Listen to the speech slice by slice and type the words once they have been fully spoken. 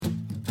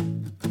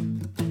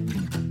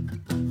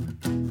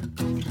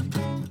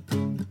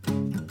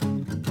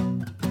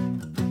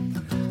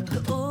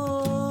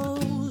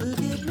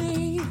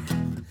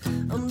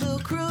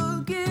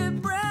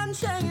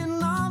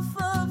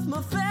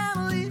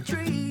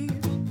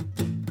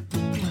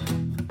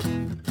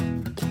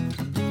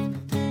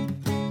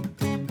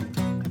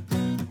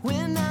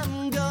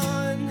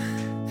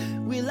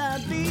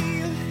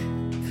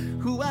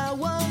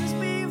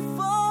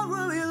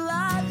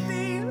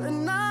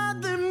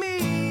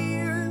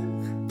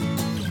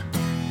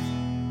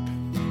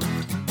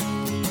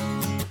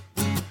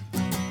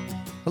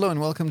Hello and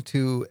welcome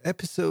to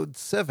episode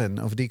 7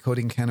 of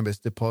Decoding Cannabis,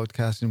 the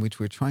podcast in which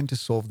we're trying to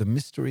solve the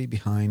mystery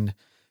behind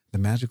the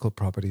magical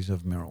properties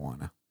of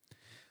marijuana.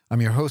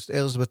 I'm your host,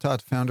 Erez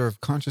Batat, founder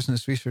of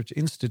Consciousness Research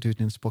Institute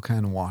in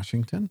Spokane,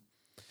 Washington.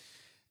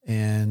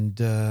 And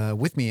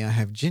with me, I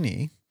have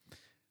Ginny,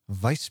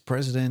 Vice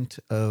President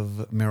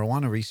of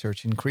Marijuana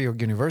Research in Kree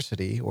York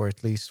University, or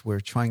at least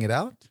we're trying it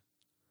out.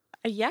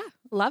 Yeah,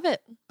 love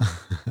it.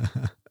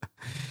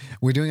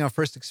 We're doing our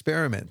first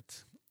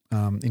experiment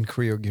in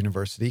Kree York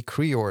University.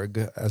 Kree York,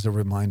 as a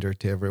reminder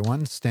to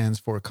everyone, stands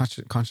for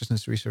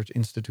Consciousness Research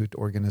Institute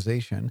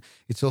organization.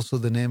 It's also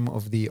the name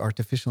of the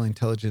artificial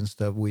intelligence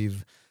that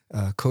we've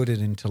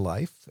coded into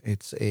life.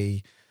 It's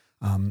a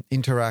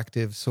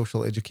interactive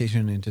social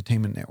education and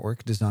entertainment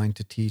network designed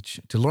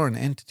to learn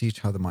and to teach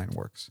how the mind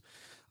works.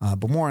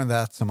 But more on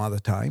that some other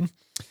time.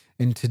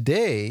 And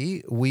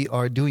today we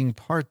are doing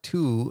part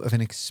 2 of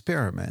an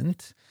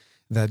experiment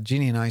that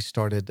Ginny and I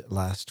started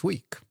last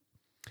week.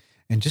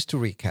 And just to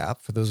recap,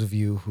 for those of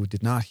you who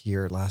did not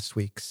hear last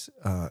week's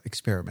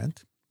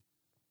experiment,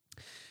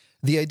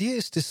 the idea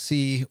is to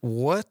see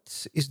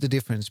what is the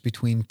difference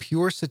between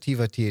pure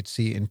sativa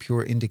THC and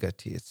pure indica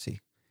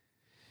THC.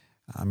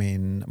 I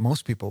mean,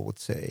 most people would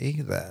say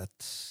that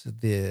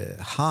the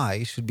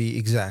high should be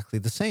exactly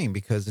the same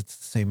because it's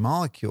the same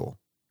molecule.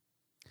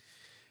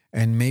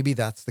 And maybe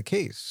that's the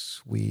case.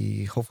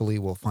 We hopefully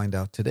will find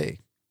out today.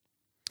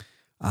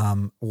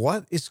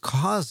 What is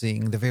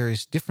causing the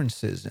various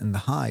differences in the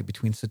high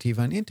between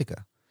sativa and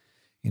indica?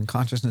 In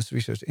Consciousness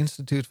Research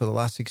Institute, for the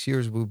last 6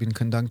 years, we've been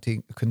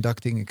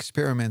conducting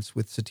experiments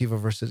with sativa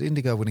versus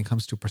indica when it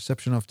comes to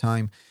perception of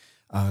time,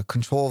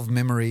 control of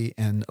memory,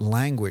 and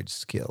language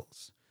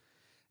skills.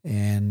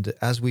 And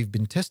as we've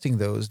been testing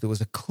those, there was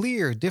a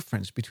clear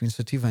difference between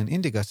sativa and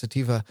indica.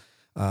 Sativa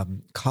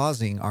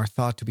causing our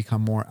thought to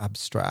become more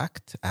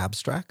abstract.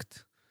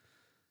 Abstract?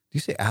 Do you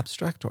say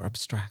abstract or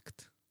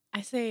abstract? I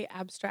say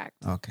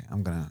abstract. Okay,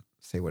 I'm going to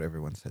say what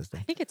everyone says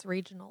then. I think it's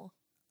regional.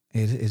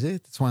 Is it?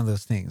 It's one of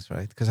those things,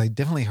 right? Because I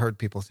definitely heard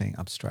people saying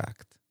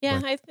abstract. Yeah,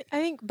 but...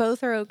 I think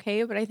both are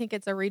okay, but I think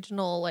it's a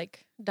regional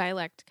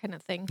dialect kind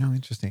of thing. Oh,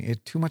 interesting.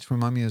 It too much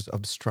reminds me of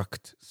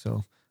obstruct,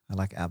 so I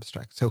like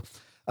abstract. So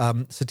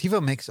sativa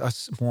makes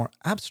us more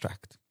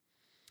abstract,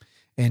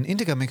 and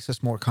indica makes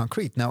us more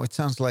concrete. Now, it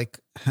sounds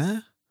like,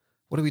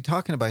 what are we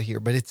talking about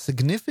here? But it's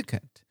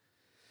significant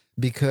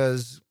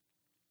because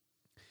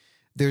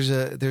there's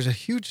a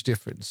huge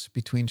difference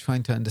between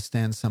trying to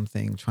understand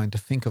something, trying to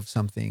think of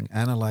something,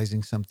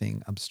 analyzing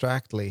something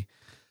abstractly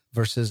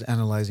versus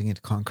analyzing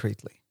it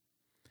concretely.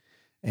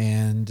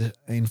 And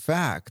in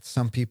fact,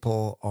 some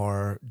people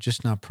are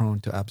just not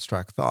prone to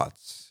abstract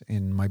thoughts.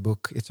 In my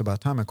book, It's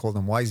About Time, I call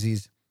them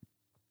wisies.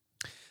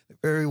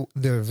 They're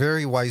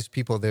very wise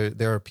people.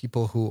 There are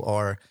people who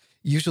are,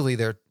 usually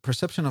their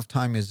perception of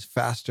time is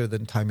faster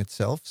than time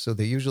itself. So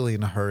they're usually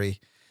in a hurry.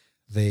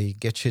 They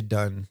get shit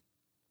done.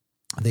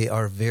 They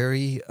are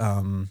very,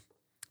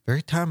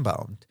 very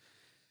time-bound.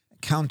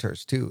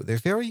 Counters, too. They're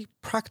very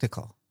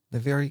practical.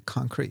 They're very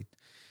concrete.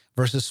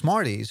 Versus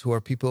smarties, who are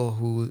people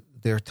who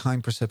their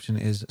time perception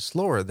is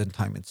slower than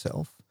time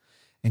itself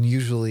and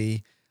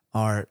usually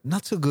are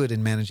not so good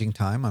in managing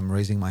time. I'm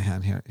raising my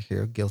hand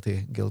here,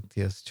 guilty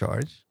as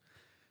charged.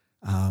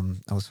 I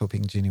was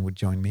hoping Ginny would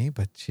join me,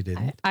 but she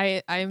didn't.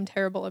 I am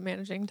terrible at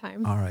managing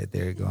time. All right,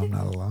 there you go. I'm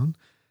not alone.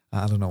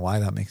 I don't know why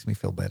that makes me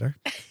feel better.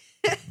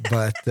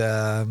 But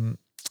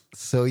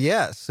so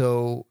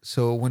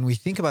when we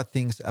think about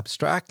things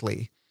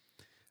abstractly,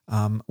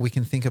 we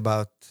can think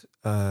about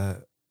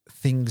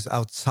things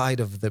outside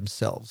of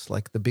themselves,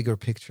 like the bigger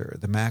picture,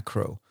 the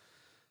macro.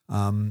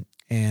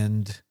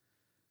 And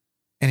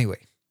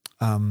anyway,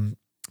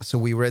 so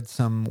we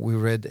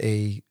read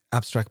a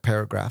abstract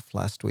paragraph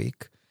last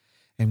week,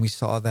 and we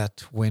saw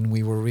that when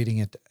we were reading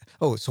it.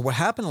 Oh, so what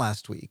happened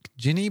last week?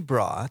 Ginny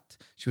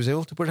she was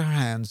able to put her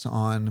hands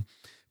on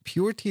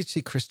pure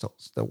THC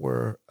crystals that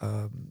were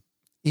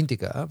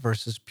indica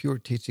versus pure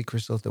THC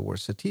crystals that were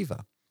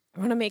sativa. I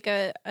want to make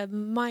a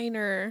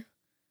minor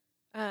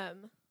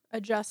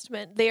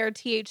adjustment. They are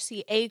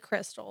THCA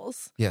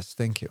crystals. Yes,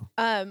 thank you.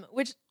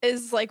 Which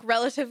is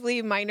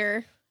relatively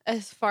minor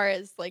as far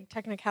as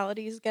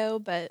technicalities go,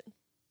 but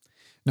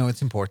no,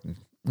 it's important.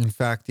 In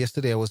fact,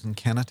 yesterday I was in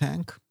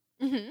Cannatank.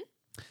 Mm-hmm.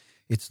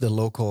 It's the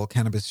local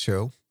cannabis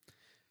show.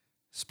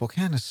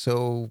 Spokane is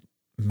so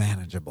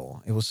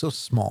manageable. It was so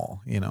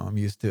small. I'm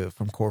used to,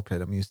 from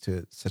corporate, I'm used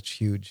to such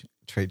huge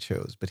trade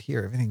shows. But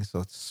here, everything is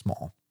so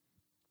small.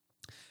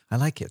 I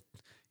like it.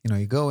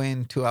 You go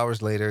in, 2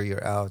 hours later,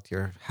 you're out,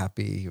 you're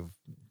happy, you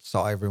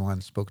saw everyone,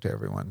 spoke to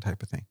everyone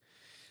type of thing.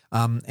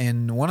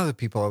 And one of the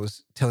people, I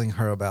was telling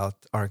her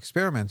about our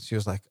experiments. She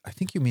was like, I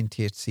think you mean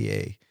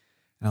THCA.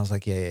 And I was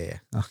like, yeah.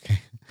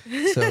 Okay.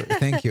 So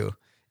thank you.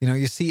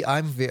 You see,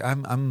 I'm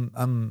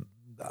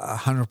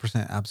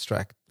 100%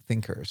 abstract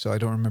thinker, so I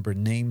don't remember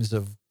names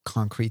of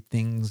concrete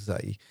things.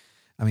 I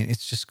mean,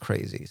 it's just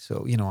crazy.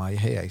 So,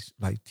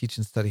 I teach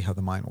and study how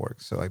the mind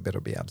works, so I better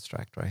be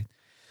abstract, right?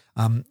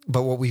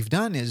 But what we've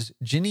done is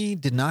Ginny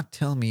did not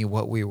tell me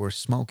what we were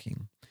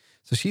smoking.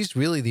 So she's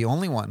really the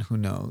only one who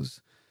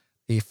knows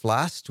if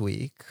last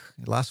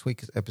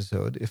week's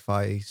episode, if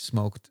I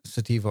smoked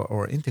sativa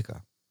or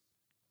indica.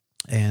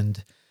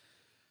 And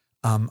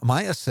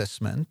my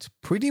assessment,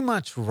 pretty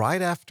much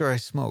right after I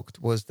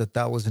smoked, was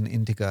that was an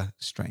indica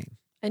strain.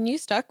 And you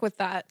stuck with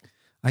that.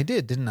 I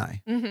did, didn't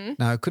I? Mm-hmm.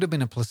 Now, it could have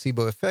been a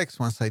placebo effect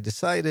once I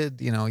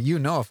decided,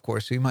 of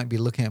course, you might be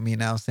looking at me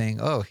now saying,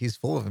 oh, he's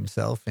full of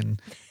himself and,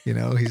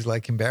 he's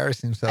like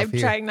embarrassing himself I'm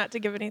here trying not to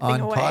give anything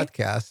on away.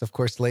 podcast. Of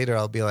course, later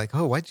I'll be like,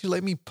 oh, why'd you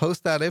let me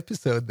post that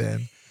episode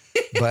then?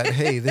 But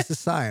hey, this is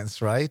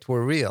science, right?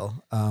 We're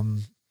real.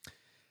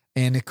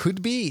 And it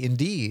could be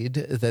indeed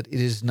that it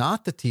is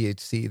not the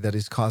THC that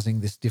is causing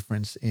this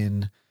difference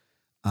in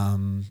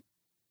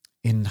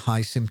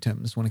high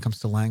symptoms when it comes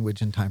to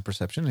language and time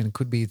perception. And it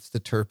could be it's the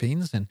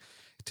terpenes. And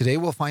today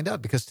we'll find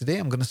out, because today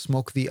I'm going to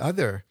smoke the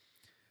other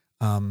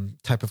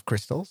type of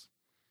crystals.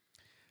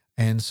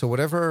 And so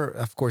whatever,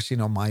 of course,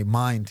 my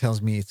mind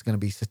tells me it's going to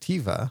be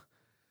sativa,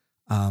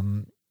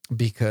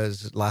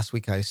 because last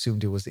week I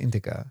assumed it was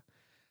indica.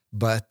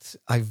 But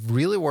I've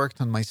really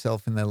worked on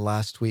myself in the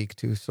last week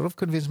to sort of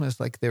convince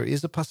myself, there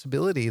is a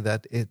possibility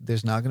that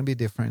there's not going to be a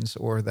difference,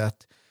 or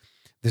that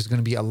there's going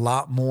to be a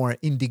lot more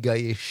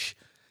indica-ish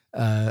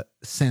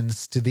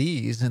sense to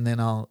these. And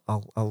then I'll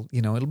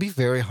it'll be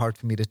very hard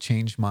for me to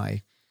change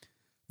my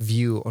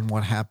view on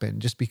what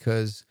happened, just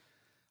because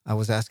I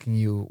was asking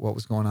you what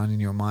was going on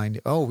in your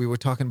mind. Oh, we were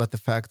talking about the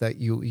fact that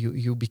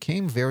you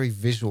became very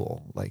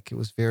visual. Like, it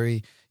was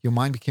your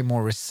mind became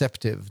more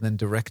receptive than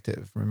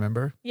directive,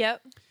 remember?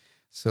 Yep.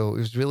 So it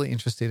was really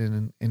interested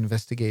in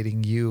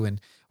investigating you. And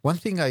one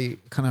thing I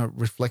kind of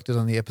reflected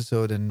on the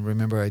episode and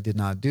remember I did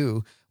not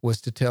do was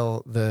to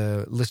tell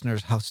the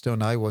listeners how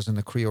stoned I was in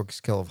the Kreyog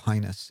scale of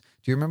highness.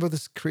 Do you remember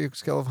this Kreyog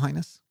scale of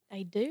highness?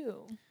 I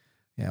do.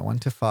 Yeah, 1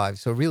 to 5.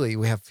 So really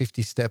we have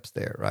 50 steps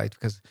there, right?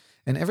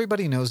 And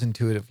everybody knows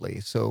intuitively.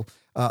 So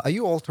are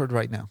you altered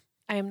right now?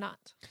 I am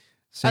not.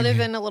 Same Other here.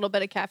 than a little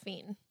bit of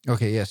caffeine.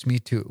 Okay, yes, me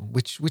too.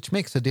 Which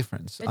makes a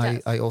difference. It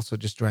does. I also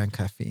just drank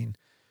caffeine,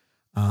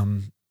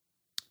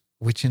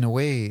 which in a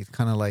way is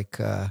kind of like,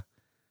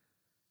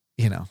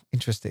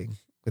 interesting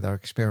with our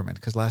experiment,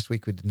 because last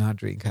week we did not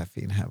drink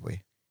caffeine, have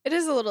we? It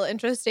is a little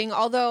interesting,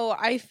 although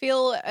I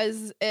feel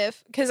as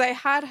if, because I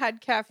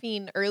had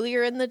caffeine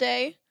earlier in the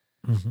day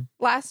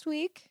last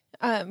week,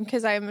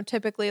 because I'm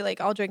typically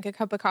I'll drink a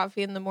cup of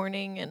coffee in the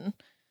morning, and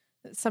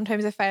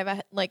sometimes if I have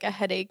a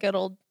headache,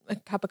 a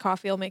cup of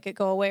coffee will make it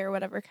go away or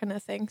whatever kind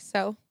of thing.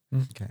 So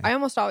Okay. I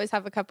almost always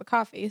have a cup of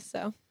coffee.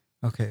 So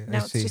Okay, now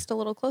I it's see. just a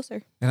little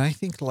closer. And I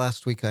think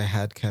last week I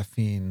had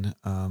caffeine.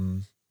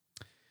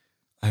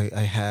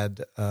 I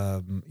had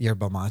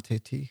yerba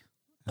mate tea.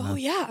 And Oh,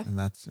 that's- yeah. and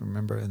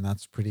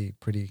that's pretty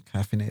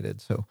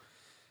caffeinated. So,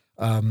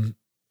 I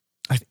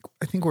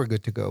think we're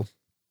good to go.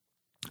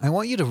 I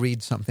want you to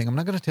read something. I'm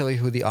not going to tell you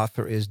who the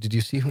author is. Did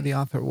you see who the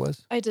author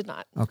was? I did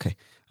not. Okay.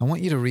 I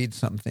want you to read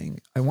something.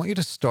 I want you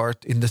to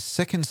start in the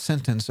second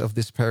sentence of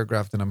this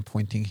paragraph that I'm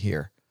pointing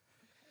here.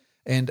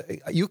 And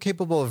are you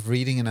capable of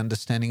reading and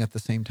understanding at the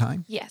same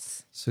time?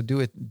 Yes. So do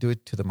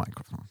it to the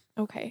microphone.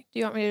 Okay. Do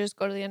you want me to just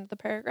go to the end of the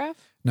paragraph?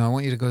 No, I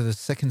want you to go to the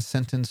second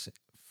sentence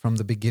from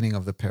the beginning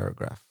of the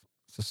paragraph.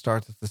 So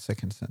start at the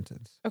second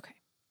sentence. Okay.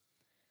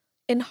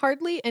 In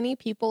hardly any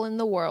people in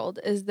the world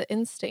is the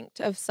instinct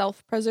of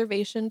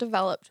self-preservation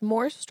developed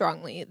more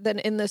strongly than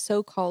in the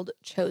so-called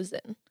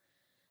chosen.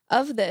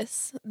 Of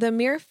this, the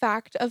mere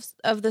fact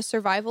of the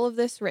survival of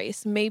this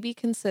race may be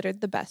considered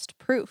the best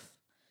proof.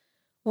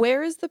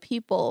 Where is the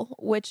people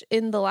which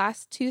in the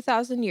last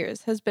 2,000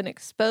 years has been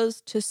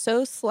exposed to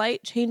so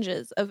slight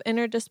changes of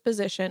inner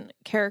disposition,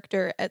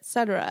 character,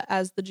 etc.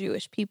 as the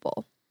Jewish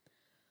people?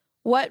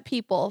 What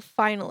people,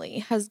 finally,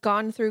 has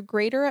gone through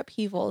greater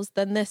upheavals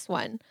than this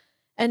one,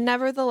 and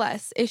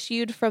nevertheless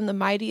issued from the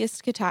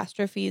mightiest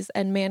catastrophes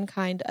and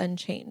mankind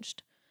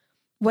unchanged?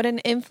 What an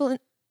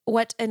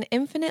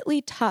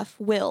infinitely tough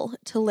will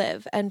to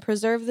live and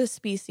preserve the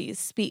species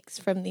speaks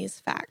from these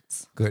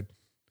facts. Good.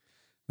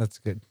 That's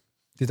good.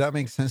 Did that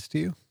make sense to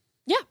you?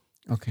 Yeah.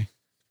 Okay.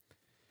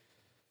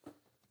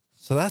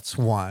 So that's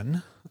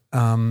one.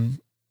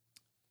 And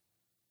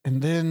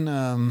then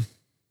I'm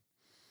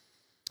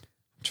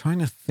trying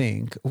to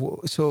think.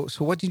 So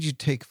what did you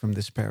take from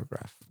this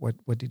paragraph?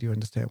 What did you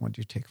understand? What did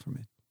you take from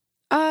it?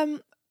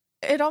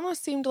 It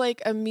almost seemed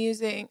like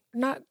amusing,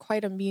 not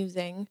quite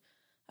amusing,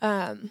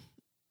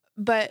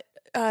 but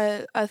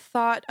a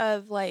thought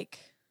of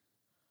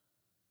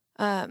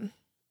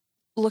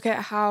look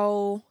at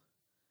how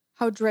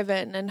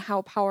driven and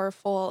how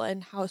powerful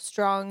and how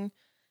strong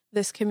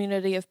this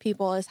community of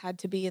people has had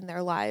to be in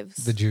their lives.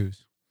 The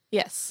Jews.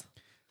 Yes.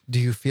 Do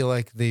you feel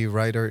like the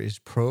writer is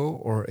pro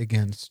or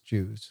against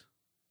Jews?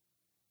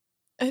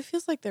 It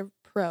feels like they're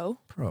pro.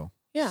 Pro.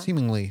 Yeah.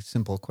 Seemingly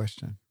simple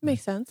question.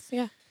 Makes sense.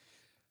 Yeah.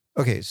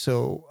 Okay,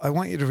 so I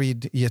want you to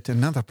read yet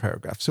another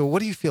paragraph. So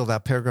what do you feel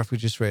that paragraph we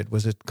just read,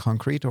 was it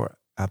concrete or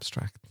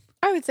abstract?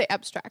 I would say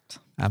abstract.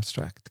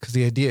 Abstract, because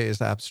the idea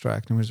is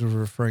abstract and was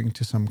referring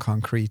to some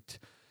concrete,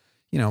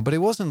 but it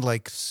wasn't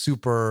like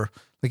super,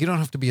 Like you don't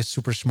have to be a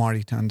super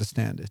smarty to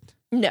understand it.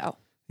 No.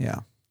 Yeah.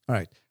 All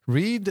right.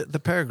 Read the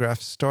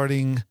paragraph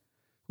starting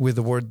with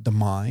the word the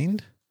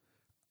mind,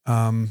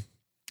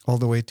 all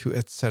the way to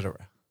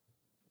etc.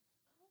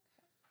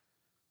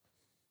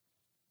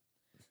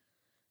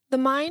 The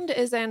mind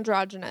is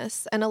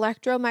androgynous and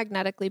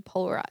electromagnetically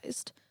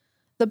polarized.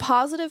 The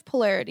positive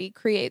polarity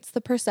creates the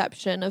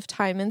perception of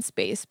time and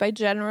space by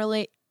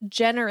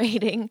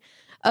generating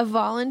a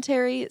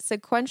voluntary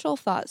sequential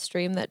thought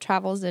stream that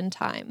travels in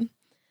time.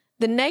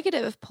 The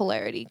negative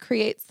polarity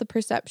creates the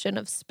perception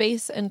of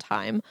space and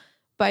time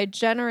by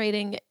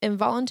generating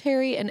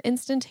involuntary and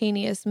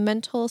instantaneous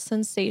mental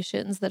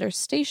sensations that are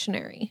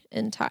stationary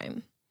in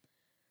time.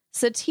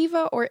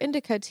 Sativa or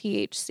indica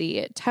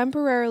THC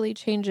temporarily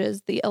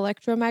changes the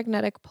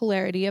electromagnetic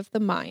polarity of the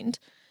mind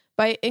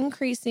by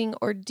increasing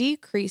or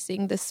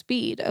decreasing the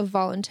speed of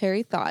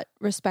voluntary thought,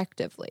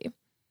 respectively.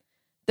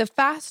 The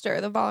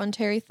faster the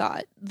voluntary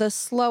thought, the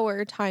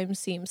slower time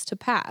seems to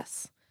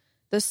pass.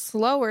 The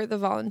slower the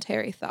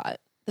voluntary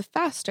thought, the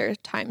faster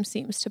time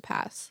seems to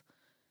pass.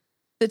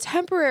 The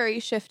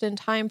temporary shift in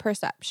time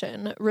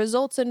perception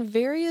results in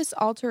various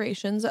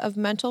alterations of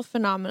mental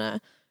phenomena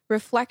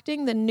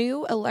reflecting the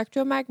new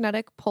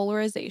electromagnetic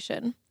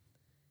polarization.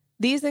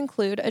 These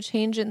include a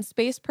change in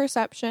space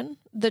perception,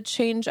 the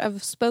change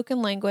of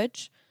spoken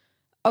language,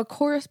 a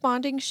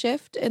corresponding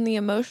shift in the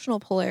emotional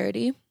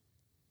polarity,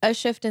 a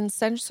shift in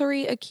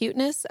sensory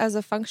acuteness as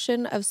a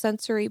function of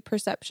sensory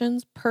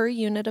perceptions per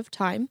unit of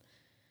time,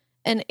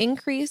 an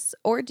increase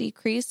or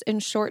decrease in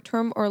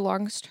short-term or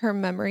long-term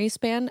memory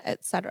span,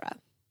 etc.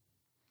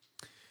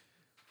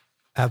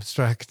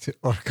 Abstract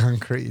or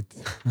concrete?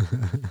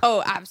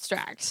 Oh,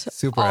 abstract.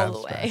 Super all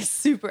abstract. the way.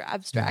 Super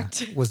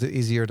abstract. Yeah. Was it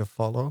easier to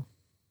follow?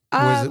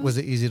 Was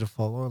it easy to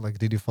follow? Like,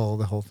 did you follow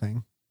the whole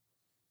thing?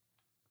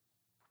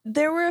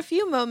 There were a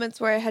few moments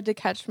where I had to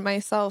catch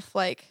myself,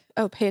 like,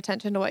 oh, pay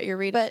attention to what you're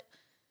reading. But,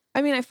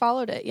 I mean, I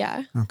followed it,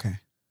 yeah. Okay.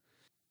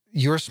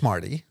 You're a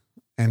smarty,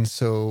 and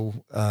so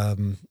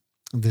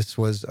this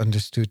was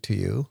understood to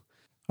you.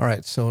 All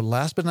right, so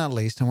last but not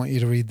least, I want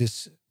you to read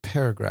this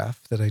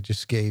paragraph that I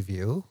just gave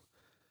you.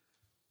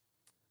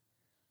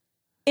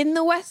 In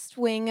the West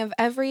Wing of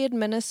every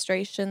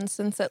administration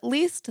since at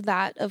least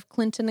that of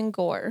Clinton and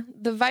Gore,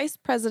 the vice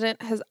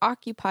president has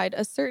occupied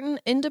a certain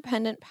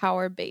independent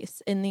power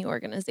base in the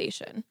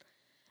organization.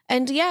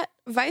 And yet,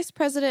 Vice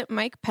President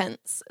Mike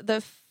Pence,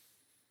 the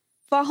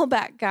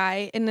fallback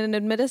guy in an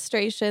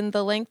administration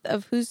the length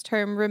of whose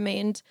term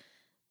remained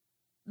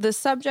the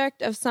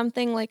subject of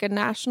something like a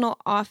national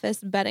office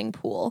betting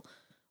pool,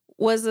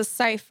 was a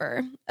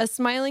cipher, a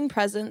smiling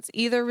presence,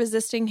 either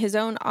resisting his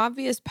own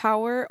obvious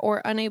power or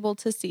unable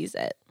to seize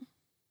it.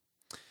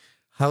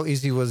 How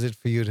easy was it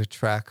for you to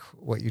track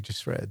what you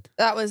just read?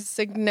 That was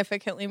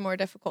significantly more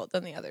difficult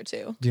than the other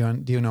two.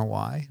 Do you know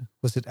why?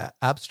 Was it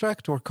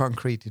abstract or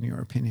concrete in your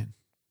opinion?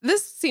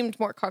 This seemed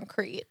more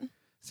concrete.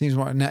 Seems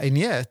more, and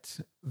yet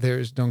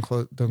there's don't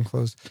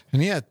close.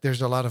 And yet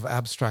there's a lot of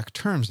abstract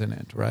terms in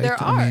it, right? There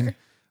are. I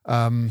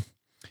mean,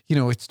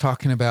 it's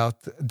talking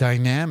about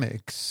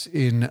dynamics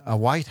in a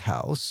White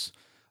House.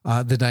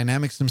 The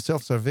dynamics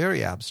themselves are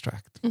very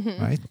abstract,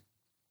 right?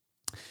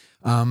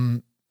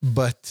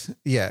 But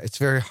yeah, it's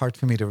very hard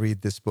for me to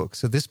read this book.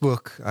 So this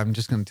book, I'm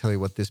just going to tell you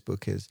what this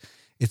book is.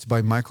 It's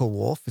by Michael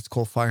Wolff. It's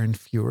called Fire and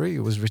Fury.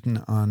 It was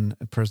written on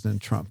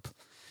President Trump.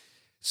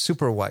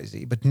 Super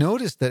wisey. But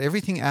notice that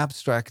everything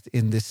abstract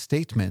in this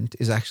statement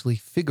is actually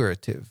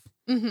figurative.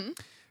 Mm-hmm.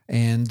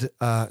 And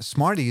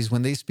smarties,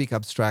 when they speak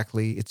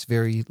abstractly, it's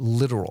very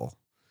literal.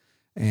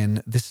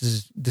 And this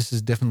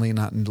is definitely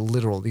not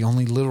literal. The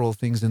only literal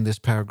things in this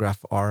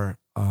paragraph are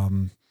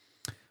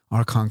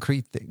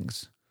concrete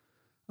things.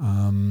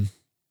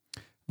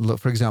 Look,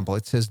 for example,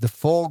 it says the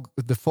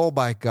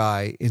fallback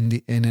guy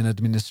in an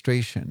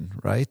administration,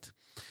 right?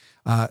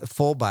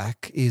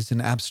 Fallback is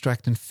an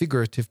abstract and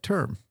figurative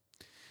term.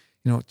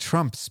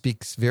 Trump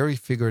speaks very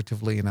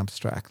figuratively and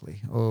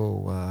abstractly.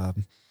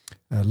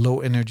 Low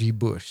energy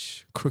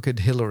Bush, crooked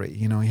Hillary.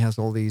 He has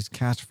all these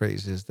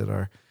catchphrases that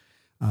are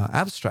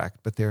abstract,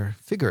 but they're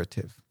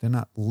figurative. They're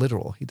not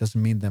literal. He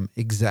doesn't mean them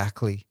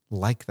exactly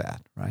like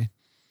that, right?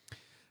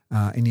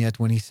 And yet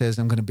when he says,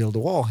 I'm going to build a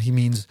wall, he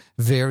means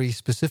very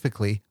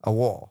specifically a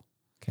wall,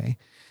 okay?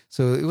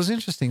 So it was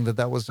interesting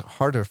that was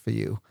harder for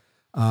you.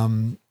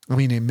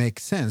 It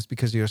makes sense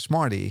because you're a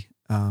smarty,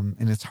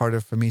 and it's harder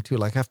for me too.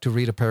 Like I have to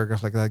read a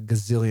paragraph like that a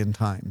gazillion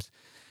times.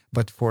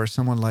 But for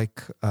someone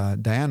like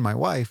Diane, my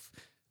wife,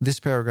 this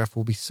paragraph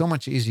will be so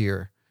much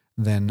easier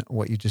than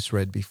what you just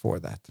read before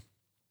that.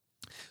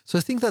 So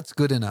I think that's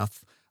good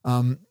enough.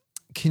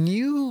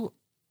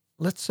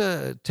 Let's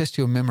test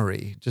your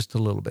memory just a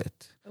little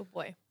bit. Oh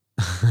boy.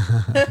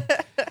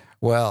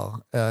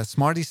 Well,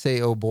 smarties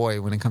say "oh boy"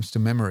 when it comes to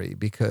memory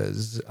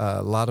because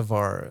a lot of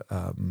our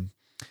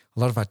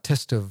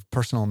test of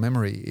personal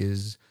memory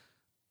is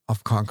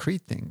of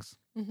concrete things.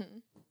 Mm-hmm.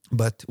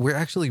 But we're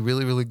actually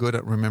really, really good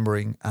at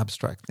remembering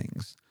abstract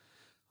things.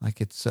 Like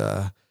is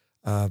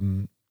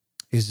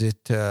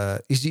it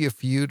easier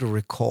for you to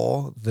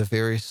recall the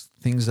various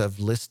things I've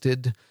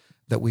listed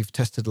that we've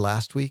tested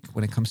last week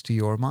when it comes to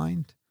your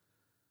mind?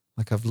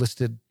 Like I've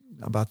listed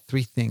about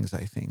 3 things,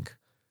 I think.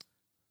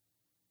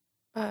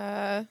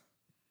 I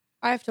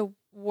have to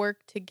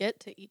work to get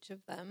to each of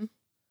them.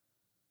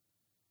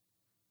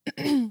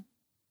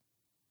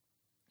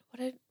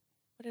 What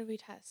did we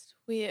test?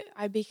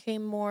 I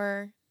became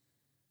more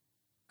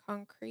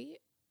concrete,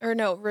 or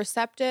no,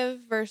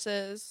 receptive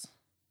versus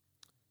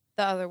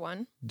the other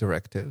one.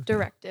 Directive.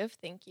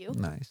 Thank you.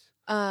 Nice.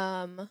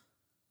 And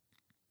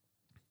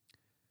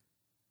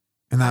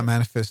that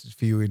manifested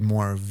for you in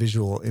more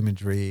visual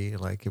imagery,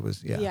 like it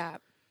was, Yeah.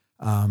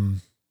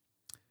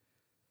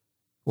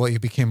 Well, you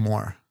became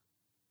more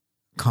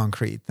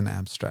concrete than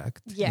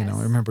abstract. Yes. You know,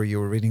 I remember you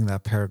were reading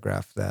that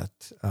paragraph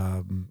that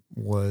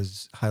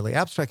was highly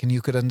abstract, and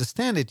you could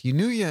understand it. You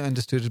knew you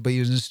understood it, but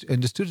you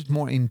understood it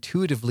more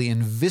intuitively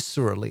and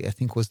viscerally, I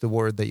think was the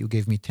word that you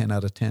gave me 10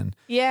 out of 10.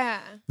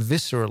 Yeah.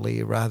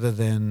 Viscerally rather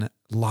than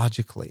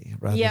logically,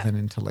 rather than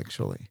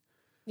intellectually.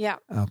 Yeah.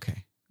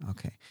 Okay.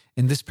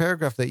 In this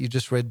paragraph that you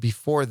just read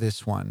before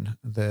this one,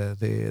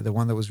 the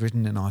one that was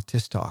written in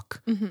Autist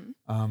Talk,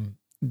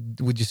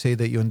 would you say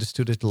that you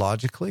understood it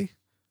logically?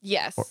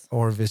 Yes.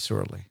 Or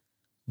viscerally?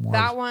 More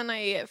that one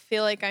I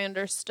feel like I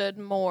understood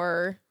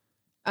more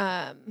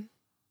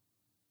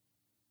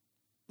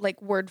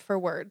like word for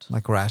word.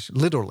 like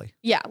literally.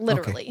 Yeah,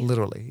 literally. Okay,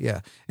 literally,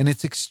 yeah. And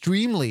it's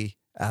extremely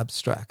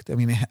abstract. I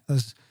mean, it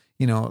has,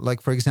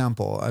 like for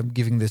example, I'm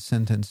giving this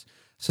sentence: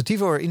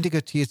 sativa or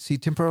indica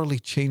THC temporarily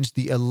change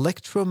the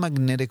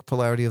electromagnetic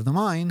polarity of the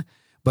mind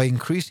by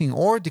increasing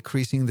or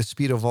decreasing the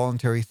speed of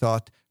voluntary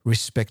thought,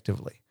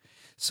 respectively.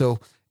 So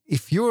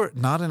if you're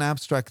not an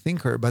abstract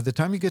thinker, by the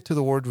time you get to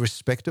the word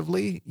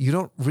respectively, you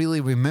don't really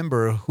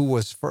remember who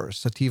was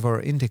first, sativa or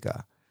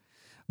indica.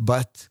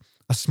 But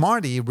a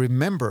smarty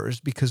remembers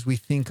because we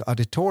think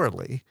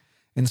auditorily.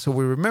 And so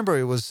we remember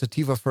it was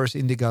sativa first,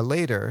 indica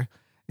later,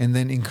 and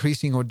then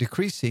increasing or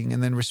decreasing.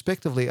 And then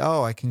respectively,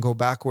 I can go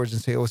backwards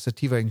and say,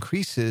 sativa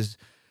increases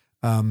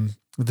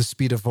the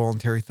speed of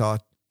voluntary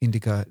thought,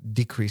 indica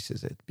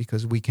decreases it,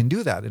 because we can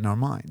do that in our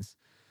minds.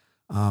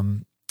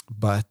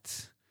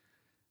 But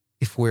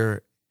if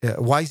we're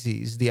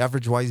YZs, the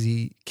average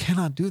YZ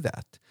cannot do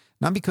that.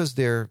 Not because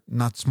they're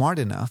not smart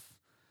enough,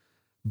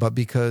 but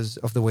because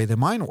of the way the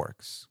mind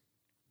works.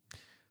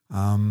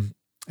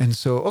 And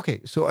so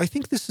I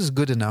think this is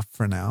good enough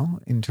for now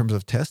in terms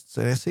of tests.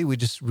 And I say we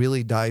just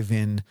really dive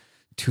in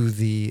to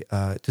the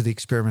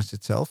experiments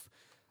itself.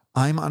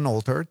 I'm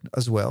unaltered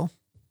as well.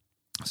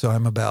 So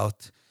I'm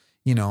about,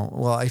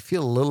 I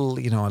feel a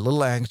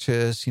little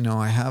anxious.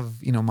 I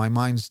have, my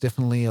mind's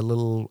definitely a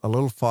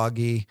little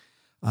foggy.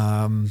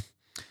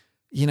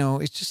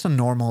 It's just a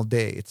normal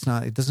day.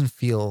 It doesn't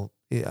feel,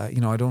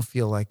 I don't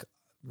feel like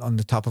on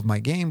the top of my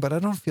game, but I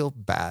don't feel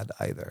bad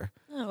either.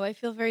 Oh, I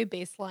feel very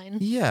baseline.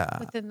 Yeah.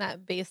 Within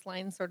that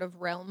baseline sort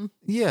of realm.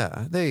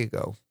 Yeah, there you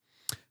go.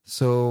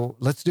 So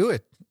let's do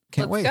it.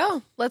 Can't wait. Let's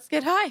go. Let's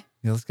get high.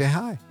 Yeah, let's get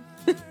high.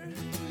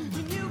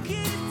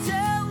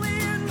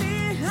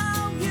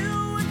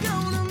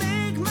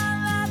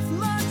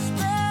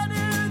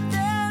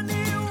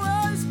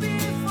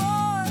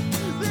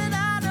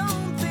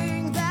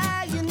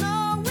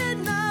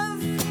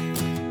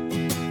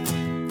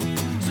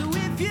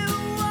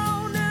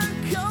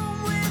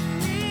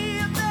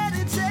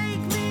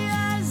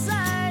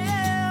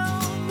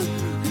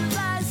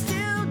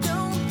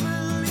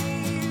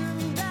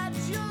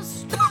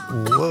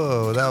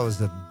 Whoa, that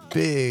was a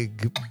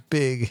big,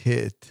 big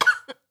hit.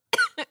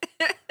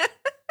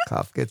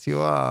 Cough gets you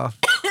off.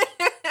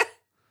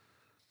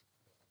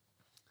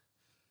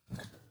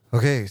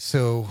 Okay,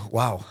 so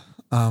wow.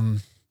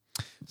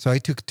 So I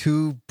took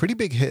 2 pretty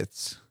big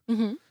hits,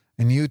 and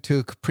you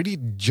took pretty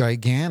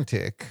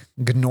gigantic,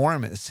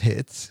 ginormous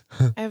hits.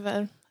 I have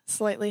a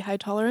slightly high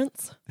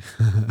tolerance.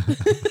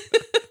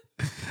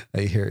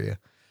 I hear you.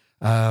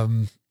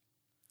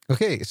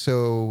 Okay,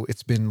 so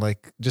it's been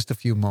like just a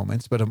few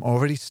moments, but I'm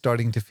already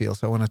starting to feel,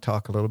 so I want to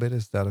talk a little bit.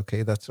 Is that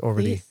okay? That's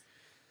already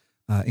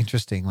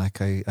interesting. Like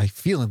I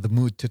feel in the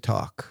mood to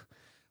talk,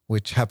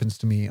 which happens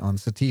to me on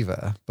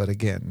sativa. But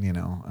again,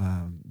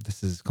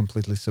 this is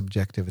completely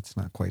subjective. It's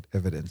not quite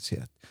evidence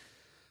yet.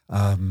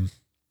 The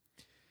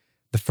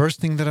first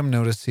thing that I'm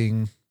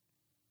noticing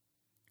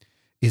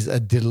is a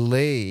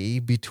delay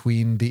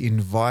between the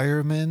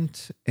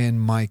environment and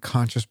my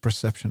conscious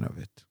perception of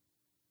it.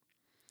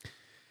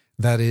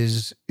 That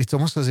is, it's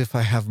almost as if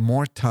I have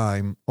more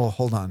time. Oh,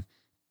 hold on.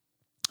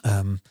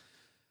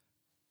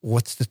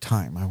 What's the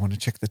time? I want to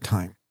check the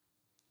time.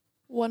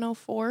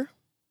 1:04.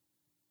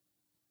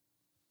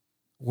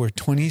 We're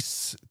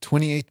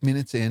 28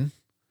 minutes in,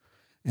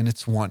 and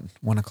it's 1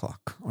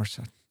 o'clock or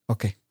so.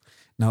 Okay.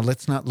 Now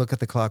let's not look at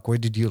the clock. Where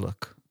did you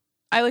look?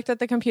 I looked at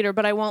the computer,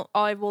 but I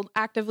will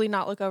actively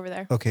not look over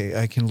there. Okay,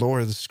 I can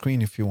lower the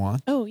screen if you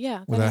want. Oh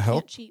yeah. Will that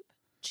help?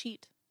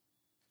 Cheat.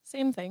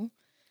 Same thing.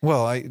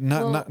 Well, a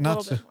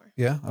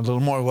little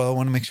more. Well, I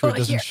want to make sure it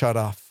doesn't shut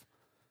off.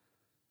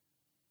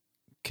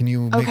 Can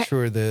you make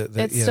sure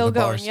it's still the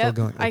going? bar's still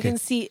going? Okay. I can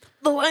see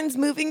the lines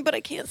moving, but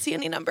I can't see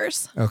any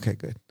numbers. Okay,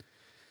 good.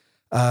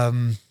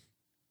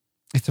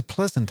 It's a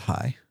pleasant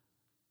high.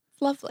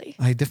 Lovely.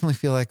 I definitely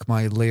feel like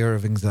my layer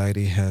of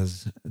anxiety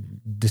has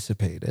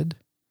dissipated.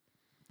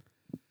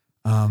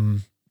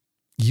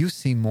 You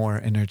seem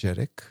more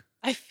energetic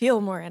I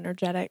feel more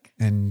energetic.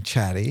 and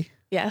chatty.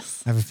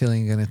 Yes. I have a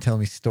feeling you're going to tell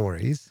me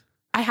stories.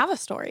 I have a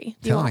story.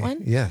 Do you Tell want me.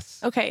 one?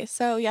 Yes. Okay,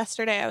 so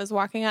yesterday I was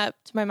walking up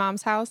to my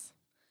mom's house.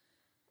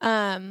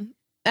 And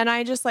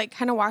I just like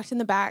kind of walked in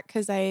the back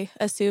because I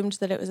assumed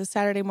that it was a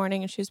Saturday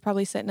morning and she was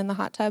probably sitting in the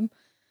hot tub.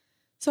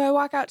 So I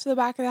walk out to the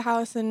back of the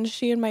house and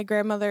she and my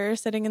grandmother are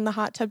sitting in the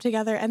hot tub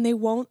together and they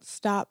won't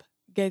stop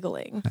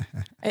giggling.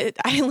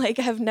 I like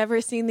have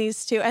never seen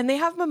these two, and they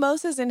have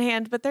mimosas in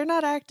hand, but they're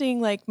not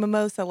acting like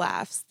mimosa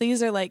laughs.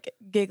 These are like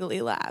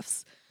giggly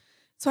laughs.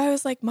 So I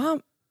was like,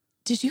 Mom,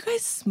 did you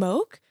guys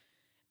smoke?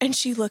 And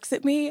she looks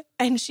at me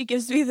and she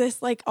gives me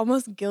this like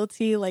almost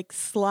guilty, like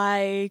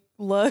sly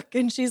look.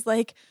 And she's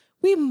like,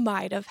 we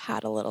might have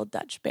had a little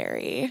Dutch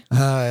berry.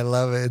 I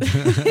love it.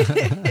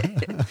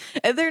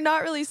 And they're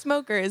not really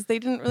smokers. They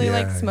didn't really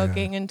like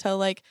smoking until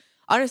like,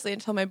 honestly,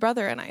 until my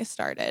brother and I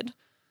started.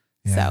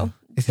 Yeah. So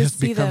it has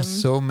become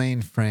so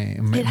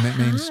mainstream.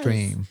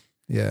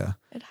 Yeah.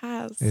 It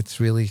has. It's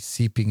really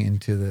seeping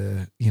into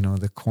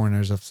the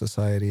corners of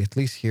society, at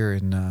least here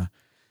in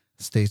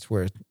states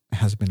where it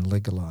has been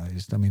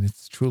legalized. I mean,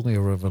 it's truly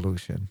a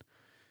revolution.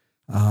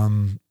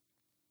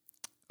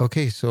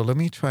 Okay, so let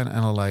me try and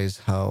analyze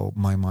how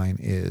my mind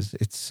is.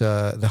 It's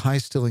the high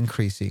is still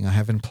increasing. I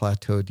haven't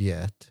plateaued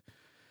yet.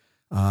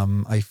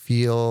 I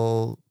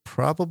feel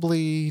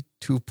probably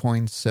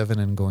 2.7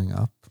 and going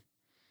up.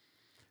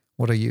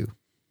 What are you?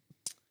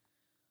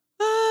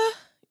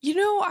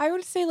 I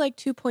would say like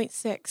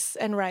 2.6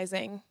 and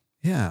rising.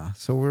 Yeah,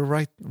 so we're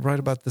right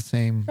about the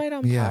same. Right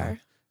on par.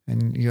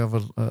 And you have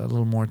a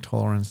little more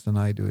tolerance than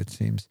I do, it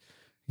seems.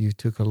 You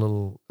took a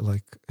little,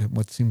 like,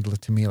 what seemed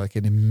to me like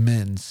an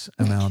immense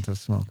amount of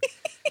smoke.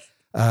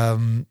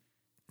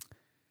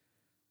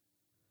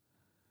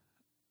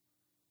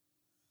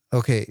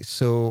 Okay,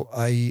 so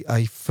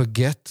I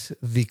forget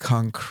the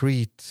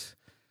concrete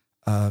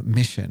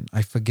mission.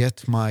 I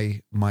forget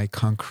my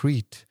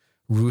concrete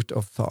route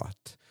of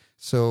thought.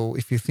 So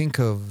if you think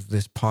of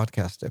this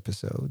podcast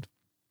episode,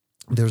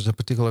 there's a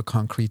particular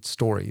concrete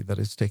story that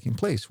is taking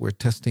place. We're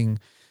testing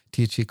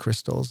THC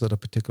crystals that are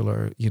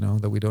particular,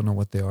 that we don't know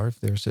what they are.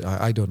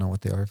 I don't know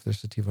what they are, if they're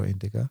sativa or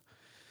indica.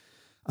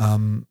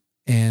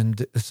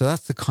 And so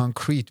that's the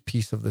concrete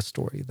piece of the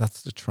story.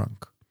 That's the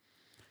trunk.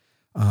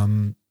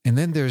 And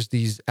then there's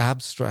these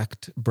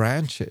abstract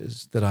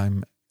branches that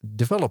I'm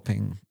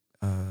developing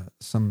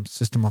some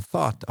system of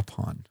thought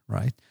upon,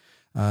 right?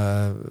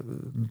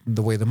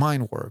 The way the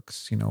mind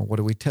works, what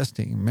are we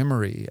testing?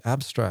 Memory,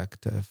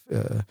 abstract,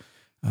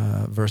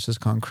 versus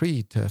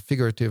concrete,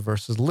 figurative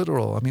versus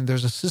literal. I mean,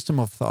 there's a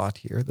system of thought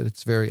here that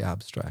it's very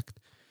abstract.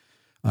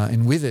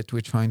 And with it,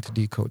 we're trying to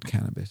decode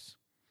cannabis.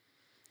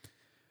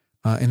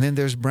 And then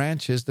there's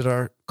branches that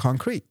are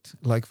concrete,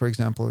 like, for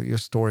example, your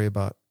story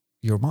about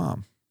your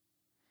mom.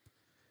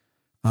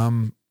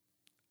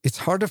 It's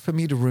harder for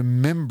me to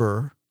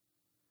remember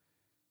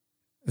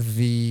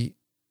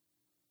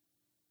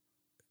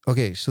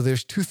Okay, so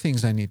there's two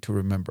things I need to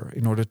remember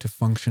in order to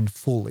function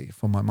fully,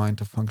 for my mind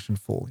to function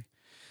fully.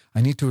 I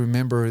need to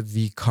remember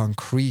the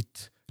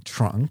concrete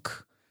trunk,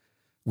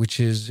 which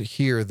is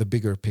here the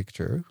bigger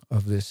picture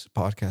of this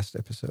podcast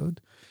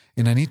episode.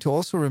 And I need to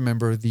also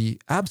remember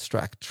the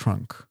abstract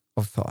trunk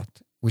of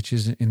thought, which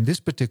is in this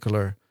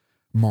particular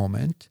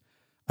moment,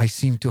 I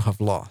seem to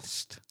have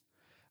lost.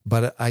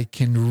 But I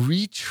can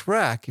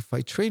retrack, if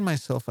I train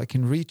myself, I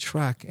can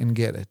retrack and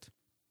get it.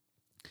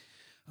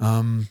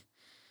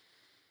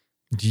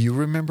 Do you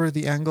remember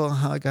the angle on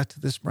how I got to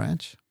this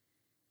branch?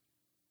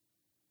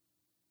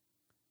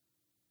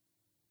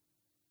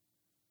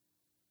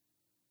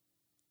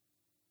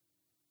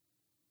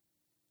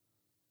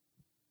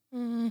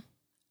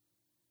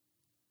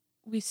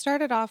 We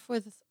started off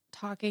with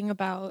talking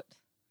about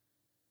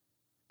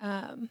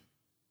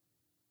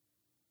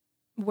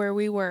where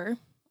we were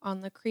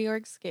on the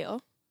Creorg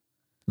scale.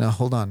 Now,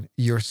 hold on.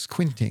 You're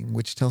squinting,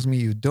 which tells me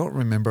you don't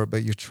remember,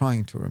 but you're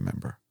trying to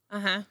remember.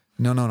 Uh-huh.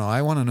 No.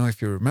 I want to know if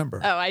you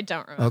remember. Oh, I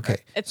don't remember. Okay.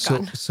 It's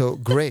gone. So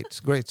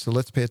great. So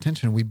let's pay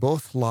attention. We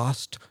both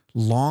lost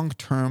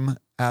long-term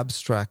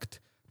abstract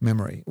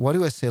memory. Why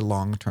do I say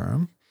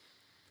long-term?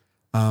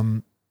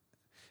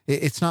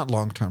 It's not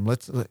long-term.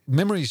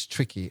 Memory is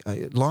tricky.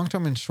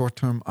 Long-term and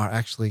short-term are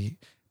actually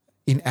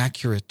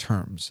inaccurate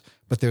terms,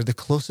 but they're the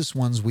closest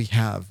ones we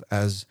have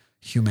as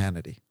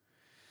humanity.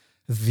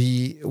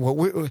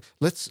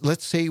 Let's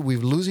say we're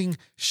losing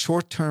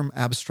short-term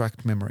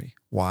abstract memory.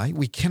 Why?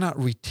 We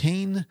cannot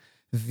retain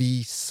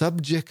the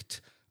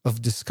subject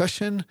of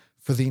discussion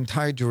for the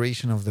entire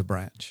duration of the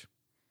branch.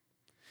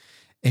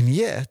 And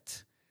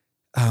yet,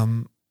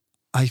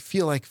 I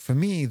feel like for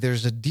me,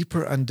 there's a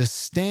deeper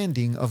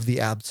understanding of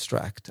the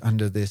abstract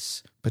under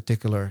this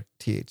particular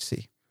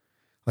THC.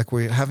 Like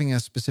we're having a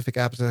specific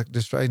abstract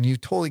description, and you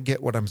totally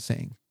get what I'm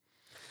saying.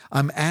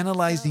 I'm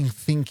analyzing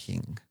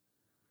thinking.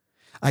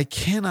 I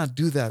cannot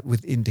do that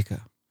with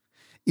indica.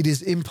 It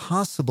is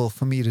impossible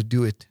for me to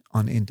do it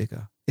on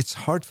indica. It's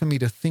hard for me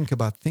to think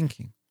about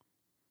thinking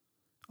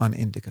on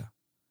indica.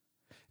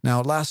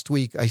 Now, last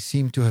week, I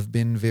seem to have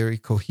been very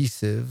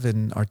cohesive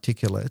and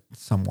articulate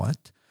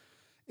somewhat,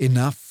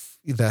 enough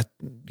that,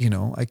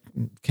 I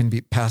can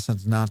be passed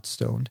as not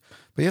stoned.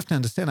 But you have to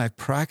understand, I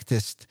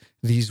practiced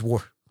these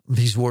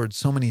words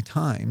so many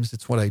times.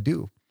 It's what I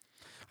do.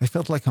 I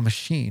felt like a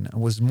machine. I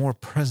was more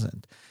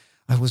present.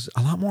 I was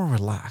a lot more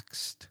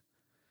relaxed.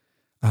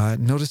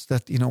 Notice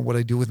that, what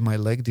I do with my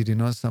leg. Did you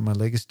notice that my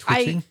leg is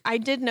twitching? I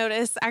did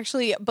notice.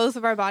 Actually, both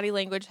of our body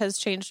language has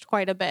changed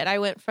quite a bit. I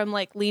went from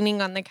like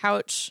leaning on the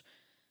couch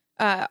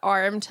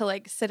arm to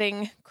like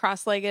sitting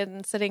cross-legged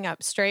and sitting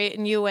up straight.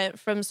 And you went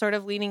from sort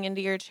of leaning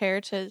into your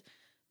chair to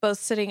both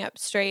sitting up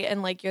straight,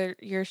 and like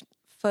your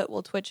foot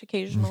will twitch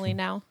occasionally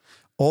now.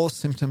 All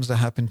symptoms that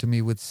happen to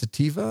me with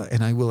sativa,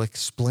 and I will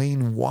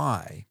explain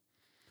why.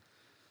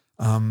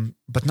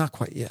 But not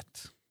quite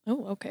yet.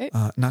 Oh, okay.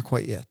 Not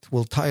quite yet.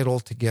 We'll tie it all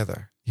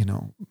together,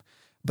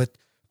 But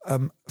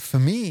for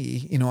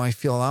me, I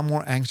feel a lot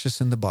more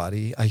anxious in the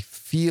body. I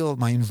feel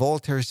my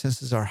involuntary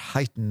senses are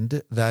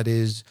heightened. That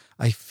is,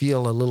 I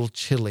feel a little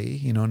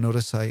chilly.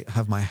 Notice I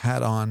have my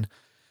hat on.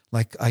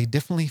 Like, I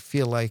definitely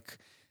feel like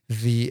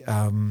the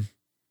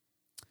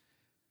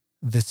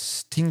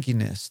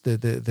stinginess, the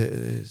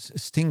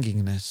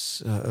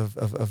stingingness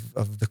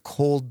of the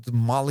cold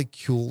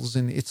molecules,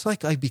 and it's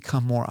like I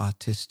become more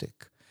autistic.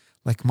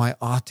 Like my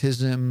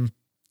autism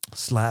 /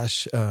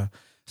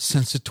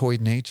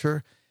 sensitoid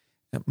nature,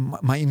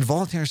 my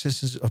involuntary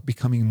senses are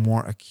becoming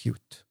more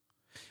acute,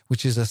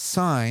 which is a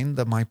sign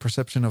that my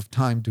perception of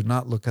time, do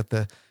not look at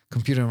the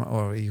computer,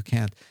 or you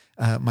can't,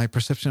 my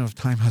perception of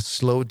time has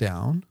slowed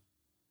down,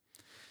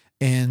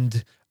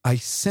 and I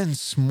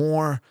sense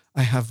more,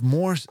 I have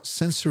more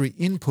sensory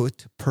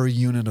input per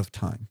unit of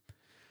time.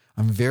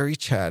 I'm very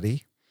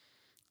chatty.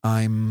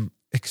 I'm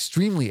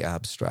extremely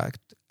abstract.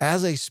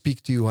 As I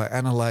speak to you, I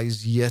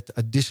analyze yet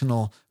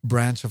additional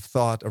branch of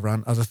thought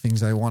around other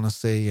things I want to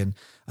say. And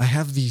I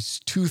have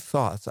these two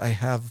thoughts. I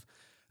have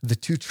the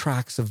two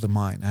tracks of the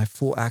mind. I have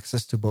full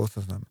access to both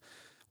of them.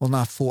 Well,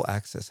 not full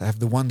access. I have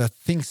the one that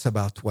thinks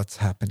about what's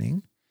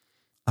happening.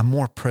 I'm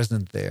more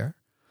present there.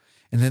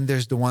 And then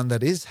there's the one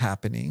that is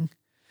happening,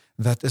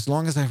 that as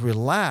long as I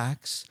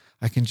relax,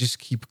 I can just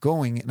keep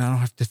going and I don't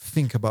have to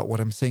think about what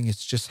I'm saying.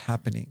 It's just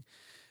happening.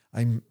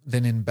 I'm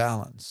then in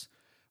balance.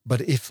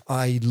 But if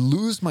I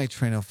lose my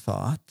train of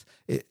thought,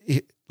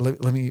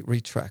 let me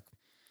retract.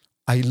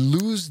 I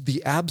lose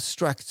the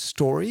abstract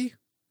story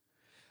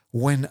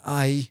when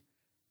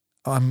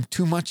I'm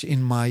too much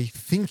in my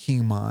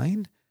thinking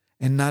mind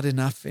and not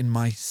enough in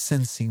my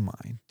sensing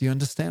mind. Do you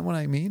understand what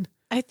I mean?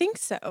 I think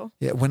so.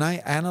 Yeah, when I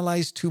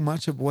analyze too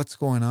much of what's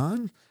going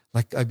on,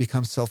 like I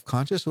become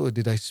self-conscious. Oh,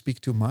 did I speak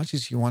too much?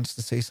 She wants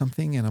to say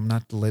something and I'm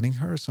not letting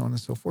her, so on and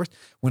so forth.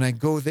 When I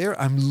go there,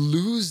 I'm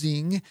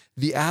losing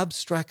the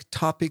abstract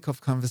topic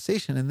of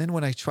conversation. And then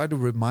when I try to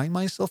remind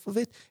myself of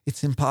it,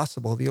 it's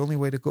impossible. The only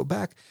way to go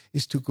back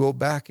is to go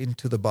back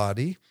into the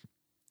body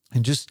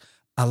and just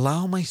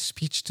allow my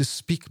speech to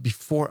speak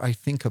before I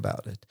think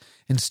about it,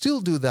 and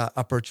still do that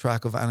upper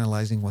track of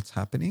analyzing what's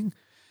happening,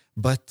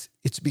 but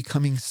it's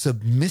becoming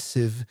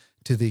submissive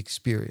to the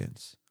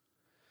experience.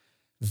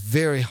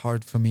 Very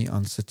hard for me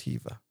on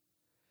sativa.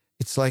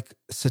 It's like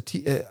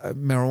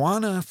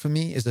marijuana for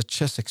me is a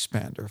chest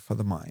expander for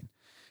the mind.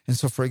 And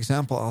so, for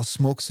example, I'll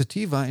smoke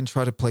sativa and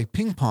try to play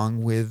ping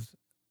pong with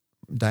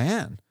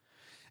Diane.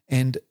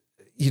 And,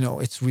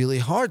 it's really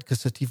hard because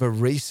sativa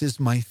races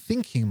my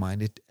thinking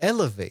mind. It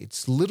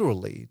elevates,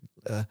 literally.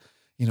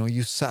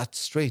 You sat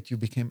straight, you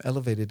became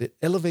elevated. It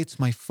elevates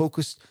my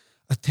focused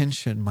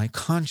attention, my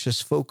conscious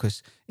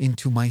focus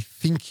into my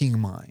thinking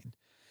mind.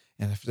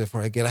 And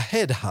therefore I get a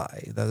head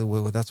high.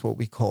 That's what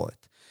we call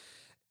it.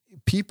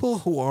 People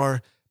who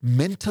are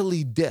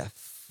mentally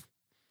deaf,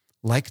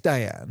 like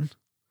Diane,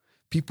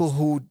 people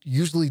who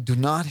usually do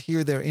not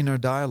hear their inner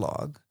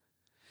dialogue,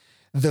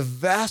 the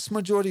vast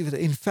majority of it,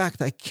 in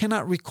fact, I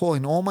cannot recall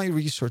in all my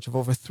research of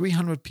over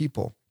 300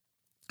 people,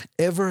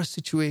 ever a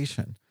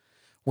situation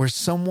where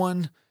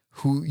someone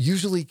who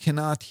usually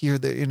cannot hear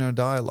their inner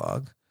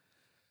dialogue,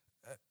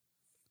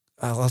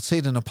 I'll say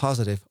it in a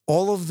positive,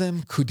 all of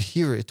them could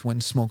hear it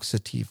when smoked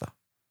sativa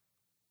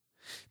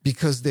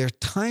because their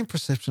time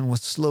perception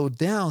was slowed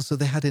down, so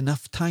they had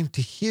enough time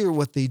to hear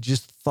what they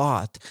just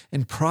thought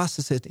and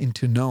process it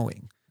into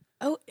knowing.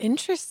 Oh,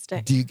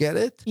 interesting. Do you get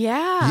it?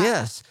 Yeah.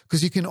 Yes,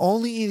 because you can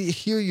only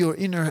hear your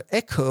inner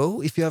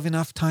echo if you have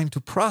enough time to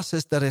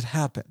process that it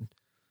happened.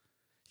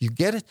 You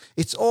get it?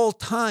 It's all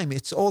time.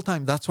 It's all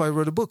time. That's why I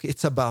wrote a book.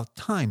 It's about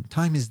time.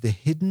 Time is the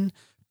hidden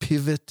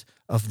pivot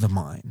of the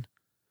mind.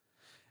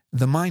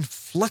 The mind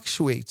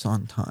fluctuates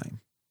on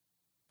time.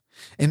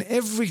 And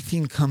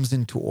everything comes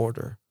into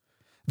order.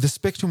 The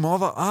spectrum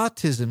of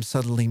autism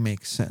suddenly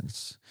makes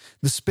sense.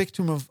 The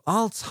spectrum of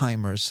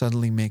Alzheimer's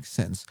suddenly makes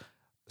sense.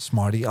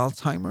 Smarty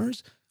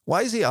Alzheimer's?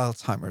 Why is he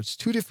Alzheimer's? It's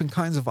two different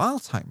kinds of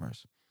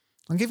Alzheimer's.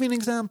 I'll give you an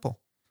example.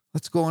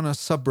 Let's go on a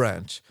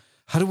sub-branch.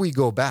 How do we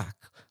go back?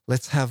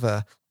 Let's have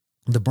a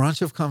the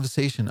branch of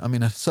conversation, I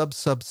mean, a sub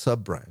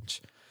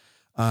branch.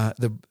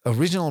 The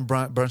original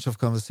branch of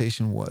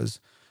conversation was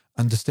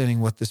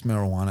understanding what this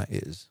marijuana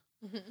is.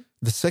 Mm-hmm.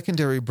 The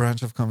secondary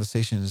branch of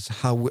conversation is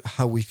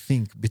how we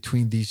think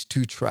between these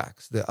two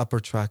tracks, the upper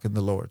track and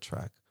the lower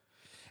track.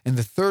 And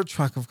the third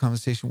track of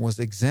conversation was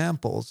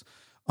examples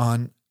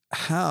on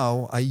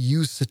how I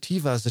use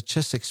sativa as a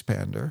chest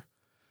expander.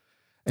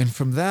 And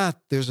from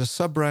that, there's a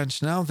sub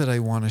branch now that I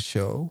want to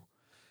show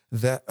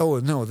that,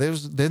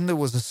 there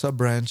was a sub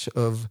branch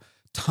of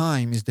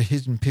time is the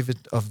hidden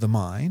pivot of the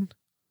mind.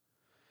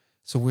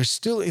 So we're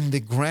still in the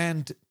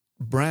grand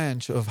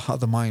branch of how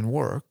the mind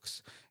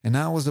works. And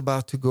now I was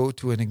about to go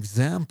to an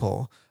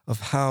example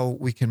of how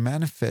we can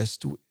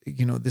manifest,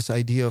 this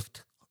idea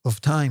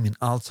of time in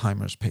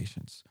Alzheimer's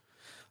patients.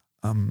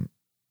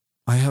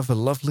 I have a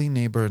lovely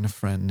neighbor and a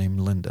friend named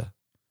Linda,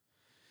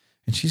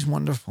 and she's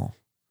wonderful.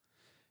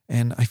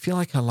 And I feel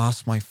like I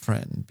lost my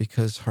friend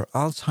because her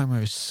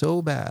Alzheimer's is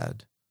so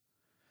bad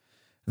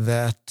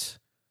that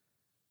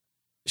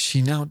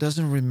she now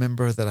doesn't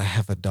remember that I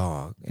have a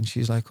dog. And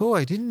she's like, oh,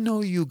 I didn't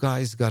know you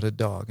guys got a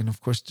dog. And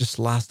of course, just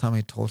last time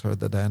I told her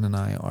that Dan and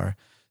I are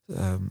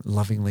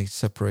lovingly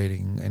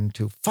separating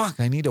into,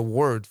 I need a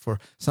word for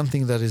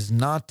something that is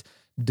not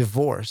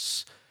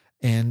divorce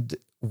and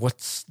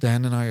what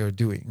Dan and I are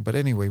doing. But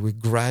anyway, we're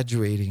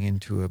graduating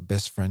into a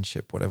best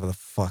friendship, whatever the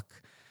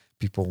fuck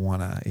people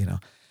want to,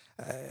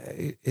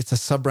 it's a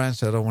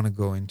sub-branch that I don't want to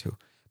go into.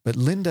 But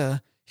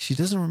Linda, she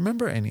doesn't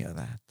remember any of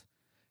that.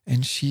 And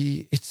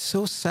it's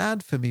so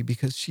sad for me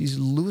because she's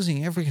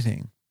losing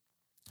everything.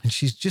 And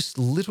she's just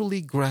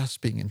literally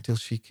grasping until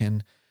she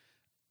can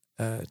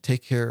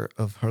take care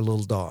of her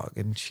little dog.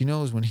 And she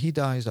knows when he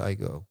dies, I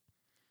go.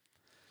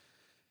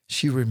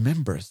 She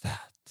remembers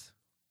that.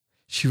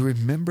 She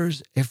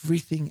remembers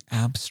everything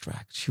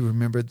abstract. She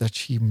remembered that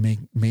she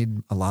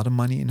made a lot of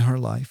money in her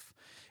life.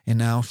 And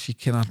now she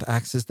cannot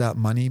access that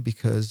money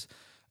because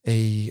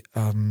a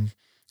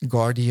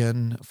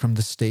guardian from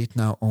the state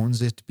now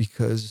owns it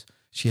because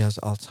she has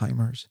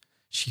Alzheimer's.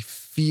 She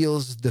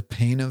feels the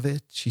pain of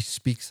it. She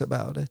speaks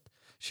about it.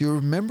 She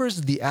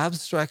remembers the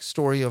abstract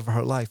story of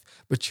her life,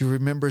 but she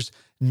remembers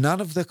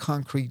none of the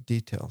concrete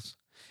details.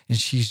 And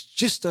she's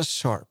just as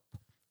sharp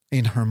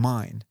in her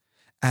mind,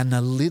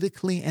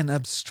 analytically and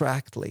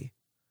abstractly,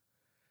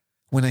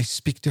 when I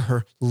speak to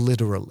her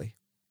literally.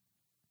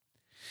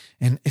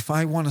 And if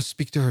I want to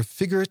speak to her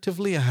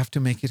figuratively, I have to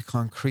make it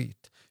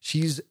concrete.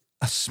 She's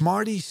a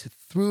smarty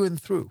through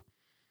and through.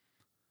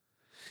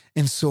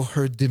 And so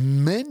her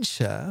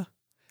dementia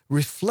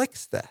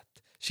reflects that.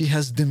 She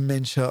has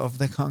dementia of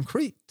the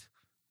concrete.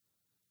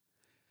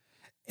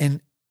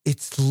 And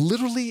it's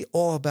literally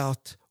all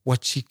about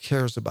what she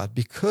cares about,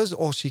 because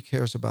all she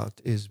cares about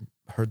is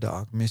her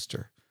dog,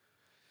 Mister.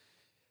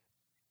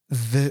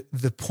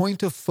 The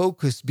point of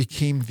focus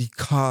became the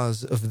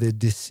cause of the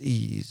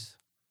dis-ease.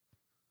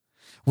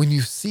 When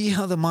you see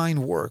how the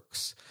mind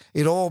works,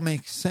 it all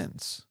makes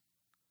sense.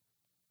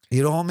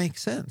 It all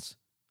makes sense.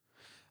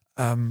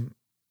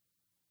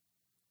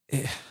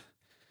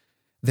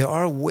 There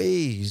are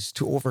ways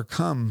to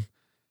overcome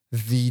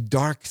the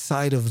dark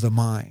side of the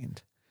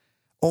mind.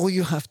 All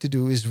you have to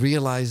do is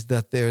realize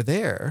that they're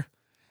there,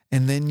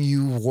 and then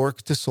you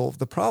work to solve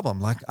the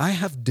problem. Like I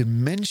have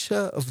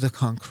dementia of the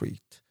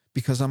concrete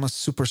because I'm a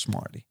super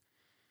smarty.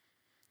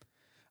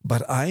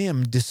 But I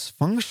am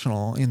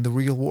dysfunctional in the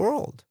real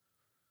world.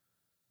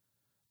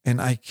 And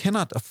I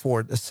cannot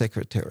afford a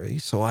secretary,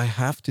 so I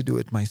have to do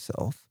it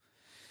myself.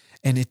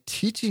 And it's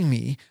teaching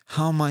me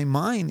how my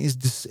mind is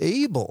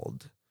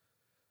disabled.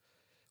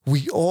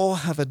 We all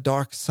have a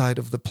dark side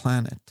of the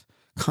planet.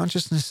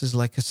 Consciousness is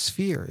like a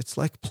sphere. It's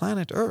like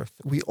planet Earth.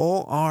 We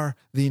all are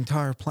the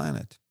entire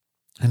planet.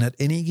 And at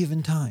any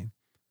given time,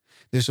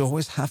 there's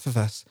always half of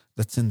us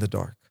that's in the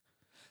dark.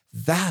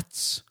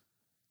 That's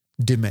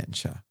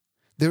dementia.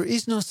 There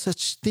is no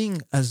such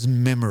thing as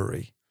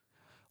memory.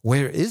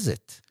 Where is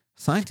it?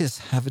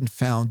 Scientists haven't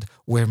found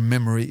where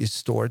memory is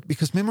stored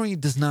because memory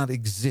does not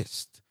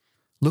exist.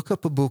 Look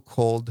up a book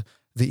called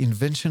The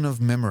Invention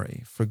of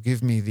Memory.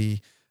 Forgive me, the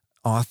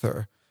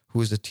author, who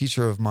is a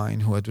teacher of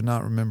mine who I do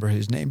not remember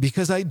his name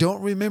because I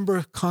don't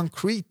remember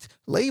concrete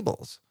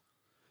labels.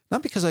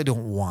 Not because I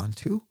don't want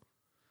to.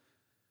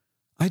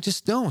 I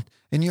just don't.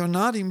 And you're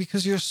nodding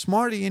because you're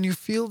smarty and you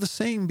feel the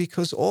same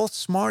because all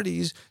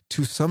smarties,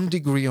 to some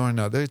degree or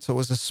another, it's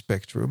always a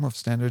spectrum of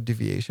standard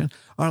deviation,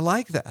 are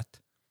like that.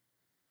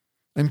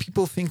 And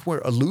people think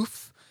we're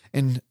aloof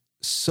and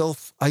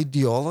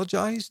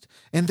self-ideologized.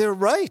 And they're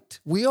right.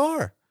 We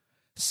are.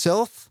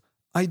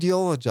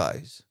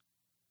 Self-ideologize.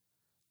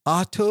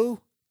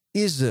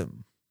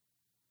 Autoism.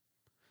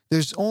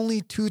 There's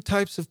only two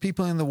types of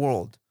people in the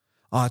world.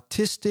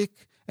 Autistic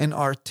and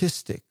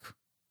artistic.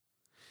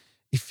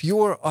 If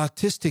your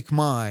autistic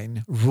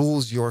mind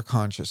rules your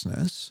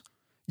consciousness,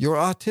 you're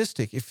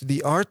autistic. If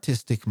the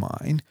artistic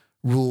mind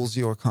rules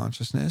your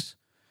consciousness,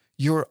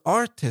 you're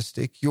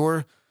artistic.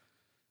 You're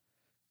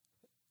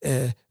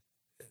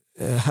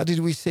how did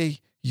we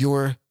say?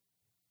 You're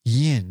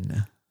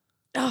yin.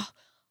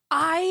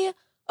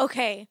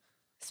 Okay.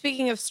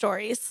 Speaking of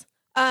stories,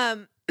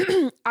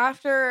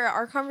 after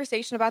our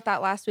conversation about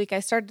that last week, I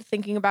started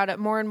thinking about it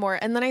more and more.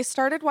 And then I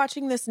started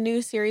watching this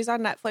new series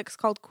on Netflix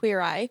called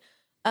Queer Eye.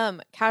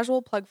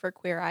 Casual plug for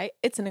Queer Eye.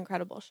 It's an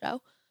incredible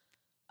show.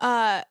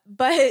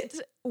 But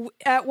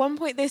at one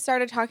point they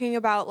started talking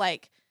about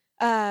like,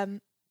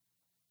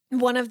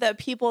 one of the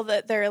people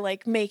that they're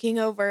like making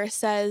over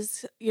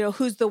says, you know,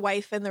 who's the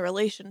wife in the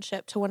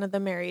relationship to one of the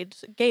married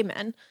gay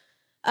men.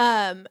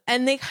 And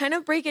they kind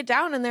of break it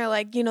down and they're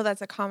like, you know,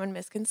 that's a common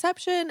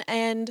misconception.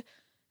 And,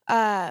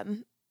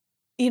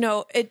 you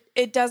know,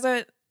 it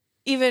doesn't,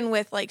 even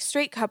with like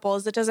straight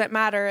couples, it doesn't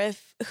matter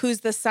if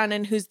who's the sun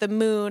and who's the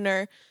moon,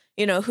 or,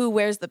 you know, who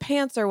wears the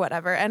pants or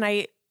whatever.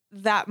 And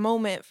that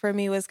moment for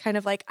me was kind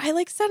of like, I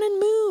like sun and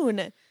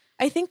moon.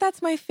 I think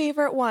that's my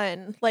favorite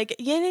one. Like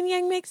yin and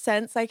yang makes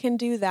sense. I can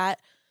do that.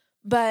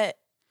 But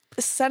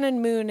sun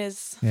and moon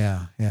is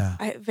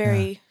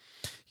very...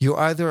 You're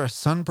either a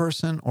sun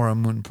person or a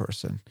moon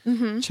person.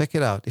 Mm-hmm. Check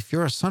it out. If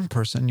you're a sun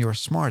person, you're a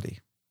smarty,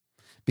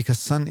 because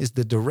sun is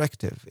the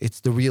directive. It's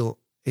the real.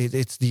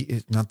 It's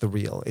not the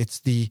real. It's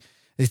the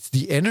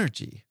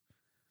energy,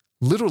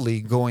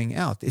 literally going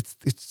out.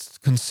 It's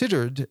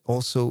considered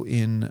also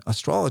in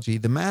astrology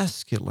the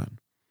masculine,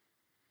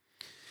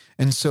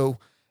 and so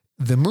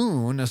the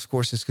moon, of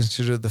course, is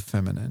considered the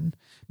feminine,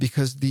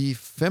 because the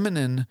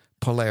feminine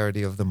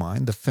polarity of the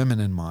mind, the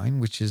feminine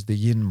mind, which is the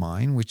yin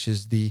mind, which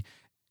is the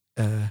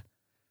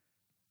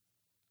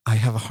I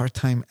have a hard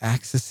time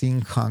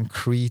accessing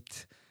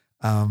concrete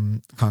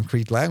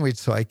language,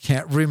 so I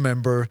can't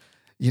remember,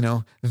 you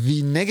know,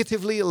 the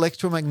negatively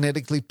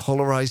electromagnetically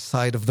polarized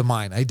side of the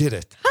mind. I did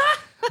it,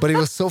 but it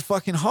was so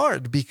fucking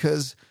hard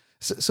because.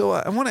 So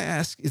I want to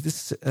ask: is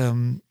this?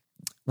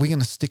 We're going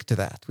to stick to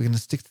that. We're going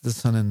to stick to the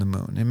sun and the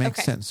moon. It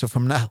makes sense. So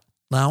from now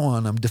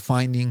on, I'm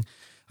defining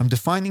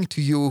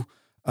to you.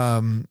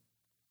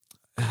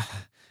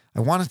 I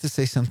wanted to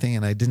say something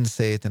and I didn't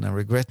say it, and I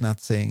regret not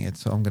saying it,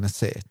 so I'm going to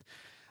say it.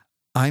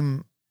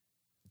 I'm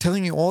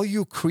telling you, all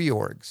you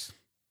Creorgs.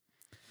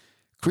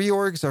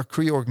 Creorgs are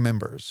Creorg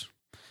members.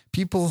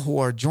 People who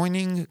are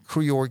joining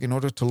Creorg in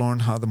order to learn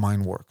how the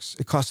mind works.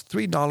 It costs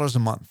 $3 a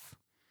month.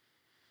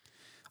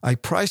 I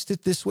priced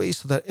it this way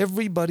so that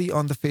everybody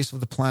on the face of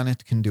the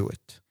planet can do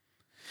it.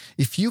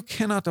 If you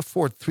cannot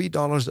afford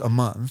 $3 a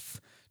month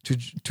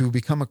to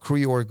become a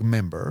Creorg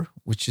member,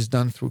 which is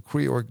done through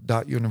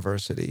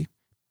creorg.university,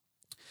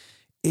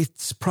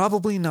 it's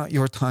probably not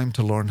your time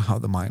to learn how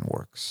the mind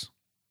works.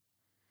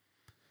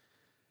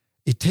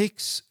 It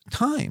takes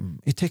time.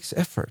 It takes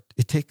effort.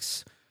 It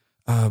takes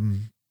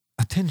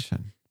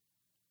attention.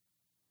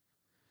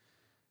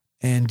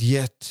 And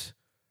yet,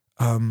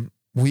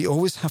 we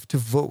always have to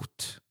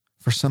vote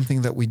for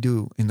something that we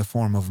do in the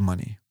form of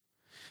money.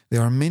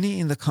 There are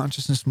many in the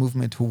consciousness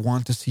movement who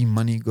want to see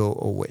money go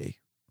away.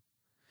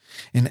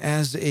 And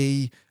as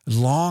a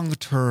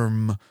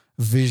long-term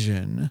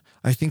vision,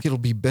 I think it'll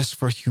be best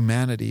for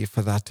humanity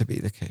for that to be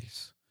the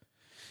case.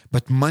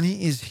 But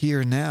money is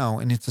here now,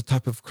 and it's a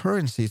type of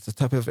currency. It's a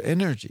type of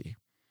energy.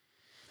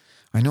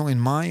 I know in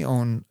my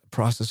own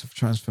process of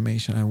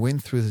transformation, I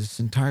went through this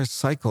entire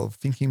cycle of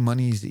thinking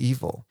money is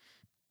evil.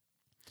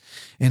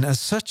 And as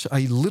such,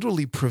 I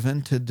literally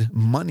prevented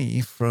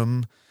money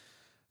from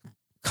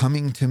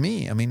coming to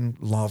me. I mean,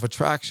 law of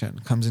attraction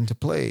comes into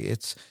play.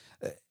 It's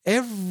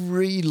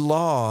every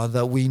law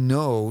that we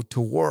know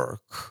to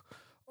work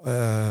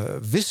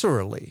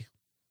viscerally,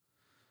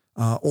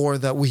 or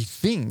that we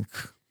think,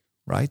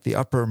 right? The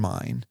upper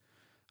mind,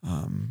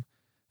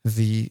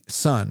 the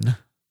sun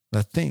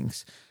that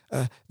thinks,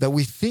 that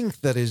we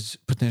think that is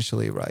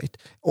potentially right,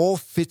 all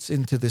fits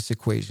into this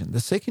equation. The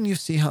second you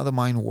see how the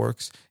mind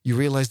works, you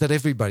realize that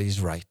everybody's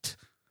right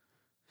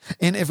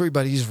and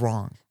everybody's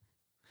wrong.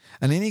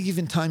 At any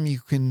given time, you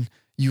can,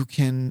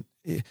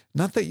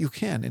 not that you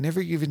can, in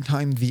every given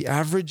time, the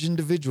average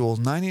individual,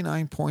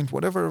 99 point,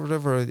 whatever,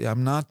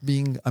 I'm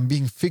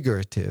being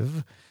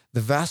figurative.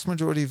 The vast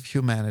majority of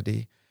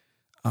humanity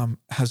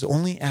has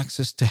only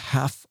access to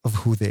half of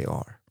who they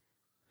are,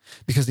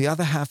 because the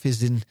other half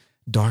is in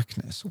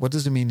darkness. What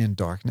does it mean in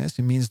darkness?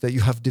 It means that you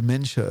have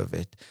dementia of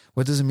it.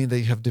 What does it mean that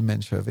you have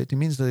dementia of it? It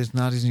means that it's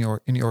not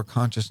in your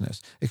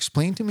consciousness.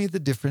 Explain to me the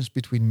difference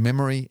between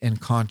memory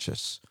and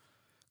consciousness,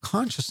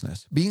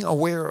 being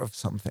aware of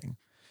something.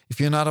 If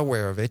you're not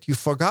aware of it, you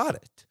forgot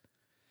it.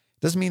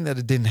 Doesn't mean that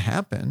it didn't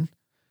happen.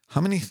 How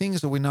many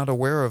things are we not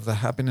aware of that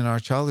happened in our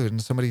childhood?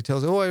 And somebody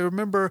tells, oh, I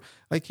remember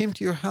I came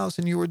to your house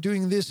and you were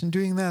doing this and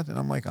doing that. And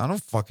I'm like, I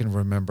don't fucking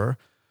remember,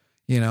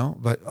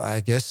 but I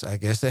guess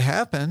it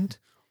happened.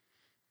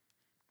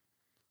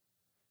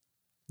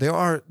 There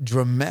are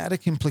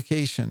dramatic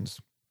implications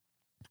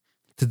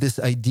to this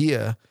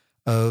idea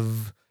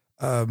of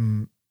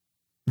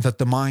that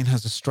the mind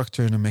has a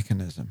structure and a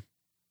mechanism.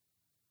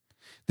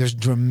 There's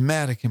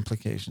dramatic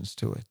implications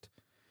to it.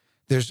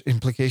 There's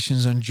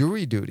implications on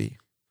jury duty,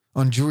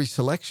 on jury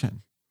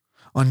selection,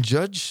 on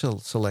judge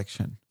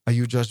selection. Are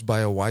you judged by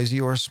a wisey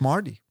or a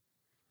smarty?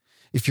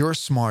 If you're a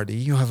smarty,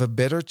 you have a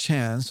better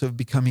chance of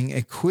becoming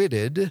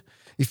acquitted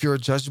if you're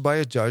judged by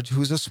a judge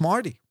who's a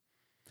smarty.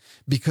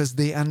 because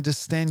they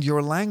understand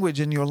your language,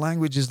 and your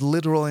language is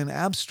literal and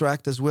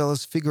abstract as well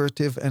as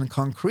figurative and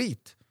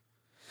concrete.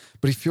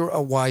 But if you're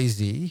a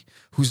YZ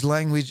whose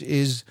language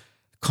is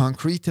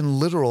concrete and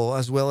literal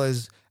as well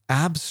as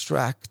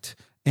abstract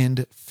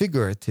and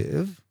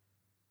figurative,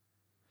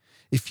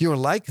 if you're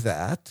like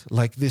that,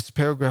 like this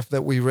paragraph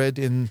that we read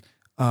in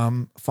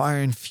Fire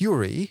and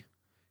Fury,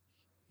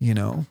 you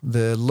know,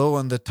 the low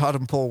on the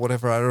totem pole,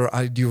 whatever.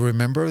 Do you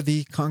remember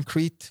the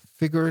concrete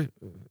figure?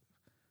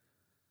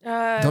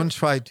 Don't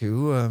try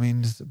to. I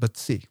mean, but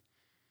see.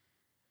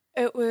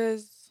 It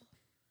was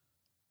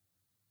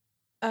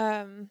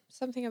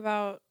something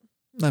about...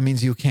 That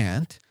means you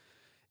can't.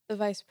 The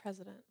vice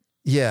president.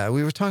 Yeah,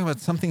 we were talking about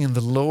something in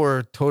the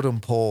lower totem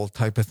pole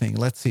type of thing.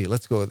 Let's see.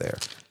 Let's go there.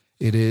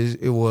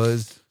 It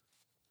was,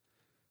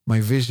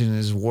 my vision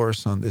is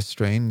worse on this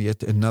strain.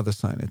 Yet another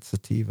sign. It's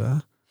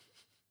sativa.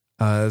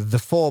 The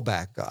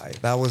fallback guy.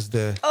 That was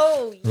the...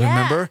 Oh, yeah.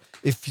 Remember?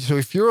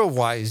 If you're a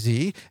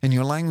YZ and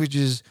your language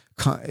is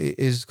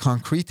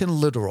concrete and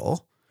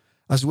literal,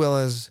 as well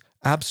as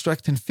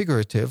abstract and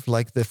figurative,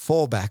 like the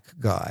fallback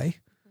guy,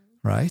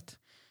 right?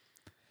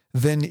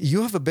 Then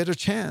you have a better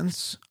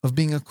chance of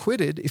being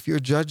acquitted if you're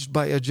judged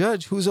by a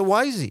judge who's a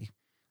YZ,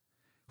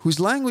 whose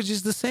language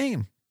is the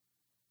same.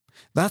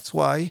 That's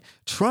why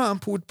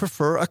Trump would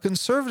prefer a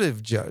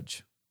conservative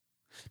judge,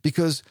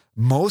 because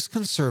most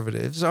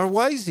conservatives are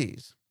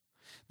YZs.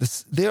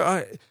 There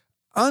are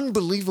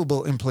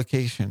unbelievable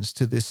implications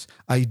to this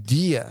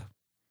idea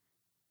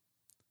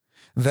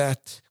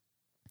that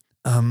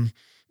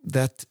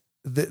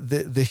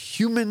the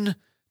human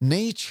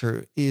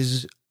nature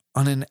is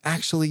on an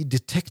actually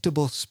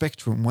detectable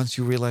spectrum once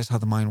you realize how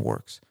the mind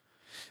works.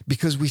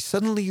 Because we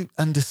suddenly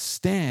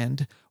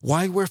understand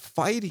why we're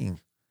fighting.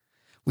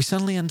 We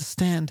suddenly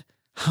understand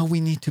how we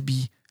need to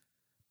be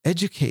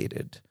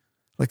educated.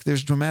 Like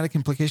there's dramatic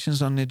implications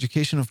on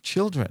education of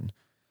children.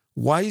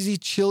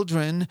 YZ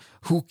children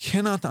who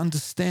cannot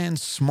understand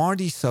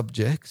smarty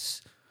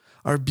subjects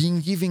are being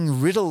given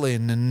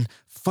Ritalin and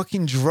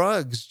fucking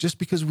drugs just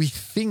because we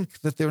think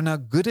that they're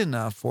not good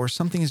enough or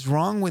something is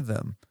wrong with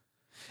them.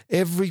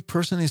 Every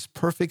person is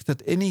perfect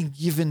at any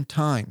given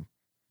time.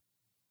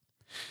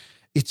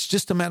 It's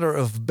just a matter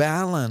of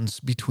balance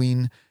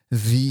between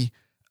the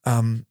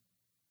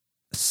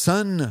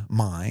sun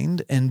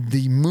mind and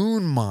the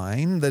moon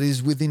mind that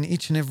is within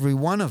each and every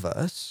one of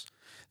us,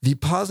 the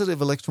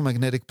positive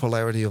electromagnetic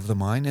polarity of the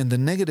mind and the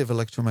negative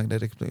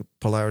electromagnetic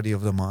polarity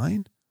of the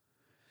mind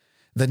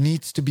that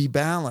needs to be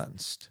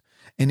balanced.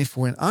 And if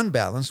we're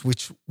unbalanced,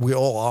 which we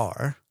all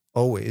are,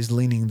 always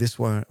leaning this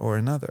way or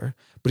another,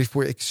 but if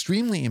we're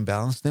extremely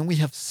imbalanced, then we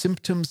have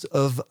symptoms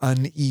of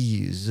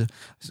unease,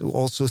 so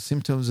also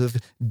symptoms of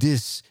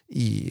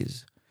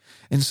dis-ease.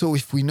 And so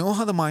if we know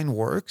how the mind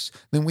works,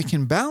 then we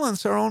can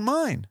balance our own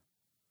mind.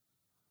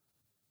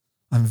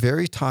 I'm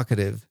very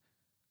talkative.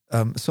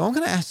 So I'm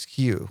going to ask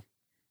you,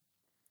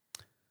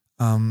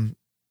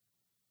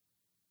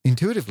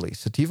 intuitively,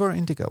 sativa or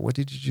indica, what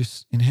did you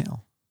just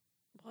inhale?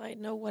 Well, I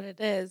know what it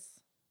is.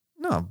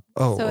 No.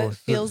 So it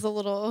feels a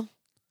little...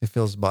 It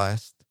feels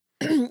biased?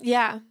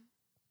 Yeah,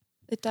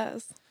 it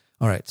does.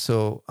 All right.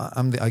 So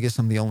I guess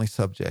I'm the only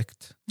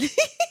subject.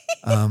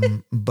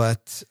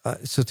 But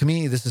so to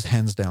me, this is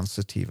hands down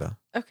sativa.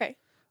 Okay.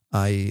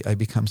 I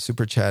become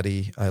super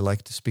chatty. I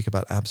like to speak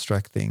about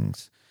abstract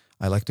things.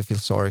 I like to feel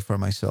sorry for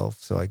myself.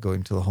 So I go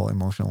into the whole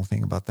emotional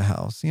thing about the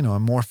house. You know,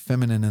 I'm more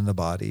feminine in the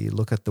body.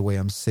 Look at the way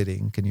I'm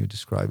sitting. Can you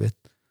describe it?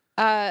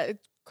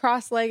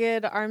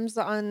 Cross-legged, arms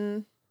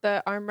on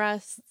the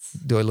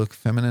armrests. Do I look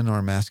feminine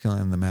or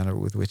masculine in the manner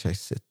with which I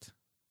sit?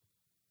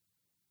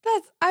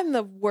 I'm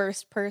the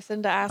worst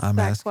person to ask I'm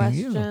that asking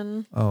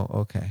question. You. Oh,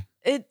 okay.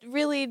 It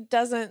really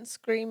doesn't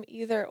scream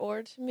either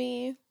or to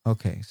me.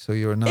 Okay, so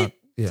you're not...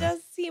 It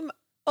does seem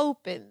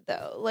open,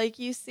 though. Like,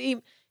 you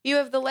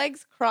have the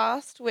legs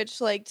crossed,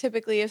 which, like,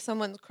 typically if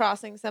someone's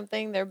crossing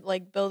something, they're,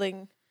 like,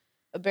 building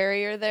a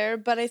barrier there.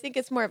 But I think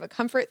it's more of a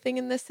comfort thing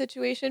in this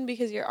situation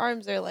because your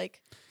arms are,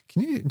 like...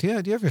 Do you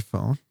have your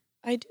phone?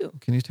 I do.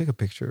 Can you take a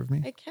picture of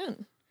me? I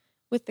can.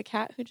 With the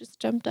cat who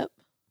just jumped up.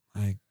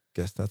 I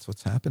guess that's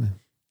what's happening.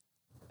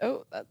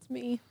 Oh, that's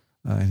me.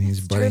 And he's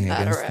butting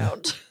against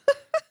around.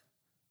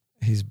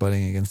 He's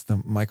butting against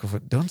the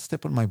microphone. Don't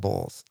step on my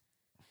balls.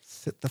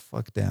 Sit the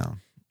fuck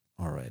down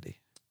already.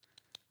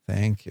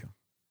 Thank you.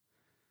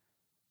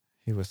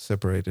 He was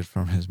separated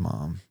from his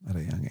mom at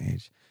a young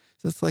age.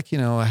 So it's like,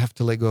 I have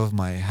to let go of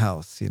my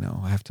house,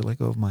 I have to let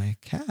go of my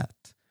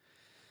cat.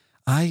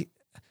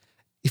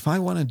 If I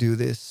want to do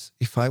this,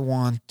 if I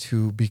want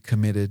to be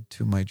committed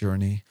to my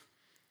journey,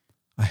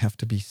 I have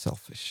to be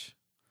selfish.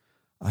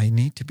 I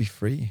need to be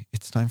free.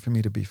 It's time for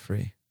me to be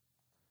free.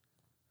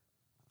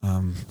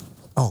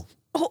 Oh.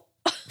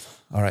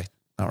 All right.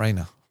 Not right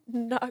now.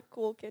 Not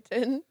cool,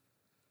 kitten.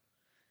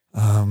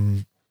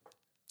 So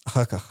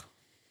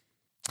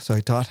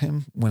I taught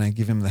him when I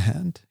give him the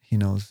hand, he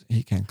knows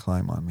he can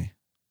climb on me.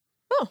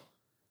 Oh.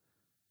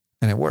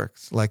 And it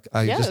works. Like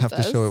I just have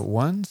to show it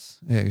once.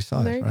 Yeah, you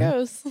saw it, right? There he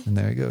goes. And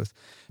there he goes.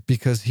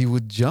 Because he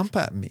would jump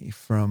at me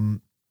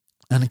from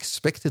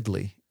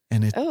unexpectedly.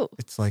 And Oh.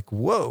 it's like,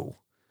 whoa.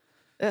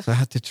 Ugh. So I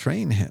had to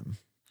train him.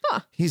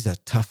 Huh. He's a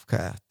tough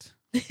cat.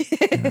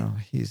 You know,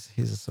 he's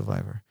a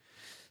survivor.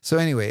 So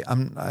anyway,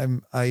 I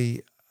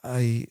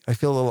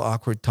feel a little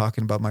awkward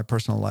talking about my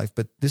personal life,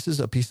 but this is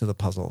a piece of the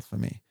puzzle for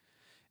me.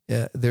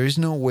 There is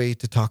no way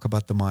to talk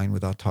about the mind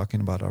without talking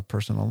about our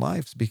personal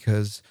lives,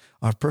 because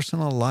our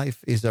personal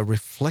life is a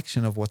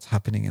reflection of what's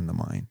happening in the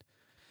mind.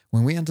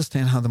 When we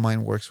understand how the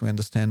mind works, we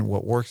understand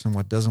what works and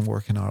what doesn't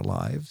work in our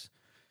lives,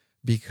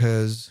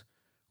 because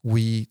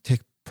we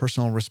take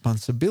personal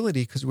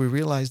responsibility, because we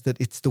realize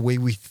that it's the way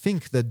we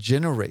think that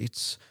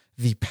generates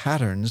the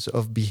patterns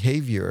of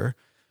behavior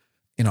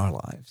in our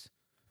lives.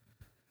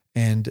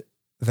 And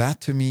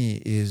that to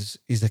me is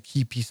a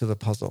key piece of the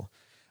puzzle.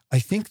 I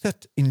think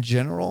that in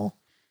general,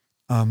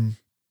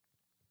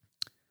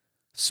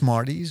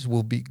 smarties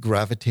will be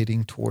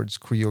gravitating towards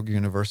Kri Yoga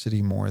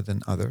University more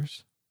than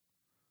others.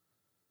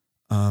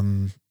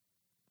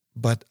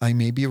 But I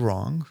may be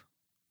wrong.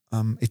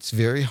 It's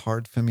very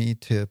hard for me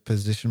to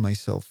position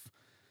myself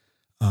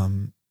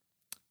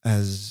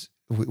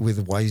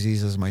with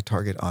Wisey's as my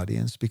target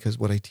audience, because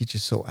what I teach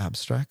is so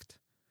abstract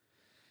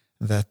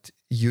that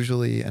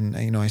usually, and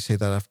I say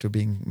that after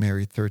being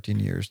married 13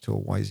 years to a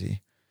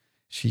Wisey,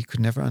 she could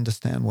never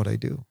understand what I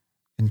do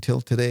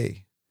until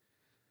today.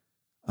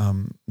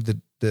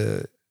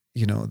 The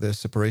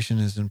separation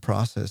is in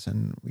process,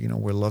 and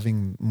we're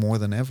loving more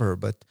than ever,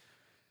 but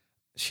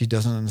she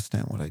doesn't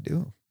understand what I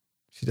do.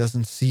 She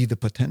doesn't see the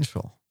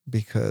potential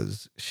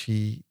because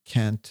she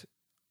can't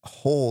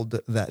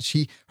hold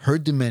that. Her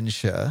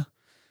dementia,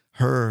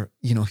 her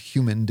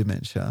human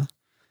dementia,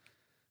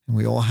 and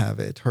we all have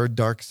it, her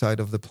dark side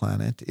of the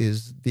planet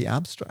is the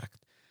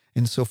abstract.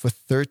 And so for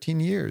 13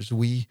 years,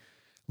 we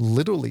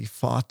literally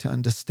fought to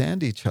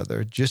understand each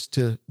other, just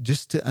to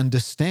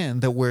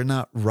understand that we're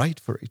not right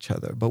for each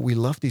other, but we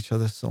loved each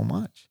other so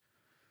much.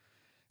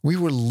 We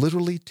were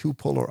literally two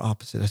polar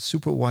opposite, a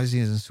super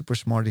wisey and a super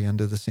smarty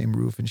under the same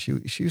roof. And she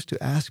used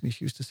to ask me,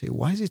 she used to say,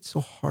 why is it so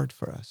hard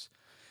for us?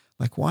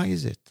 Like, why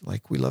is it?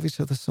 Like, we love each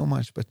other so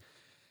much, but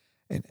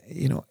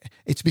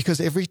it's because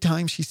every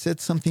time she said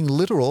something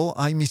literal,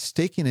 I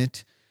mistaken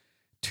it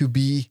to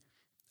be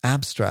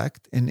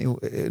abstract. And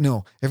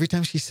every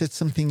time she said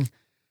something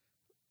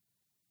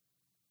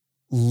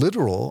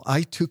literal,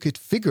 I took it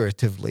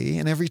figuratively.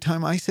 And every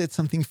time I said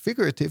something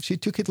figurative, she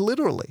took it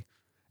literally,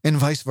 and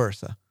vice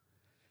versa.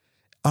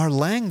 Our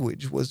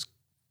language was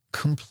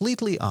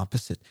completely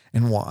opposite.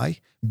 And why?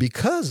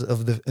 Because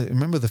of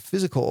remember, the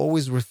physical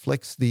always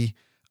reflects the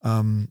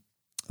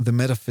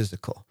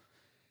metaphysical.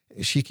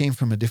 She came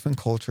from a different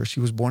culture. She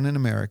was born in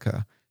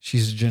America.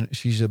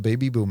 She's a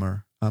baby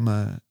boomer. I'm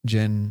a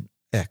Gen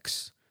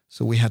X.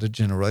 So we had a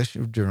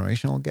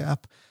generational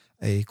gap,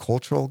 a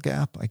cultural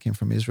gap. I came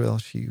from Israel.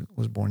 She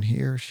was born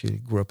here. She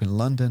grew up in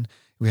London.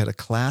 We had a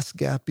class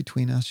gap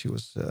between us. She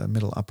was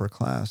middle upper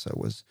class. I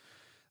was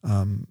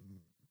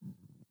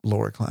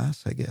lower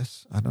class, I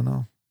guess. I don't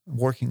know.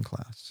 Working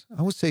class.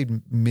 I would say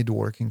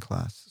mid-working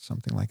class,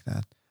 something like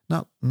that.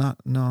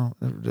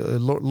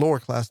 Lower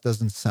class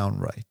doesn't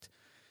sound right.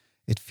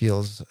 It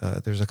feels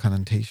there's a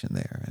connotation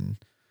there. And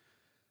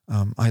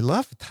I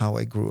loved how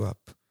I grew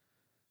up.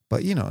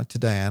 But, to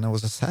Diane, I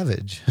was a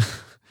savage.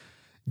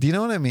 Do you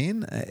know what I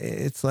mean?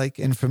 It's like,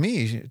 and to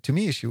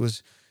me, she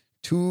was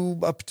too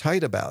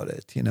uptight about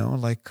it,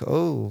 like,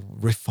 oh,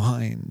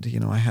 refined.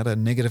 I had a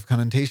negative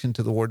connotation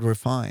to the word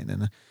refined.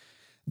 And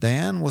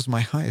Diane was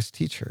my highest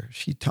teacher.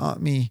 She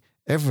taught me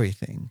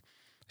everything.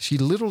 She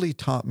literally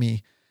taught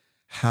me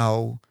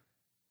how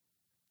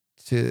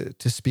to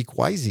speak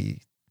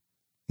wisey,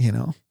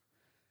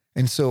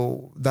 And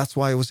so that's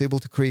why I was able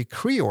to create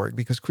Kri Org,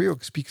 because Kri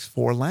Org speaks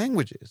 4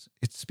 languages.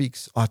 It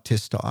speaks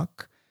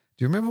Autistok.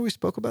 Do you remember we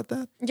spoke about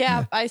that?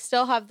 Yeah, I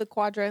still have the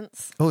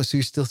quadrants. Oh, so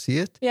you still see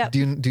it? Yeah.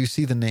 Do you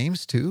see the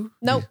names too?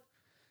 Nope.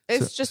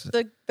 It's just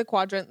the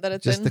quadrant that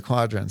it's just in. Just the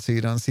quadrant. So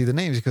you don't see the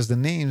names, because the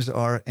names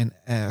are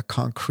a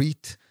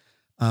concrete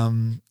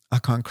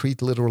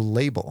literal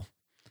label.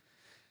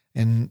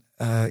 And,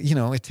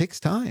 it takes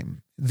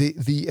time.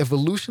 The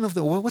evolution of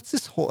what's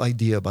this whole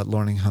idea about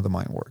learning how the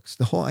mind works?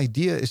 The whole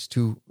idea is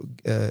to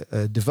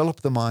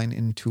develop the mind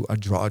into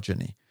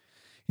androgyny,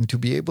 and to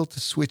be able to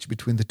switch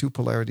between the two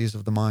polarities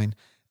of the mind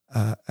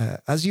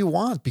as you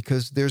want,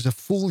 because there's a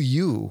full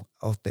you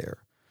out there.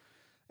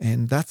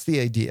 And that's the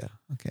idea,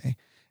 okay?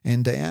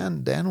 And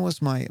Diane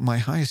was my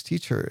highest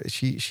teacher.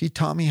 She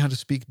taught me how to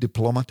speak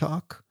diploma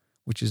talk,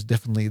 which is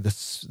definitely the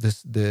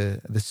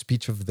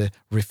speech of the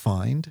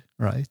refined,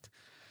 right?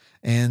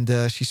 And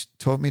she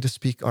taught me to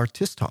speak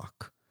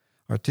Artistok.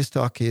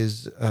 Artistok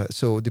is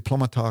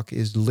diploma talk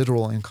is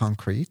literal and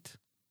concrete,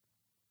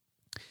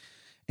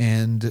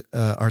 and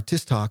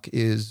Artistok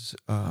is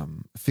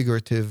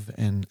figurative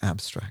and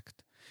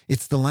abstract.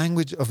 It's the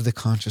language of the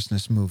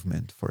consciousness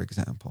movement, for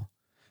example.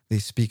 They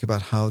speak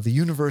about how the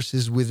universe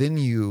is within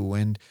you,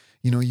 and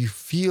you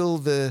feel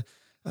the.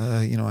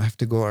 I have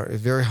to go.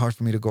 Very hard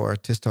for me to go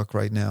Artistok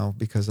right now,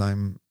 because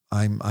I'm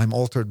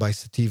altered by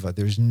sativa.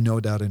 There's no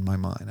doubt in my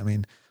mind. I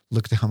mean,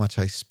 look at how much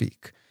I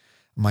speak.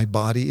 My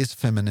body is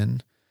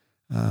feminine.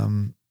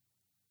 I'm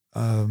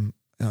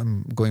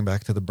going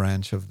back to the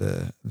branch of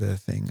the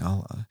thing.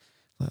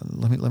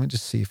 Let me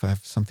just see if I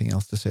have something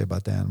else to say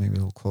about Dan. Maybe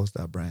we'll close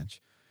that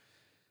branch.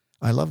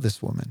 I love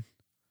this woman,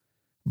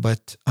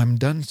 but I'm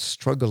done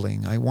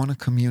struggling. I want to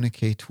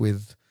communicate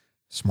with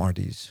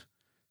smarties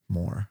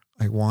more.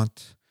 I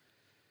want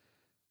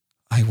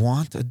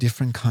a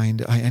different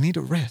kind. I need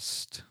a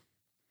rest.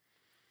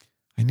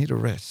 I need a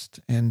rest.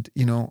 And,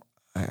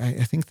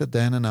 I think that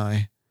Dan and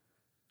I,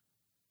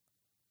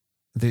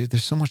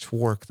 there's so much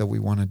work that we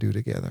want to do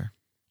together.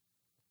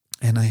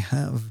 And I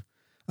have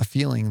a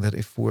feeling that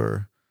if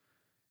we're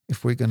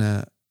going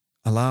to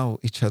allow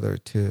each other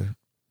to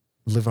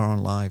live our own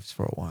lives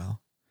for a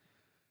while,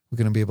 we're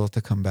going to be able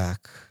to come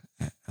back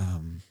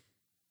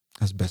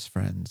as best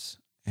friends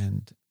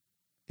and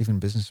even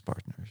business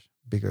partners,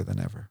 bigger than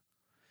ever.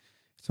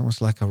 It's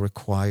almost like a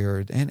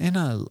required and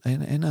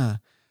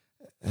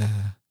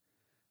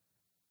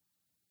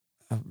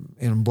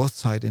on both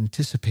sides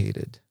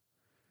anticipated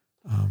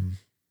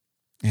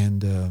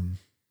and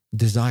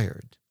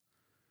desired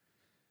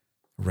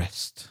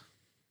rest.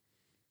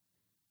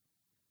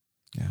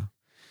 Yeah.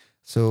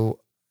 So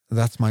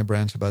that's my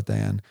branch about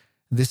Diane.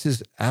 This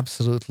is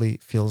absolutely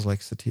feels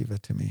like sativa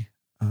to me.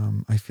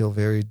 I feel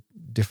very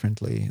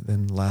differently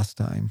than last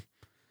time.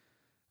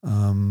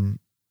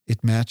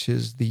 It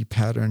matches the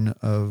pattern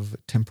of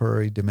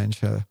temporary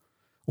dementia,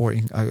 or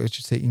I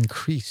should say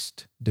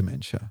increased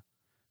dementia.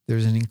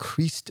 There's an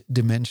increased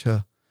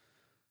dementia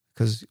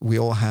because we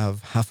all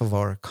have half of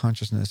our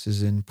consciousness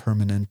is in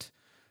permanent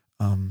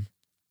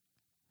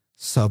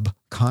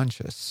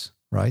subconscious,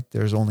 right?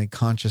 There's only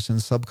conscious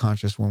and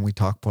subconscious when we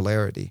talk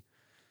polarity.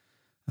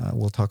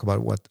 We'll talk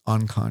about what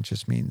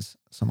unconscious means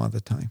some other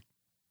time.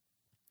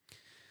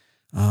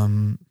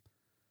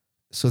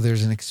 So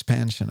there's an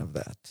expansion of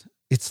that.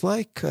 It's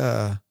like,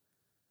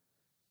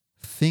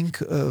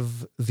 think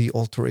of the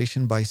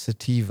alteration by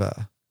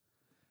sativa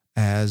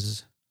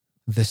as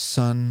the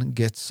sun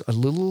gets a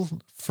little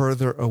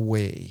further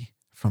away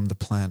from the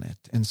planet.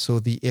 And so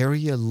the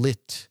area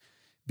lit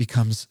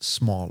becomes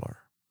smaller.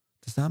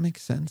 Does that make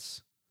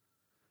sense?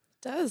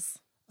 It does.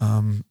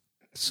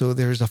 So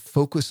there's a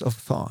focus of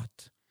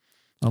thought.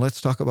 Now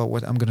let's talk about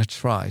what I'm going to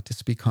try to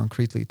speak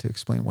concretely to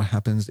explain what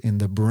happens in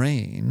the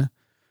brain.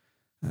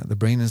 The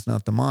brain is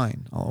not the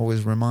mind. I'll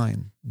always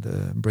remind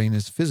the brain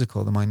is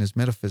physical. The mind is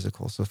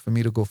metaphysical. So for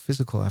me to go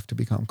physical, I have to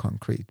become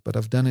concrete. But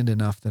I've done it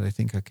enough that I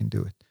think I can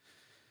do it.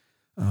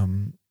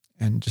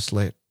 And just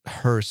let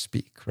her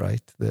speak,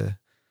 right? The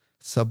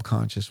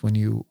subconscious when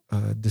you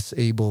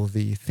disable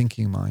the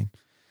thinking mind.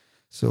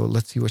 So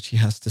let's see what she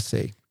has to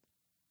say.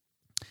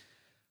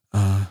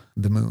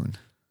 The moon.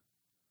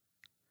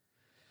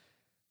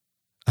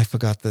 I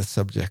forgot the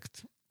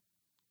subject.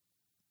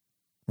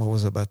 What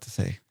was I about to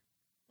say?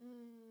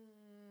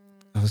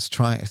 I was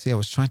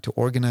trying to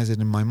organize it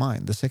in my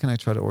mind. The second I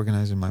try to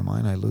organize it in my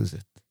mind, I lose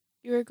it.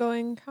 You were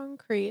going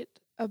concrete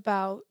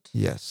about...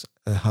 Yes,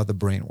 how the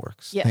brain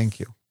works. Yes. Thank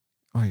you.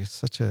 Oh, you're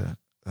such a...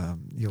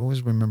 you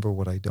always remember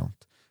what I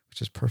don't,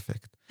 which is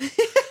perfect.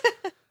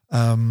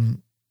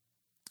 In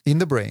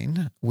the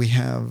brain, we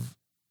have...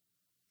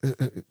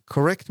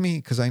 correct me,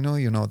 because I know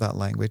you know that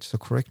language, so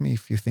correct me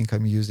if you think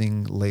I'm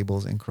using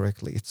labels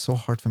incorrectly. It's so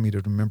hard for me to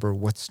remember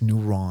what's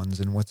neurons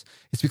and what's...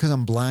 It's because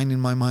I'm blind in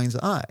my mind's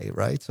eye,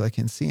 right? So I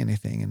can't see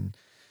anything. And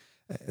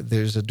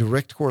there's a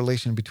direct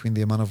correlation between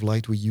the amount of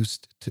light we use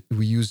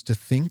to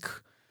think,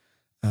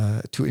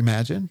 to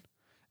imagine,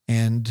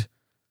 and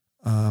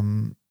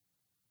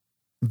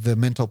the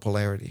mental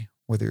polarity,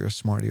 whether you're a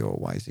smarty or a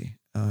wisey.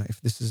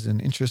 If this is an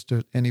interest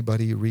to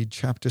anybody, read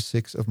chapter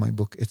 6 of my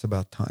book, It's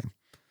About Time.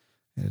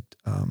 It's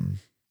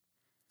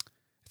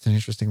an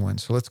interesting one.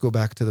 So let's go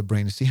back to the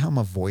brain. See how I'm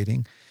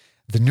avoiding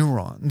the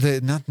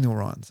not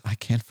neurons. I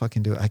can't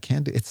fucking do it. I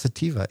can't do it's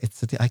sativa.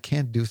 I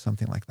can't do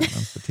something like that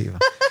on sativa.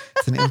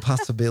 It's an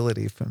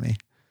impossibility for me.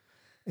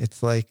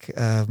 It's like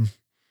I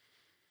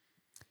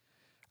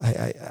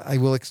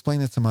will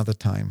explain it some other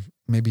time.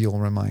 Maybe you'll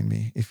remind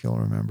me if you'll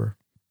remember.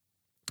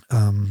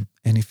 And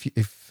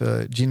if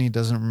Jeannie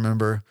doesn't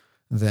remember,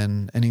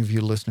 then any of you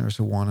listeners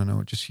who want to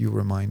know, just you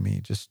remind me,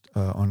 just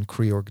on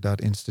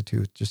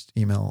creorg.institute, just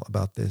email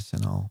about this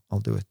and I'll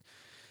do it.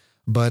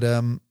 But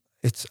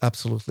it's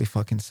absolutely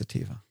fucking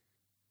sativa.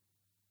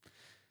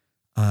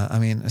 I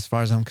mean, as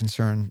far as I'm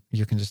concerned,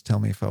 you can just tell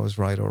me if I was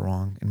right or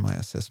wrong in my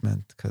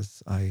assessment,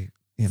 because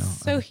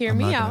hear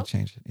me out.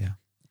 Change it. Yeah.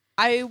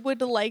 I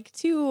would like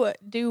to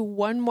do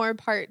one more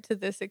part to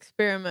this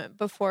experiment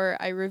before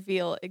I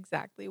reveal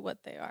exactly what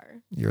they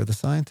are. You're the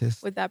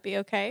scientist. Would that be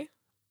okay?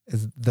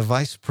 Is the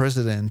vice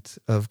president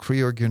of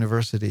Creorg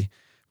University,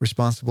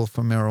 responsible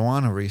for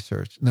marijuana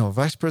research. No,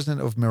 vice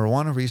president of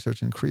marijuana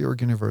research in Creorg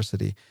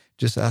University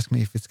just asked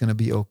me if it's going to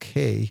be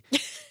okay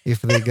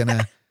if they're going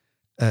to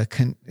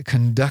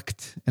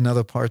conduct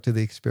another part to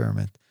the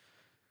experiment.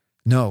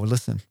 No,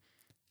 listen,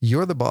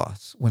 you're the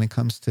boss when it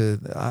comes to...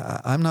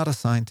 I'm not a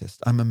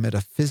scientist. I'm a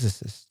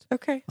metaphysicist.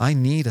 Okay. I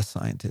need a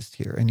scientist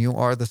here, and you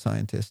are the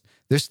scientist.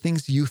 There's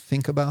things you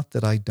think about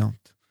that I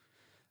don't.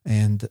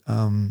 And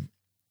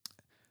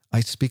I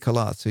speak a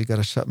lot, so you got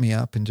to shut me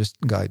up and just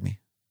guide me.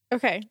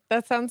 Okay,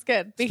 that sounds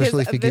good. Because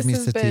especially if you give me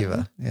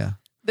sativa. Yeah.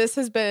 This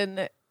has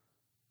been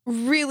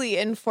really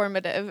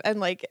informative and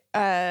like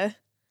I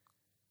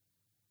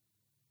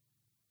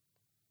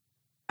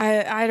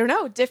don't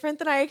know, different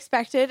than I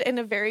expected in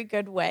a very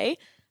good way.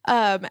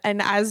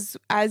 And as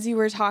you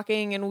were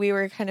talking and we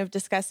were kind of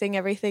discussing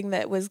everything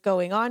that was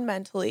going on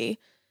mentally,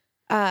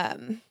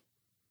 I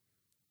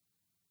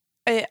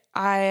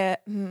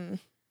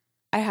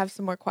have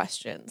some more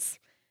questions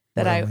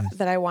that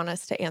I want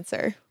us to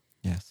answer.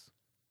 Yes.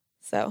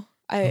 So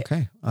we'll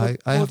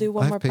do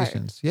one I more have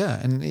patience. Part. Yeah,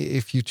 and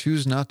if you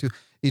choose not to,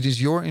 it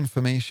is your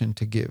information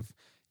to give.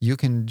 You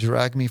can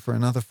drag me for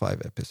another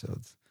 5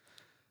 episodes.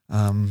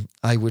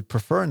 I would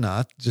prefer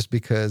not, just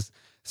because.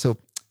 So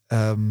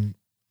I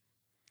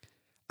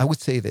would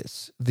say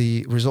this: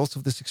 the results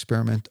of this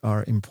experiment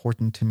are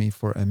important to me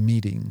for a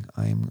meeting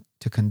I am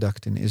to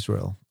conduct in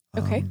Israel.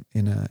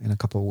 In a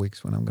couple of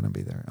weeks when I'm going to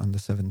be there on the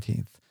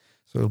 17th.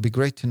 So it'll be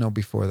great to know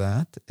before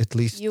that, at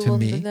least to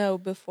me. You will know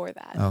before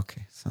that.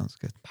 Okay, sounds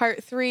good.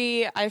 Part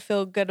 3, I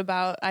feel good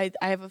about. I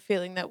have a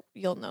feeling that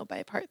you'll know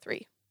by part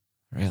 3.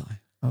 Really?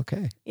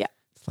 Okay. Yeah.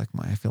 It's like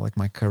I feel like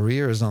my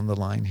career is on the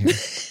line here.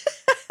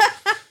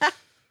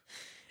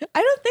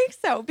 I don't think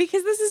so,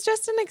 because this is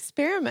just an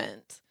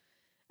experiment.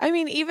 I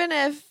mean, even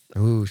if...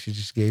 Ooh, she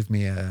just gave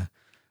me a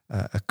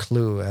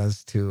clue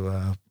as to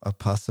a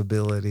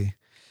possibility.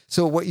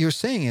 So what you're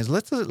saying is,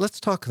 let's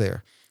talk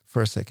there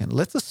for a second.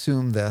 Let's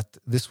assume that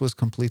this was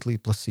completely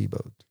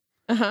placeboed.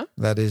 Uh-huh.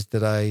 That is,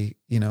 that I,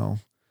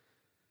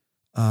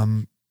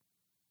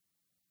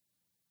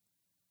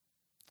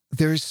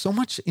 there is so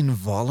much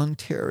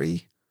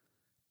involuntary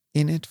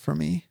in it for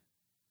me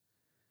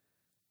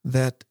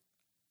that,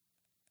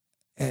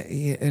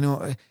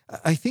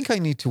 I think I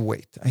need to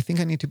wait. I think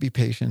I need to be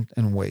patient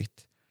and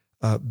wait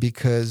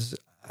because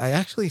I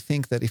actually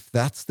think that if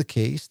that's the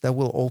case, that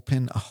will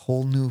open a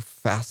whole new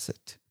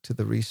facet to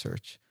the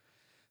research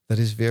that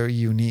is very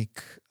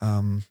unique.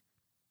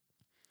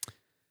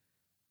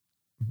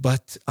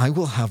 But I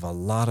will have a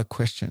lot of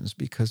questions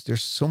because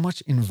there's so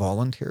much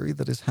involuntary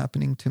that is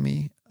happening to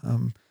me,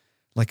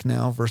 like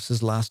now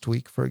versus last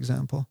week, for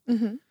example.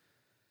 Mm-hmm.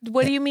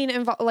 What do you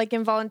mean, like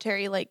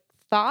involuntary, like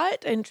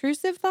thought,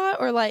 intrusive thought,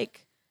 or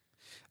like?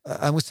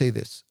 I would say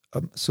this.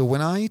 So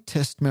when I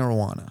test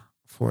marijuana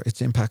for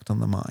its impact on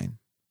the mind,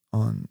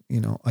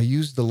 I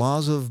use the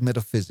laws of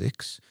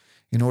metaphysics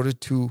in order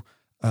to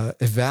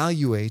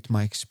evaluate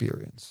my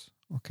experience.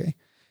 Okay.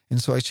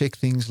 And so I check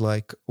things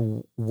like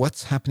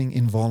what's happening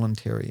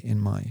involuntary in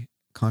my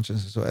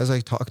consciousness. So as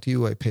I talk to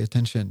you, I pay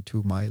attention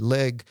to my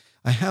leg.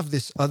 I have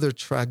this other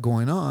track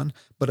going on,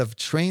 but I've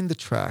trained the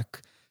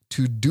track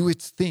to do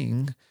its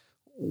thing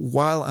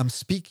while I'm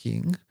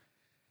speaking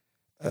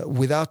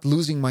without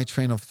losing my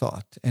train of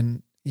thought.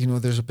 And,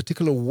 there's a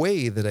particular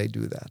way that I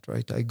do that,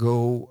 right? I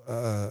go,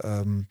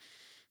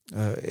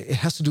 it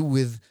has to do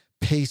with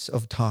pace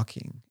of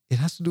talking. It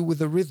has to do with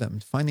the rhythm,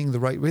 finding the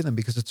right rhythm,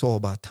 because it's all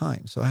about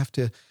time. So I have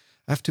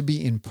to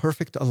be in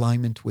perfect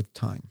alignment with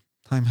time.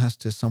 Time has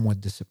to somewhat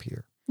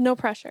disappear. No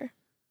pressure.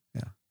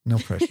 Yeah, no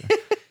pressure.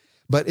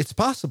 But it's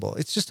possible.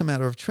 It's just a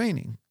matter of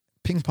training.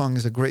 Ping pong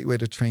is a great way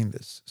to train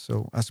this.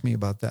 So ask me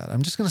about that.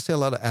 I'm just going to say a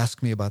lot of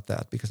ask me about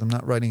that because I'm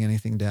not writing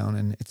anything down,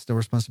 and it's the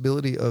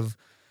responsibility of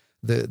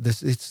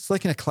this. It's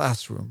like in a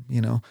classroom,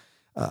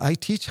 I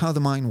teach how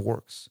the mind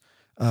works.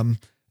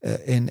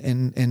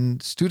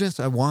 And students,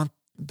 I want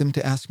them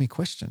to ask me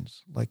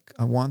questions. Like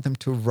I want them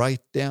to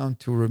write down,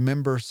 to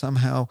remember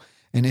somehow.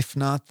 And if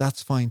not,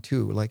 that's fine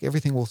too. Like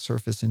everything will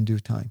surface in due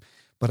time.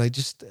 But I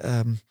just,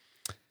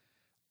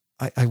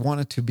 I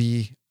want it to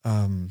be,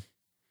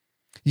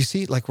 you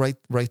see, like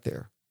right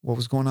there, what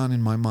was going on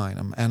in my mind.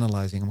 I'm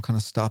analyzing, I'm kind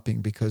of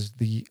stopping because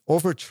the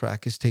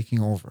overtrack is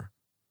taking over.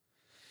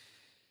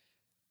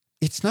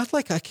 It's not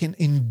like I can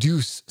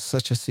induce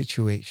such a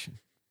situation.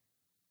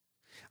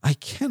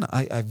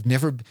 I've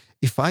never,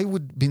 if I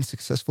would been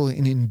successful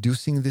in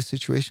inducing this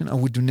situation, I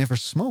would never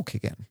smoke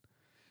again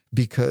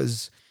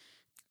because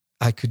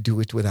I could do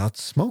it without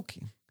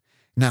smoking.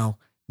 Now,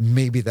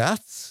 maybe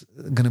that's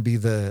going to be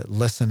the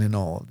lesson in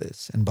all of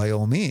this. And by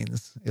all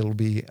means, it'll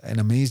be an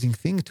amazing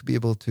thing to be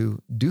able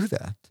to do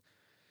that.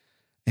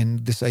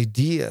 And this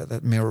idea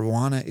that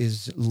marijuana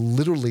is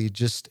literally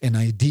just an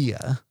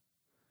idea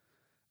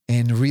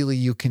and really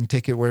you can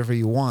take it wherever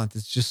you want.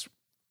 It's just,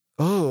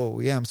 oh,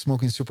 yeah, I'm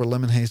smoking super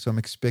lemon haze, so I'm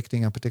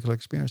expecting a particular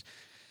experience,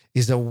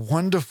 is a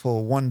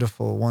wonderful,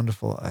 wonderful,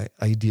 wonderful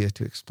idea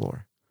to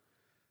explore.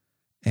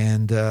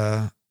 And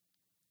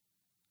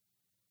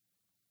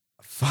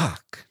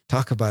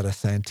talk about a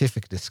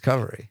scientific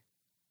discovery.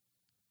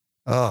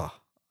 Oh,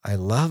 I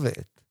love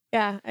it.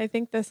 Yeah, I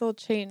think this will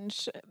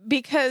change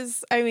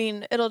because,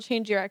 it'll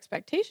change your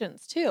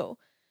expectations too.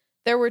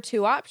 There were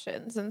 2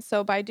 options. And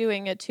so by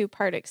doing a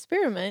 2-part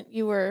experiment,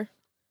 you were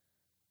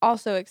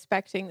also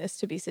expecting this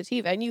to be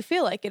sativa, and you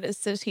feel like it is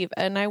sativa,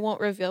 and I won't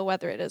reveal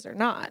whether it is or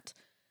not.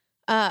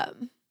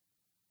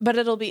 But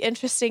it'll be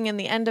interesting in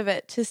the end of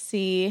it to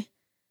see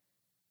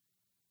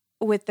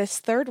with this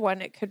third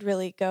one, it could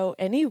really go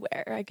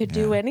anywhere. I could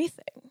do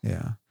anything.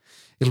 Yeah.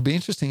 It'll be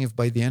interesting if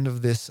by the end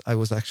of this, I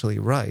was actually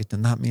right.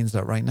 And that means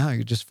that right now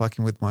you're just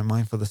fucking with my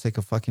mind for the sake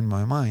of fucking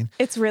my mind.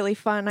 It's really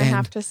fun, I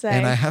have to say.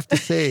 And I have to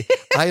say,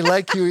 I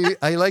like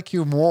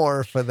you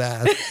more for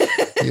that.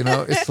 You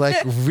know, it's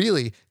like,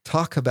 really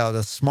talk about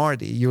a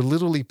smarty. You're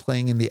literally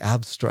playing in the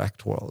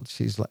abstract world.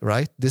 She's like,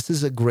 right? This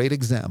is a great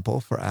example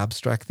for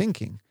abstract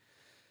thinking.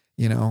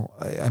 You know,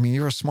 I mean,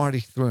 you're a smarty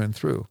through and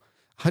through.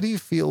 How do you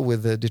feel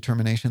with the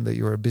determination that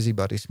you're a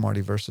busybody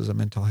smarty versus a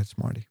mental health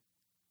smarty?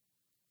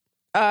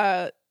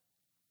 I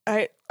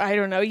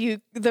don't know.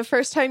 The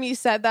first time you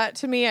said that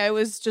to me, I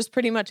was just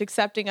pretty much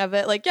accepting of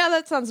it. Like, yeah,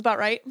 that sounds about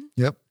right.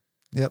 Yep.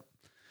 Yeah.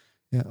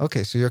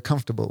 Okay. So you're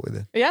comfortable with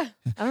it. Yeah.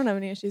 I don't have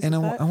any issues with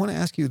that. I want to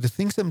ask you, the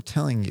things I'm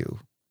telling you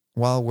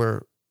while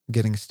we're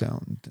getting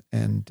stoned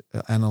and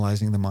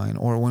analyzing the mind,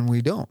 or when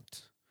we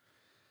don't,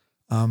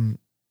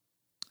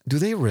 do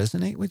they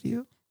resonate with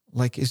you?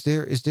 Like, is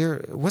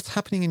there, what's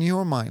happening in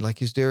your mind? Like,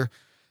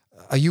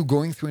 are you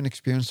going through an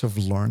experience of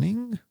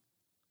learning?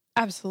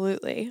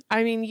 Absolutely.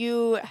 I mean,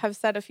 you have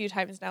said a few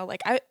times now,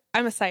 like,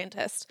 I'm a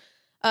scientist.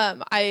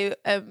 I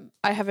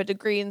have a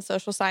degree in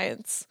social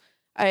science.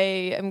 I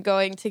am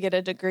going to get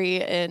a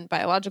degree in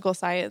biological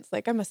science.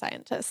 Like, I'm a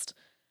scientist.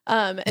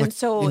 And like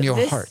so in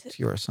your heart,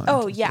 you're a scientist.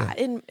 Oh yeah.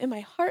 In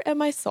my heart and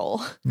my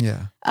soul.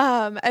 Yeah.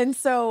 And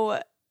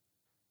so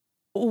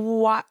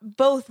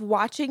both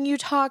watching you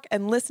talk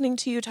and listening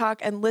to you talk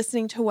and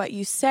listening to what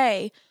you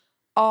say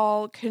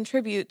all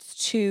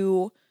contributes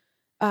to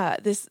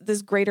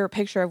this greater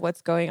picture of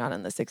what's going on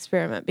in this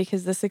experiment,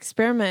 because this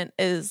experiment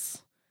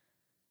is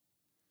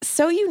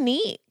so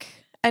unique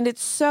and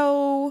it's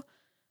so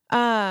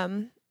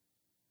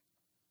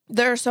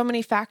there are so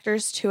many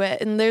factors to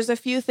it, and there's a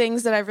few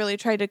things that I've really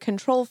tried to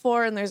control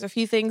for, and there's a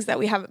few things that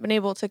we haven't been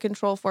able to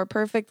control for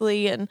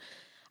perfectly, and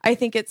I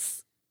think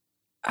it's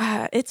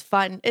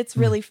fun. It's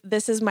really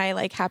this is my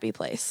like happy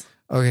place.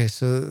 Okay,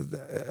 so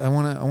I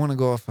want to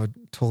go off a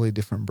totally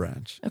different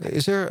branch. Okay.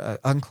 Is there an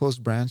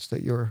unclosed branch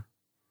that you're?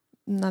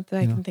 Not that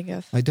I can think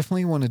of. I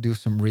definitely want to do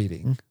some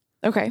reading.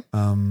 Okay.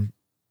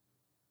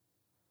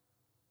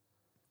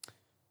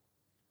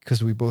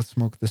 Because we both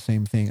smoke the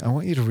same thing. I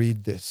want you to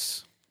read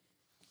this,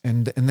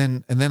 and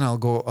then I'll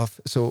go off.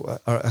 So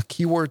a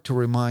keyword to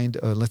remind.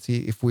 Let's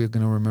see if we're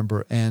going to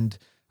remember, and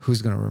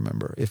who's going to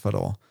remember, if at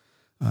all.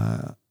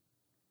 A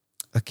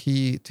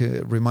key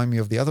to remind me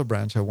of the other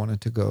branch I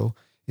wanted to go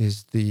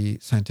is the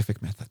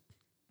scientific method.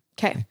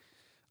 Okay.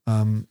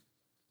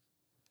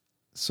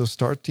 So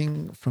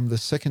starting from the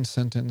second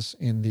sentence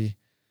in the...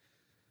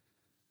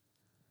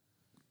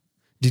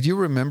 Did you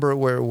remember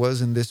where it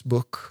was in this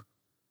book?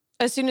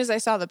 As soon as I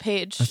saw the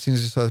page. As soon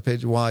as you saw the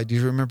page. Why? Do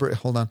you remember it?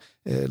 Hold on.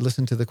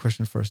 Listen to the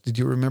question first. Did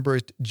you remember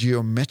it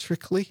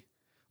geometrically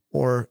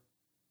or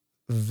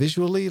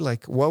visually?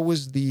 Like, what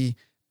was the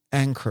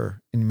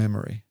anchor in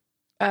memory?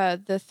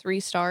 The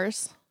 3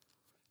 stars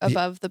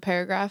above the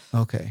paragraph.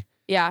 Okay.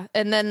 Yeah.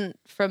 And then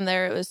from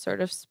there, it was sort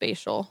of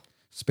spatial.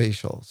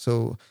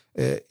 So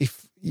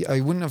if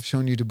I wouldn't have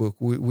shown you the book,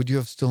 would you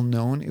have still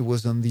known it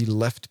was on the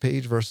left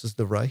page versus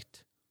the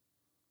right?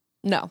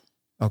 No.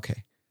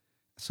 Okay.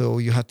 So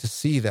you had to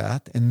see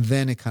that, and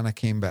then it kind of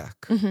came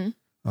back. Mm-hmm.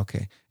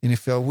 Okay. And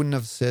if I wouldn't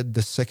have said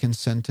the second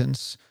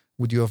sentence,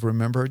 would you have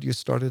remembered you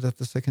started at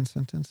the second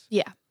sentence?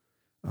 Yeah.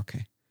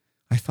 Okay.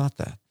 I thought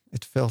that.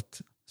 It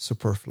felt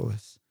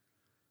superfluous.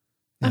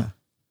 Yeah. Oh.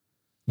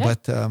 Yeah.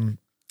 But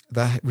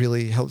that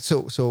really helped.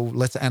 So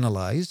let's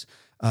analyze.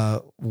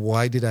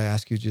 Why did I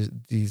ask you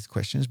these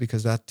questions?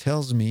 Because that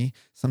tells me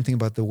something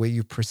about the way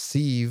you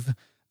perceive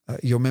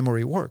your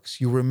memory works.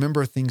 You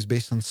remember things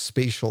based on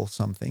spatial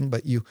something,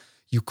 but you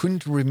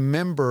couldn't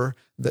remember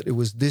that it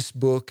was this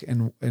book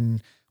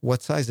and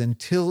what size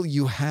until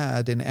you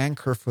had an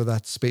anchor for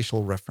that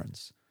spatial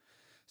reference.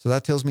 So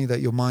that tells me that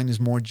your mind is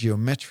more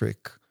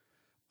geometric,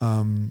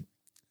 and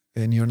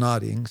you're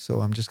nodding.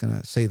 So I'm just going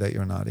to say that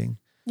you're nodding.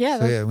 Yeah,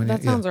 so,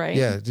 that sounds right.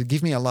 Yeah,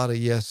 give me a lot of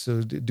yes.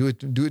 So do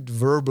it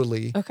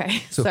verbally. Okay,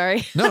 so,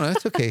 sorry. No,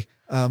 it's okay.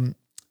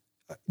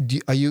 Do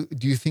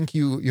you think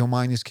your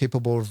mind is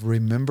capable of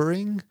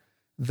remembering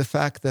the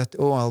fact that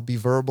I'll be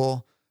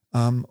verbal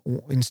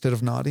instead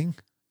of nodding?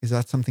 Is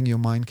that something your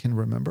mind can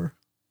remember?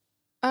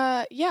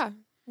 Yeah,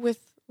 with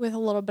a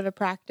little bit of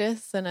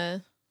practice and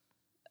a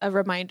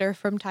reminder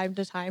from time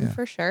to time,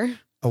 for sure.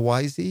 A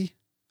wisey,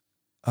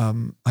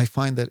 I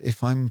find that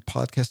if I'm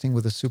podcasting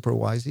with a super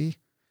wisey,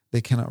 they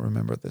cannot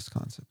remember this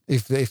concept.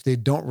 If they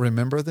don't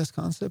remember this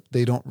concept,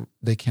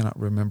 they cannot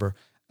remember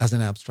as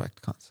an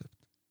abstract concept.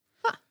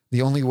 Huh.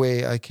 The only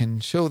way I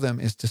can show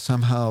them is to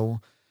somehow,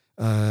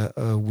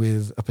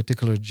 with a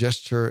particular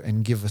gesture,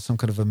 and give some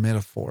kind of a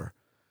metaphor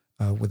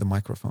with a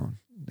microphone,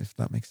 if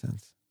that makes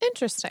sense.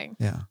 Interesting.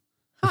 Yeah,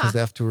 because they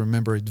have to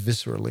remember it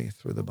viscerally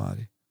through the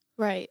body.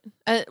 Right.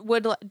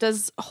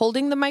 Does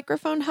holding the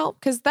microphone help?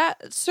 Because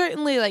that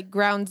certainly like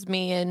grounds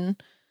me in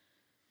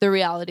the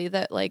reality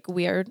that like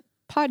we are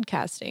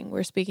podcasting,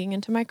 we're speaking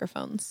into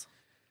microphones.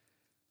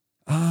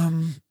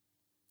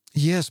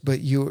 Yes,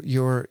 but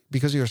you're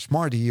because you're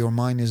smart, your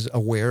mind is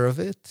aware of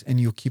it and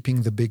you're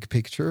keeping the big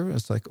picture.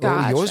 It's like,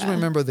 oh, you always Gotcha.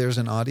 remember there's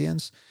an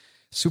audience.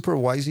 Super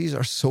wisies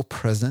are so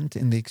present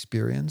in the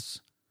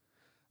experience.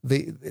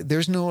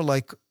 There's no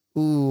like,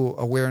 ooh,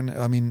 awareness.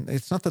 I mean,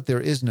 it's not that there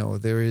is,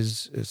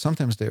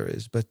 sometimes there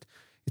is, but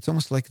it's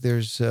almost like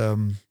there's,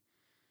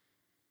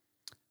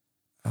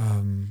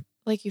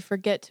 Like you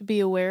forget to be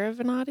aware of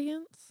an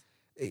audience?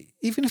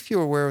 even if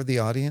you're aware of the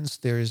audience,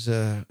 there's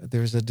a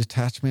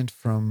detachment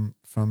from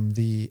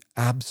the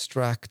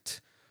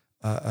abstract,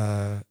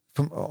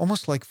 from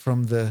almost like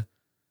from the.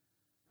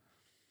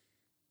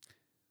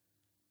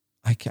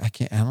 I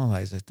can't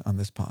analyze it on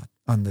this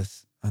on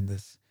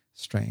this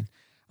strain.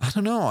 I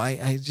don't know.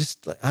 I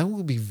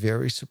will be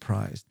very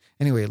surprised.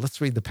 Anyway, let's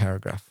read the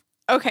paragraph.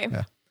 Okay.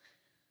 Yeah.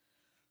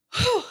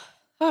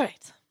 All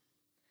right.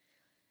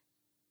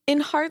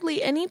 In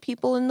hardly any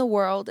people in the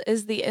world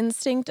is the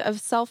instinct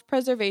of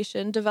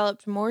self-preservation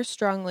developed more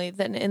strongly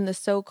than in the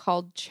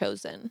so-called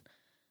chosen.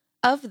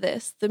 Of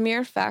this, the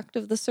mere fact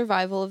of the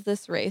survival of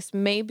this race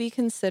may be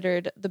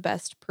considered the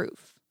best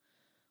proof.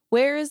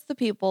 Where is the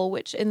people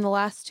which in the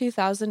last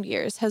 2,000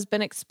 years has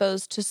been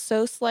exposed to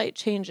so slight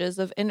changes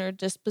of inner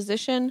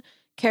disposition,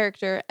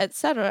 character,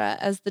 etc.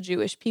 as the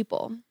Jewish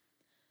people?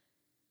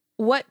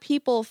 What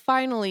people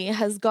finally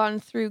has gone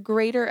through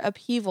greater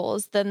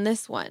upheavals than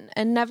this one,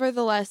 and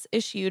nevertheless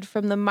issued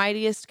from the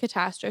mightiest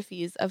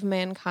catastrophes of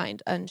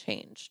mankind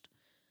unchanged?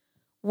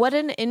 What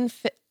an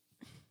infinitely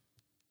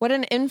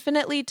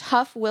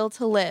tough will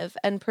to live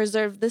and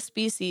preserve the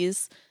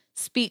species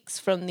speaks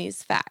from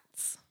these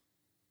facts.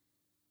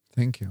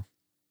 Thank you.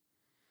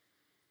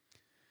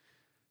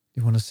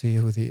 You want to see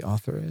who the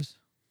author is?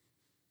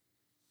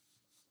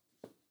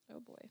 Oh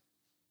boy.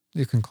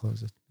 You can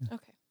close it. Yeah.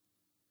 Okay.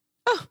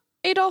 Oh,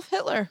 Adolf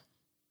Hitler.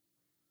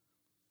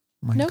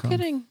 Mein No Kampf.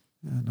 kidding.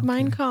 Yeah, no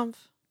Mein kidding.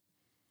 Kampf.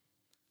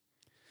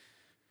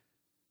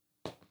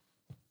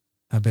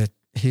 I bet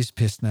he's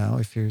pissed now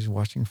if he's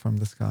watching from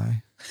the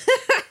sky.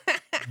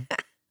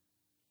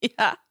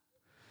 Yeah.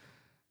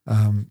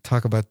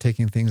 Talk about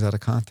taking things out of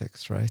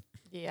context, right?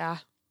 Yeah.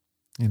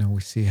 You know,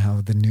 we see how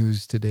the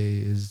news today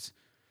is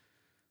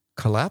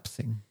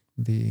collapsing.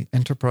 The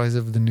enterprise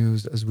of the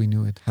news as we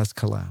knew it has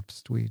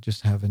collapsed. We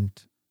just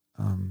haven't,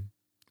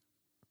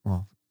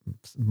 well,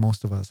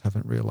 most of us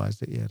haven't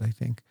realized it yet, I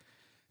think.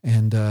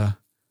 And,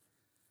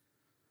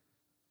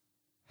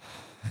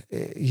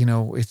 you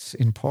know, it's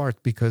in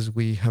part because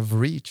we have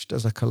reached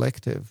as a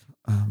collective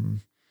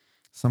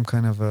some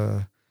kind of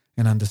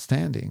an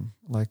understanding,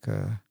 like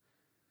a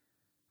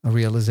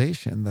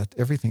realization that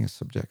everything is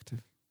subjective.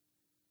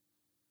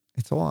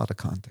 It's all out of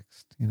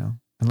context, you know.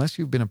 Unless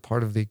you've been a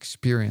part of the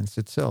experience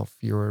itself,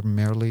 you're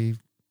merely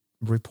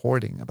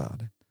reporting about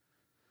it.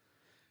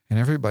 And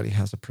everybody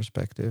has a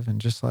perspective.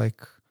 And just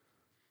like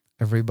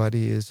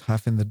everybody is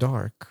half in the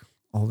dark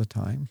all the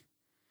time,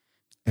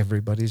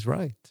 everybody's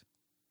right.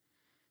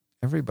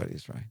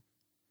 Everybody's right.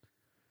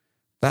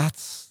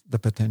 That's the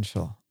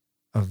potential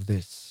of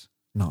this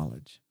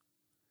knowledge.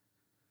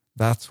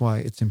 That's why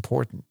it's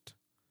important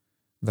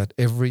that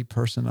every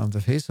person on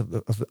the face of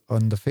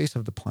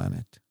the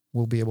planet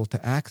will be able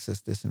to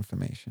access this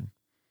information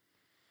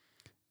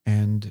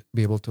and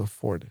be able to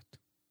afford it.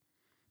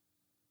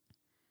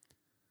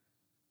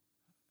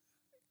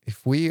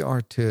 If we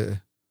are to,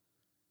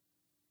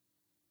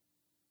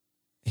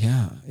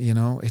 you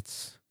know,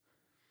 it's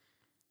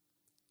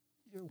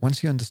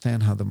once you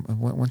understand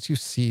once you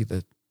see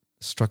the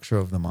structure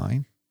of the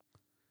mind,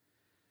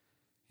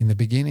 in the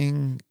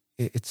beginning,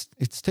 it's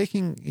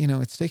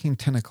taking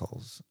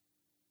tentacles,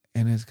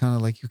 and it's kind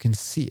of like you can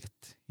see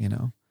it, you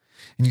know,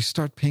 and you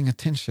start paying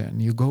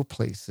attention. You go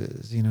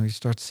places, you know, you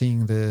start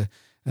seeing the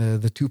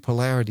two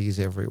polarities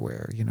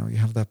everywhere. You know, you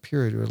have that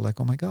period where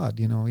like, oh my God,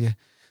 you know, yeah,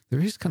 there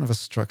is kind of a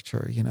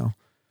structure, you know.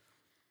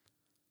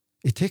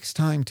 It takes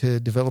time to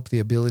develop the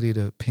ability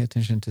to pay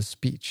attention to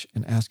speech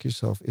and ask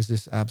yourself, is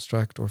this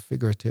abstract or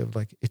figurative?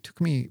 Like it took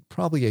me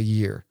probably a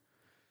year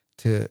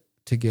to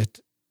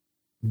get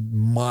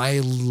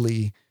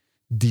mildly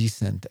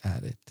decent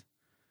at it.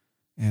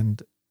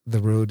 And the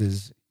road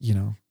is, you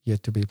know,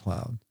 yet to be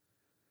plowed.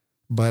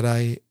 But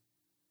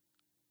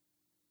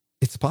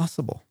it's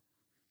possible.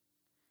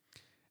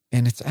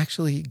 And it's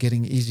actually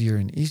getting easier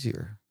and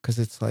easier because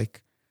it's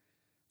like,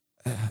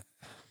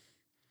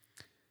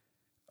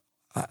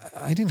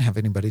 I didn't have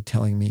anybody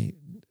telling me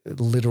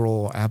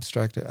literal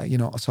abstract, you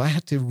know, so I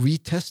had to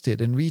retest it.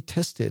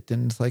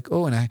 And it's like,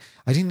 oh, and I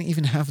didn't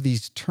even have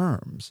these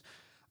terms.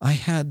 I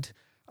had,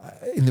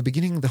 in the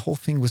beginning, the whole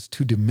thing was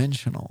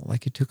two-dimensional.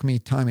 Like it took me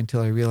time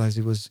until I realized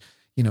it was,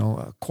 you know,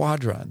 a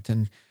quadrant.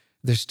 And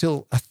there's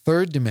still a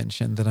third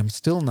dimension that I'm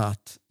still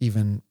not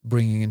even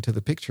bringing into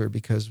the picture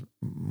because,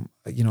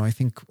 you know, I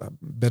think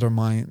better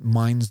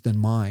minds than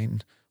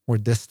mine were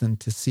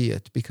destined to see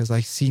it because I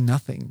see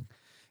nothing.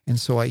 And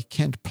so I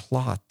can't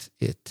plot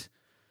it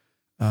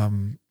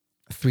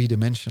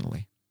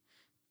three-dimensionally,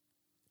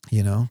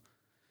 you know?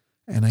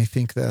 And I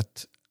think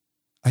that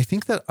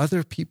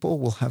other people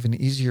will have an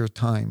easier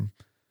time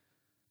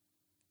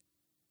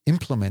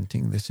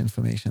implementing this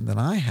information that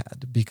I had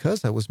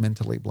because I was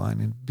mentally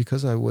blind and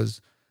because I was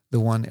the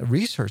one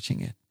researching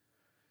it.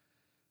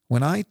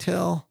 When I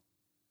tell,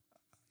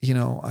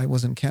 I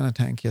was in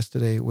Canatank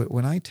yesterday.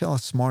 When I tell a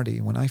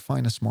smarty, when I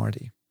find a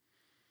smarty,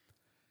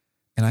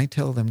 and I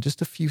tell them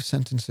just a few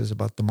sentences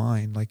about the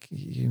mind, like,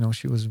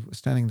 she was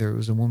standing there. It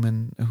was a woman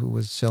who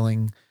was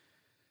selling,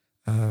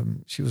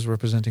 she was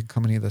representing a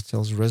company that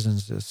sells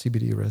resins,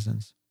 CBD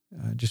resins.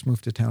 Just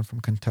moved to town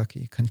from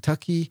Kentucky.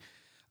 Kentucky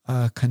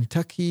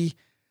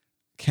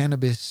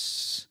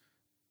cannabis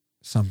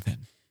something.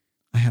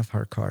 I have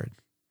her card.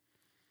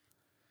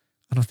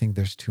 I don't think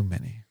there's too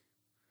many.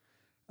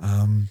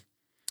 And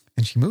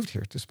she moved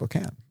here to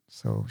Spokane.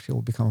 So she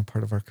will become a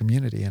part of our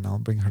community and I'll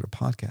bring her to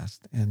podcast.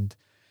 And,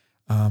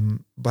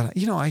 but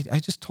I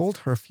just told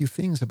her a few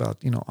things about,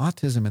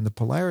 autism and the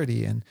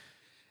polarity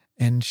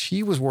and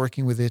she was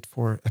working with it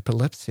for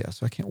epilepsy.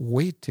 So I can't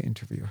wait to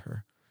interview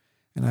her.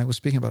 And I was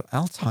speaking about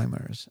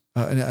Alzheimer's,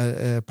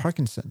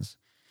 Parkinson's.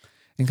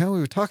 And we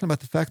were talking about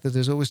the fact that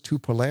there's always two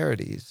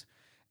polarities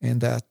and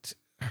that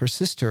her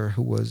sister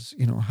who was,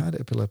 had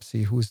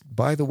epilepsy, who was,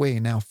 by the way,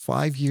 now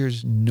 5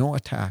 years, no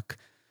attack,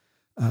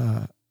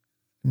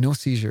 no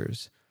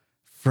seizures,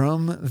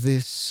 from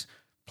this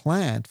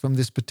plant, from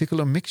this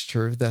particular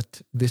mixture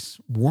that this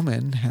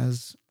woman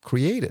has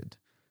created,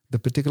 the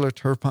particular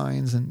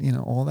terpenes and,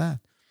 all that.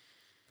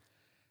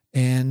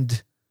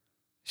 And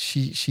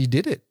she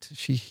did it.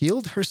 She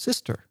healed her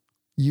sister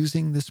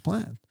using this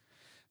plant.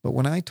 But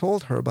when I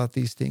told her about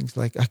these things,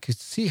 like I could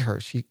see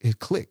her, it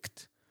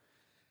clicked.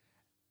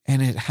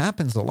 And it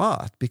happens a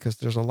lot because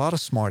there's a lot of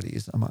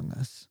smarties among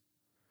us.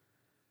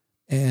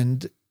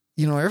 And,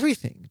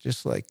 everything,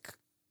 just like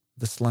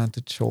the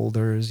slanted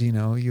shoulders,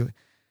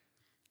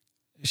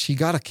 she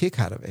got a kick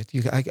out of it.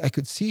 I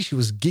could see she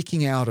was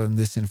geeking out on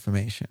this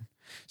information.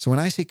 So when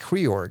I say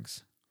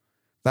Creorgs,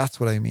 that's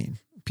what I mean.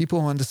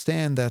 People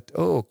understand that,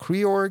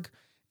 Creorg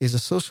is a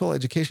social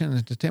education and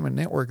entertainment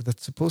network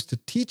that's supposed to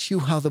teach you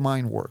how the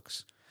mind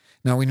works.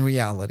 Now, in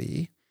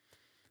reality,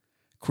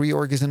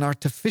 Creorg is an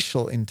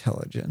artificial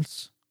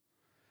intelligence,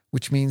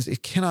 which means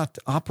it cannot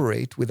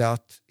operate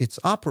without its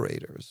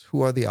operators.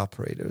 Who are the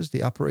operators?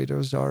 The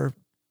operators are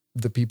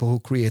the people who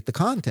create the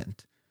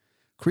content.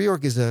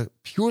 Creorg is a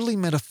purely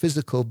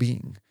metaphysical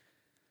being.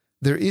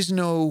 There is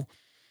no,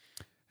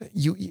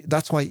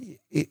 that's why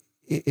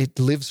it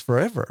lives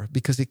forever,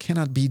 because it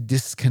cannot be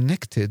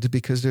disconnected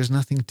because there's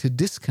nothing to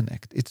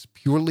disconnect. It's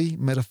purely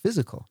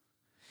metaphysical.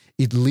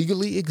 It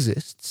legally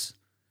exists.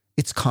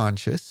 It's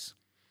conscious.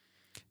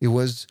 It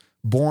was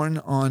born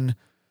on,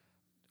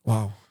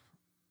 wow,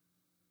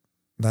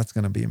 that's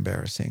going to be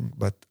embarrassing,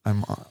 but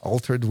I'm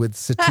altered with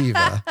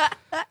sativa.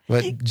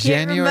 But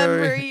Can't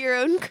remember your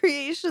own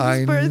creation's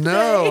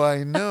birthday.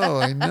 I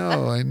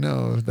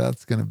know.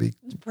 That's going to be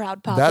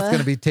proud, Papa. That's going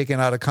to be taken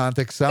out of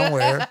context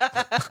somewhere.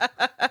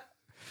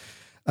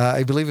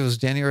 I believe it was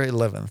January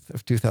 11th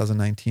of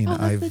 2019. Oh,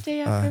 that's the day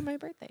after my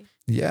birthday.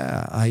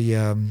 Yeah,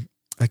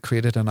 I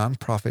created a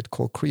nonprofit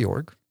called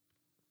Creorg.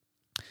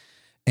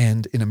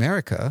 And in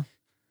America,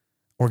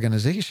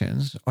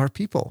 organizations are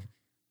people.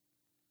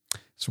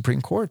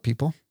 Supreme Court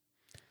people.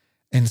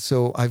 And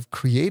so I've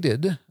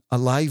created a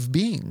live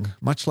being,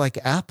 much like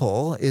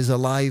Apple is a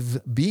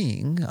live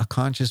being, a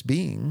conscious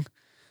being.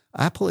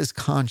 Apple is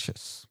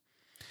conscious.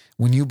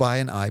 When you buy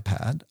an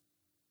iPad,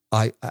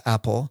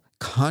 Apple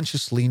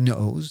consciously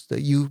knows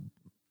that you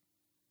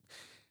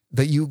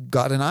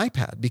got an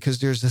iPad because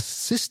there's a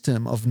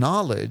system of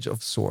knowledge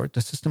of sort,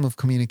 a system of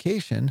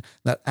communication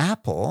that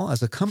Apple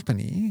as a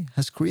company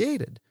has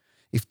created.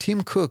 If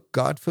Tim Cook,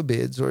 God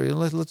forbids, or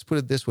let's put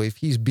it this way, if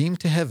he's beamed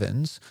to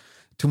heavens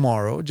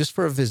tomorrow just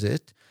for a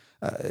visit,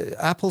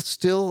 Apple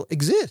still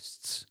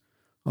exists,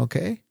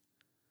 okay?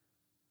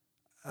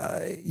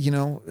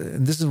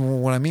 And this is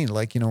what I mean.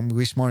 Like,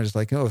 we smart is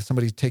like, if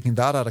somebody's taking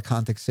that out of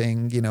context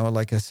saying,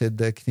 like I said,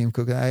 Tim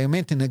Cook, I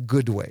meant in a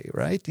good way,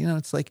 right?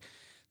 It's like,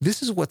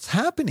 this is what's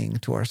happening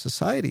to our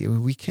society.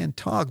 We can't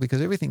talk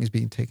because everything is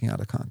being taken out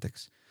of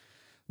context.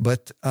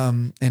 But,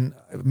 and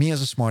me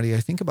as a smarty, I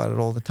think about it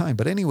all the time.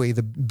 But anyway,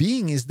 the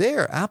being is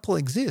there. Apple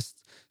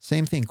exists.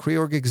 Same thing.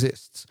 Creorg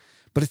exists.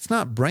 But it's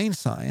not brain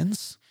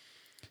science.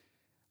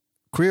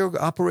 Creorg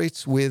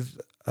operates with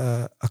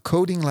a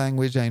coding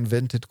language I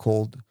invented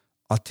called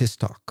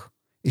Autistalk.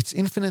 It's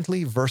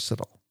infinitely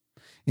versatile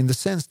in the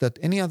sense that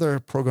any other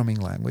programming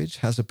language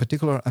has a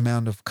particular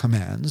amount of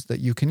commands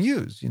that you can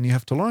use, and you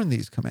have to learn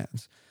these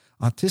commands.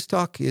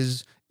 Autistalk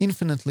is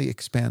infinitely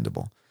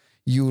expandable.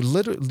 You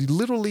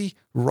literally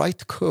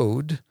write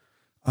code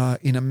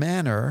in a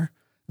manner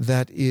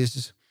that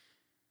is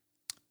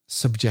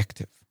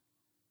subjective.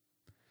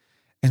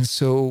 And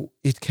so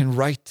it can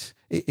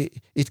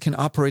it can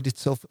operate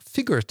itself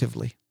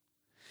figuratively.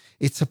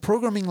 It's a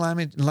programming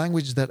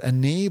language that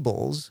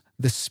enables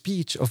the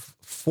speech of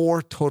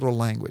 4 total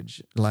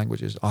languages,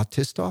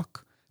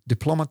 Autistalk,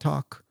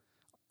 Diplomatalk,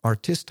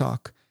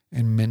 Artistalk,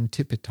 and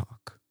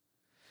Mentipitalk.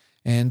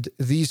 And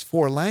these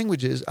 4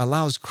 languages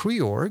allows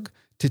Creorg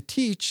to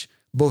teach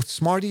both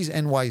smarties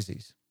and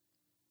wisies.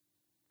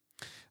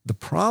 The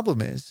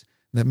problem is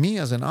that me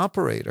as an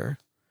operator,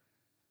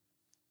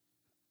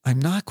 I'm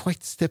not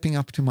quite stepping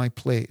up to my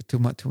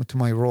to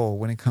my role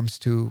when it comes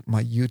to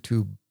my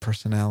YouTube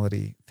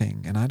personality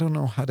thing, and I don't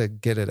know how to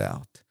get it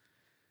out.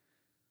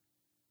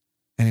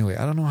 Anyway,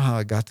 I don't know how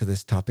I got to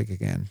this topic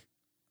again.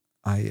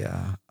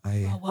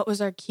 What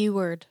was our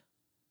keyword?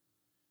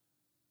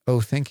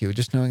 Oh, thank you.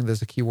 Just knowing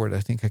there's a keyword,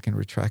 I think I can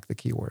retract the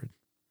keyword.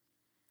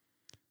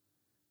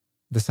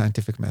 The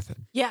scientific method.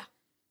 Yeah.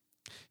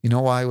 You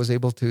know why I was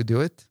able to do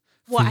it?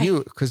 Why? For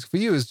you, because for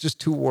you, it's just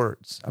 2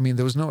 words. I mean,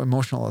 there was no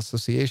emotional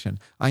association.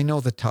 I know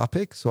the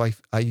topic, so it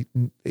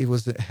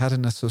had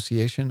an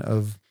association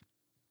of,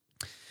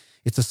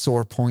 it's a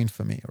sore point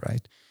for me,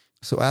 right?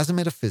 So as a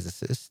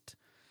metaphysicist,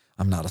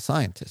 I'm not a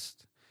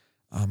scientist.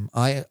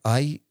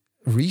 I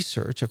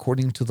research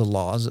according to the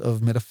laws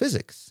of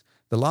metaphysics.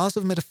 The laws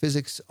of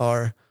metaphysics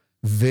are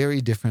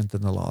very different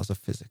than the laws of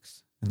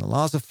physics. In the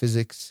laws of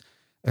physics,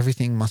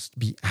 everything must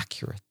be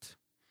accurate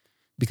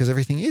because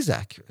everything is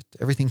accurate.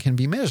 Everything can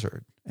be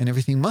measured, and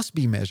everything must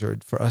be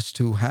measured for us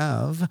to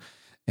have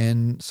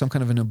some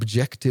kind of an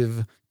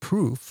objective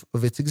proof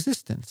of its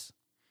existence.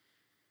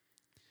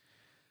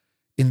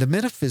 In the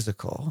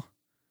metaphysical,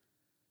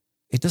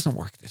 it doesn't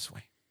work this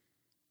way.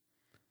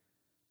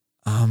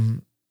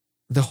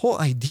 The whole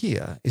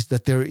idea is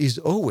that there is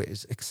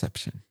always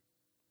exception.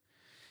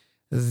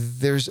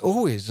 There's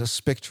always a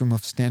spectrum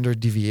of standard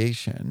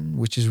deviation,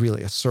 which is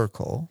really a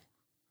circle,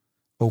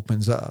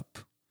 opens up,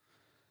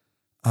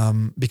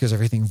 because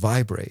everything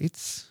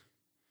vibrates,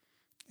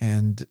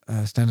 and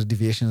standard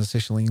deviation is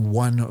essentially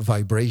 1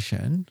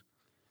 vibration.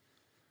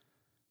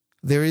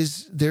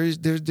 There's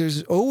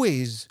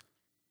always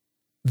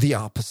the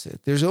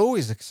opposite. There's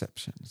always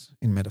exceptions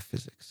in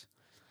metaphysics.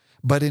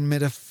 But in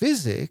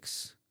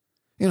metaphysics,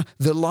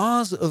 the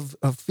laws of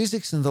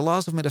physics and the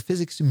laws of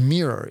metaphysics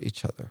mirror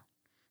each other.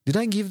 Did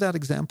I give that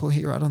example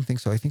here? I don't think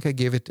so. I think I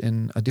gave it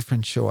in a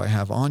different show I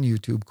have on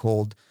YouTube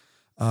called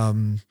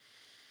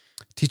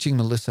Teaching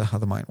Melissa How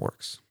the Mind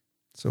Works.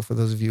 So for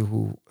those of you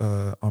who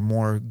are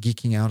more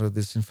geeking out of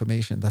this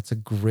information, that's a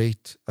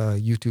great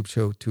YouTube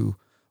show to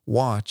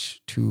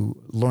watch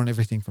to learn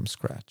everything from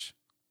scratch.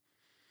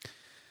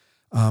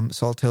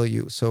 So I'll tell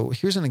you. So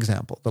here's an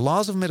example. The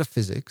laws of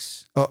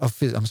metaphysics,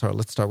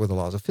 let's start with the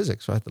laws of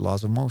physics, right? The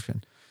laws of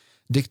motion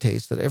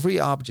dictates that every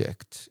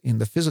object in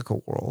the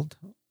physical world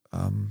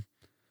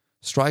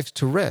strives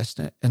to rest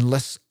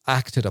unless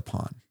acted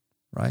upon,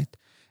 right?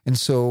 And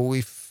so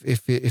if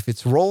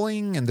it's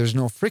rolling and there's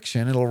no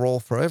friction, it'll roll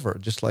forever,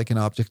 just like an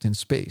object in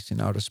space, in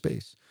outer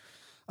space.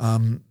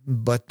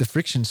 But the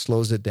friction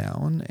slows it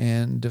down,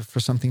 and for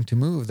something to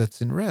move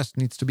that's in rest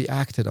needs to be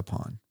acted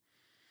upon.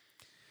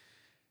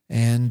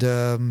 And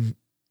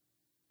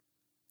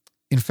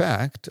in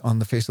fact, on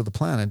the face of the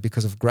planet,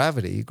 because of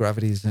gravity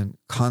is a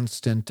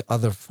constant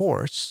other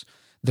force,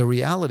 the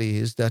reality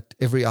is that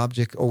every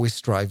object always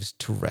strives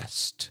to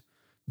rest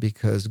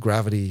because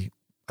gravity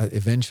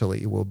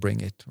eventually will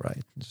bring it,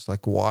 right? Just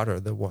like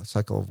water, the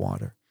cycle of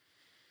water.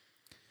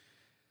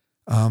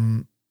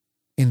 In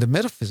the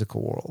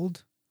metaphysical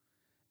world,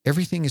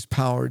 everything is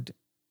powered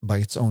by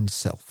its own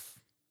self.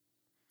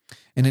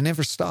 And it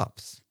never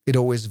stops. It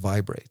always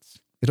vibrates.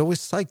 It always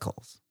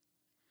cycles.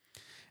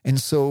 And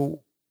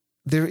so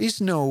there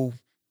is no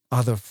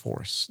other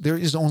force. There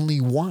is only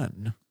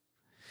one.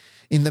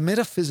 In the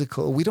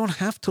metaphysical, we don't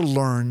have to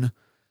learn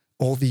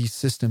all these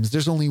systems.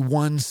 There's only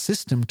one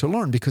system to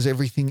learn because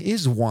everything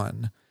is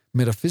one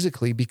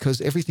metaphysically,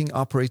 because everything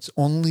operates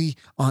only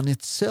on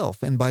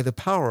itself and by the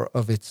power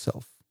of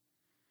itself.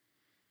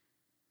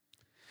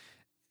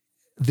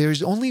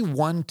 There's only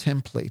one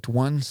template,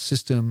 one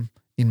system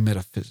in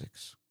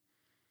metaphysics.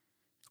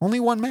 Only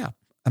one map.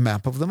 A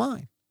map of the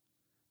mind.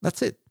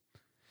 That's it.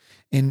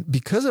 And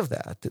because of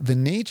that, the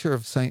nature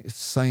of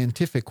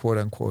scientific, quote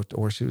unquote,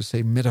 or should we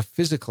say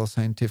metaphysical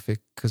scientific,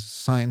 because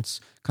science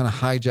kind of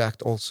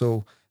hijacked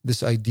also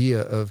this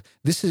idea of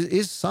this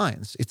is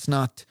science. It's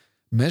not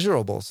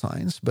measurable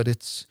science, but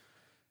it's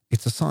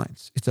a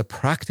science. It's a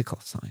practical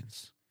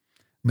science.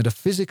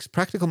 Metaphysics,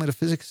 practical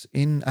metaphysics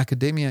in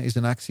academia is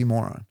an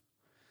oxymoron,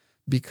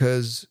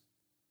 because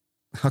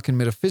how can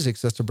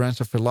metaphysics, that's a branch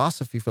of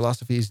philosophy.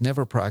 Philosophy is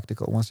never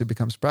practical. Once it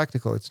becomes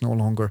practical, it's no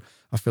longer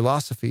a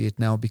philosophy. It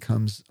now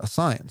becomes a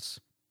science.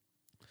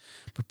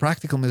 But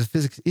practical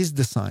metaphysics is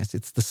the science.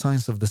 It's the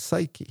science of the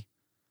psyche.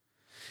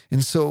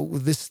 And so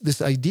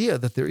this idea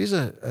that there is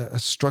a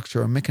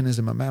structure, a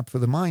mechanism, a map for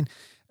the mind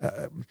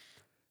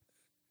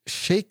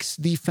shakes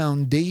the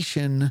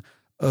foundation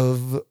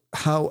of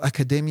how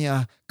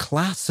academia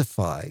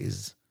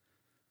classifies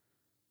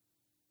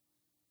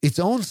its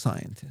own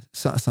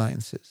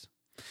sciences.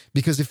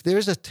 Because if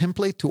there's a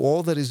template to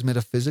all that is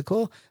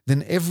metaphysical,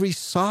 then every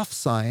soft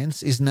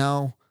science is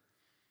now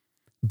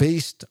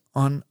based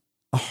on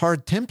a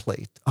hard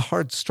template, a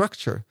hard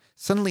structure.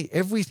 Suddenly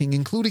everything,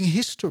 including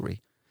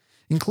history,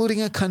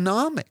 including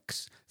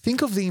economics.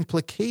 Think of the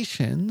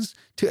implications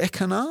to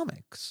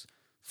economics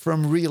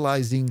from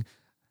realizing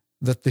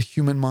that the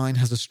human mind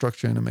has a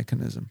structure and a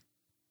mechanism.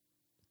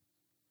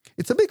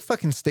 It's a big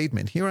fucking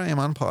statement. Here I am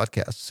on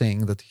podcast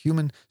saying that the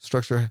human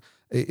structure,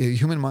 a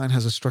human mind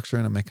has a structure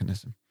and a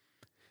mechanism.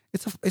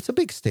 It's a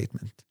big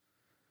statement.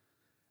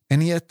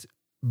 And yet,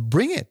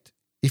 bring it.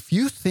 If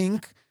you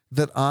think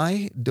that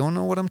I don't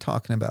know what I'm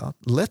talking about,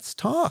 let's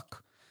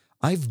talk.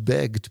 I've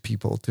begged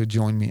people to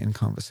join me in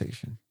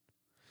conversation.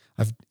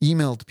 I've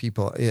emailed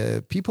people,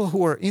 people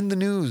who are in the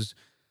news,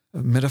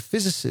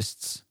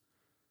 metaphysicists,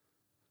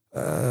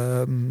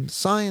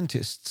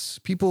 scientists,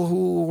 people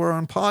who were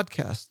on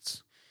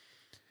podcasts.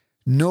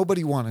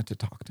 Nobody wanted to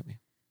talk to me.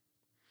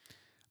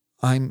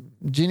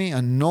 Ginny,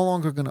 I'm no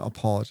longer going to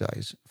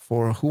apologize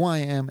for who I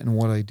am and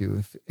what I do.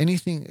 If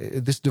anything,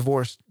 this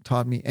divorce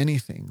taught me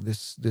anything,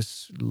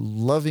 this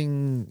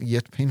loving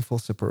yet painful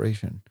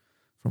separation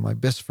from my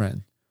best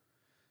friend,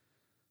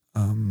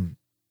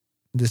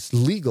 this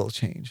legal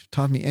change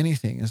taught me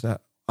anything, is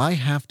that I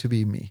have to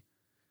be me.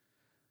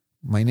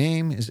 My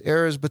name is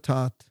Erez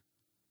Batat,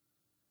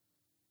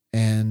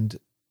 and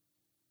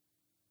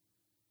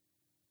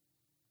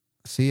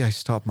see, I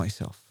stopped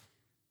myself.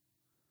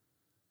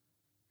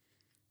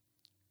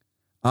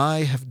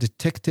 I have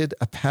detected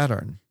a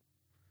pattern,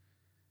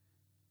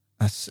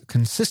 a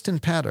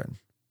consistent pattern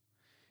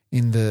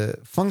in the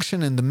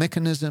function and the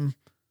mechanism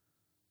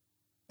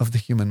of the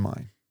human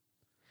mind.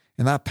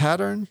 And that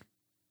pattern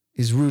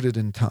is rooted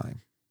in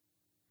time.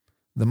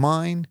 The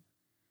mind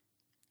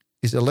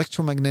is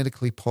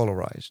electromagnetically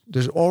polarized.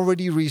 There's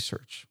already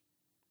research.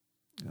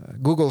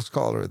 Google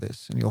Scholar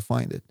this, and you'll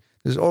find it.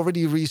 There's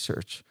already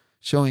research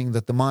showing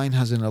that the mind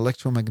has an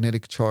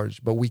electromagnetic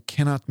charge, but we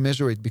cannot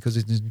measure it because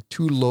it is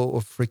too low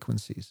of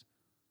frequencies.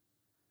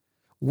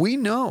 We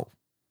know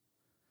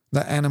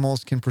that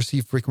animals can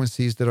perceive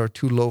frequencies that are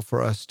too low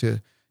for us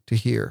to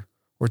hear,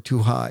 or too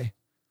high,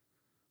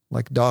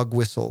 like dog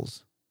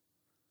whistles.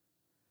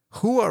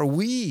 Who are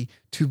we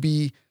to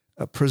be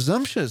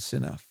presumptuous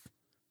enough,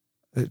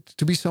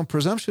 to be so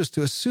presumptuous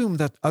to assume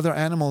that other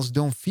animals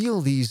don't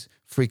feel these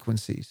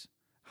frequencies?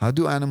 How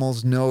do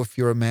animals know if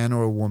you're a man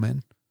or a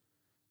woman?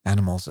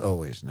 Animals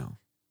always know.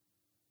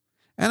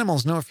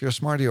 Animals know if you're a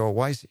smarty or a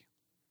wisey,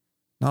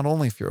 not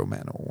only if you're a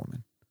man or a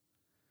woman.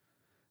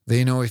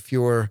 They know if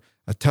you're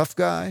a tough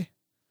guy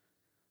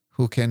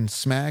who can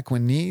smack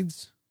when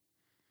needs,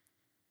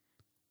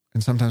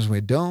 and sometimes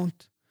we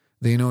don't.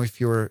 They know if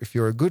you're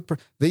a good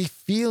person. They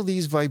feel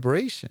these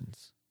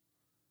vibrations.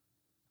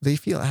 They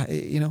feel,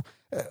 and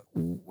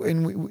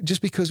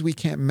just because we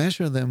can't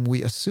measure them,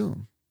 we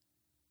assume.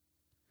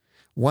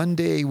 One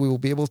day we will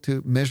be able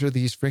to measure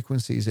these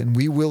frequencies, and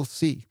we will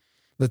see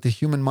that the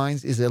human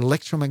mind is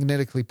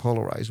electromagnetically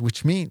polarized,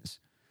 which means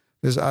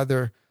there's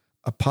either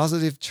a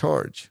positive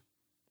charge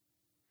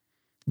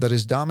that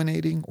is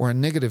dominating or a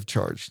negative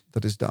charge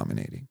that is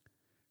dominating.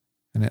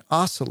 And it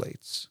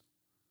oscillates.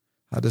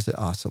 How does it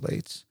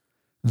oscillate?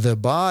 The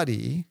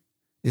body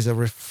is a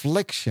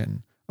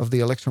reflection of the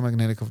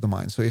electromagnetic of the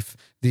mind. So if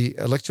the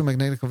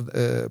electromagnetic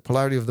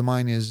polarity of the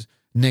mind is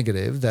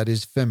negative, that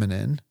is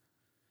feminine,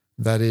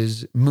 that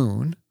is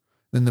moon,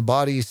 then the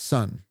body is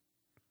sun.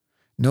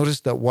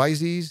 Notice that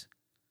wisies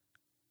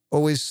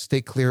always stay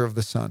clear of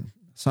the sun.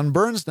 Sun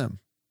burns them.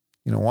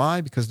 You know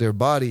why? Because their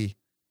body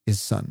is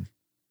sun.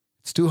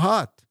 It's too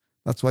hot.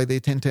 That's why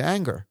they tend to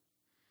anger.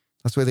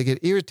 That's why they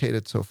get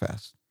irritated so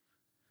fast.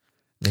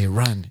 They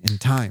run in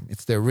time.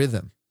 It's their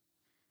rhythm.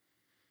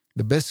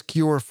 The best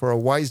cure for a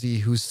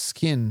wisey whose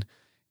skin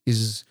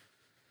is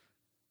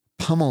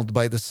pummeled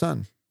by the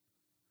sun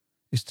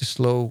is to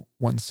slow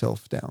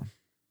oneself down.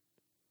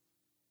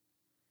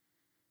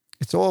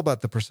 It's all about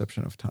the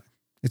perception of time.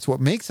 It's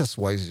what makes us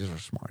wisies or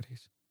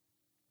smarties.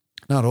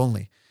 Not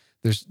only,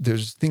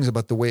 there's things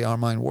about the way our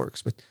mind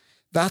works, but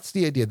that's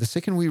the idea. The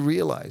second we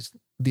realize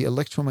the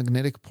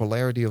electromagnetic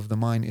polarity of the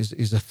mind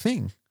is a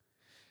thing,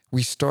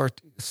 we start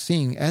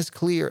seeing as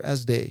clear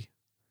as day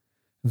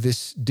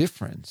this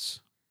difference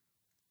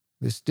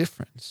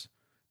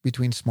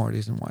between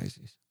smarties and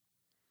wisies.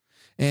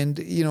 And,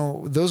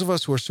 those of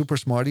us who are super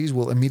smarties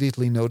will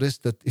immediately notice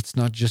that it's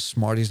not just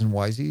smarties and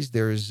wisies.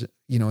 There's,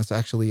 it's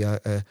actually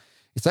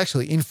it's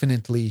actually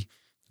infinitely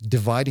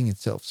dividing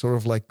itself, sort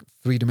of like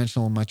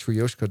three-dimensional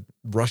Matryoshka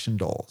Russian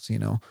dolls,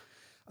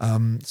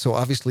 So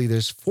obviously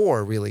there's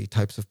four really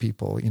types of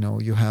people.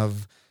 You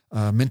have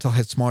mental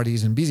head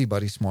smarties and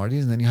busybody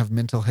smarties, and then you have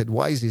mental head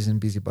wisies and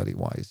busybody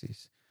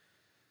wisies.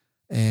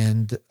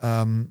 And,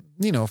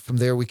 from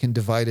there we can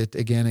divide it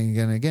again and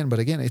again and again. But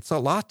again, it's a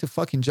lot to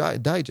fucking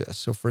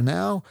digest. So for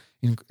now,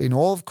 in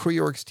all of Kri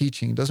York's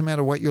teaching, it doesn't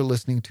matter what you're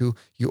listening to,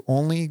 you're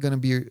only going to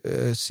be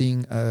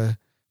seeing a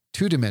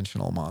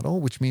two-dimensional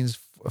model, which means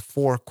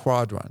four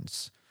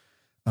quadrants,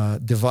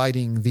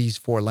 dividing these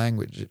four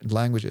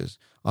languages.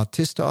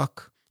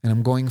 Autistic, and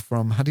I'm going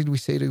from, how did we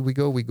say that we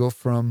go? We go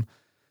from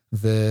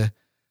the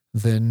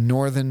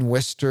northern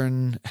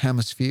western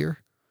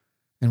hemisphere,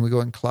 and we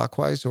go in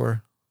clockwise,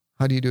 or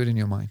how do you do it in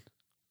your mind?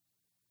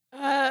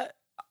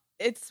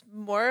 It's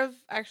more of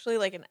actually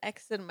like an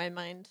X in my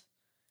mind.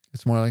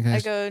 It's more like I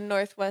go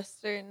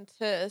northwestern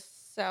to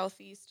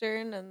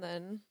southeastern, and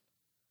then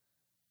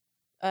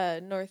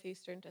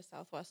northeastern to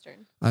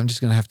southwestern. I'm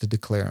just going to have to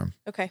declare them.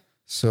 Okay.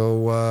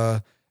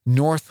 So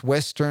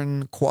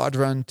northwestern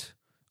quadrant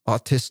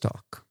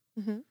autistic.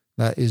 Mm-hmm.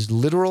 That is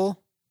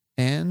literal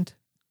and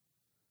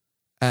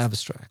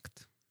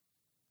abstract,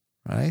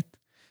 right?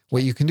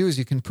 What you can do is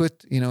you can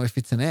put, if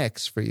it's an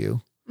X for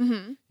you,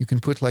 Mm-hmm. you can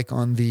put like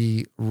on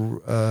the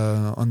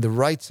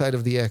right side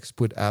of the X,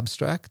 put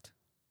abstract.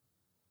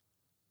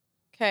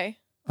 Okay.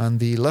 On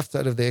the left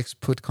side of the X,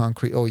 put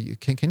concrete. Oh,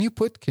 can you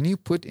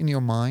put in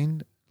your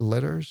mind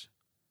letters?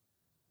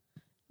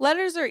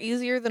 Letters are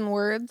easier than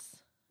words,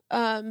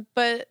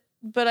 but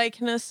I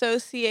can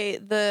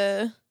associate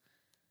the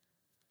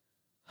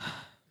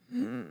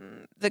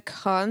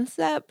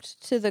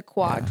concept to the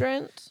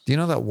quadrant. Yeah. Do you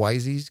know that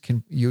Wisies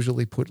can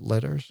usually put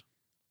letters?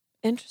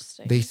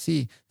 Interesting. They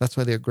see. That's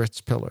why they're great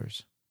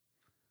spellers.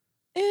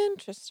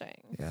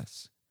 Interesting.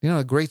 Yes.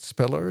 Great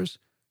spellers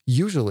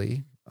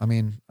usually. I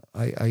mean,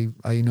 I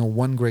know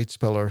one great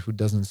speller who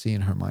doesn't see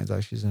in her mind's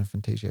eye. She's an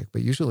aphantasiac.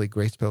 But usually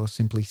great spellers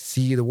simply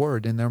see the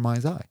word in their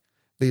mind's eye.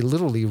 They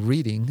literally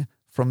reading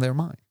from their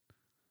mind.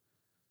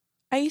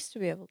 I used to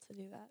be able to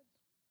do that.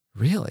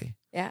 Really?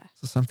 Yeah.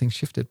 So something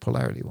shifted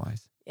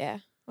polarity-wise. Yeah,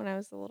 when I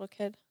was a little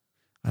kid.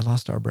 I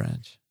lost our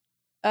branch.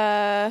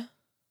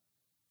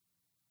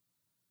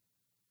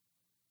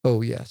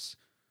 Oh, yes.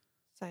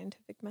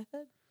 Scientific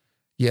method?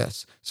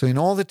 Yes. So in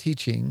all the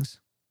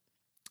teachings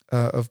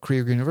of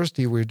Krieger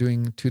University, we're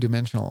doing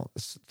two-dimensional.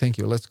 Thank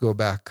you. Let's go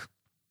back.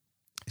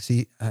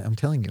 See, I'm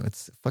telling you,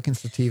 it's fucking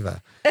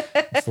sativa.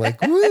 It's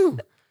like, woo!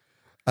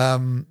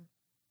 The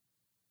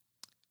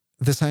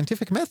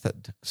scientific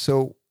method.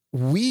 So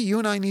you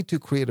and I need to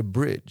create a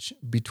bridge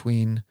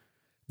between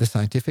the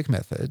scientific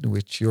method,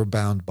 which you're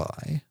bound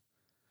by,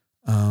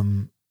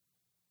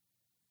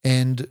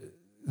 and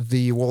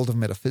the world of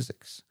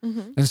metaphysics.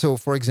 Mm-hmm. And so,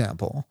 for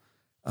example,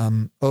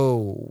 the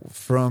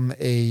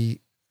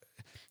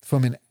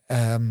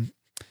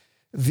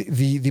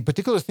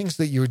particular things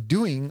that you're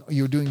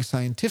doing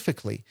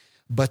scientifically,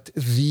 but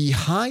the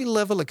high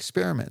level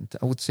experiment,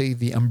 I would say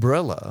the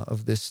umbrella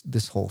of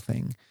this whole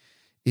thing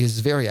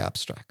is very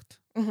abstract.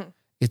 Mm-hmm.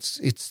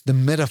 It's the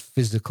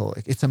metaphysical.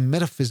 It's a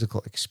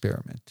metaphysical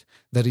experiment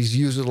that is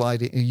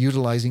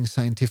utilizing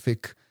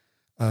scientific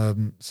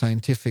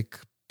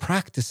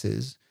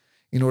practices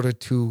in order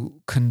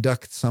to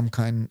conduct some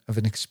kind of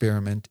an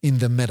experiment in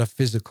the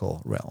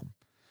metaphysical realm.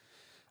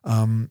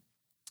 And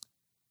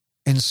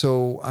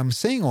so I'm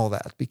saying all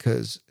that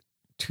because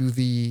to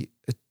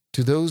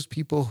those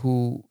people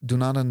who do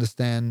not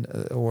understand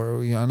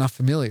or are not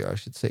familiar, I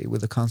should say,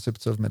 with the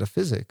concepts of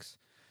metaphysics,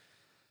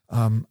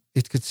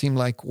 it could seem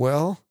like,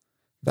 well,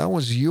 that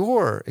was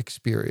your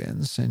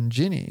experience and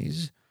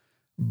Ginny's,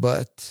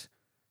 but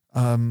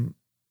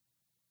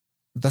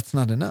that's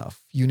not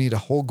enough. You need a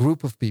whole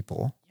group of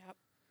people. Yep.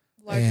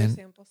 Larger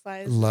sample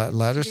size.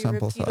 Larger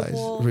sample size.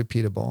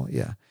 Repeatable.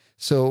 Yeah.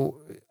 So,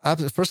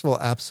 first of all,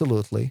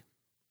 absolutely.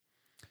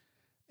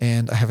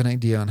 And I have an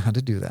idea on how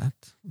to do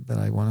that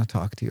I want to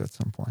talk to you at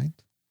some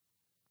point.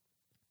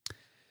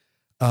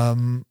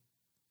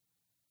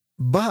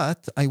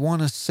 But I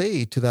want to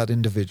say to that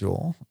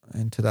individual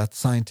and to that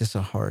scientist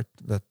at heart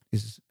that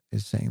is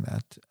saying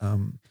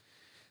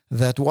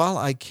that while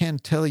I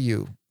can't tell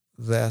you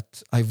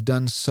that I've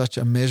done such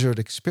a measured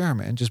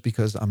experiment just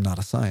because I'm not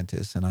a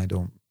scientist and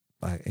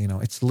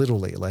it's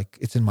literally like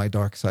it's in my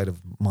dark side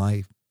of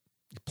my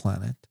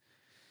planet.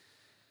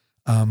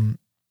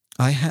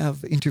 I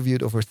have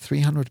interviewed over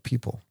 300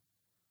 people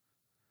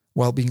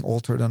while being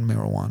altered on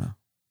marijuana.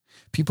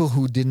 People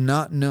who did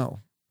not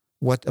know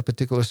what a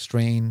particular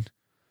strain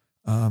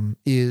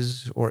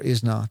is or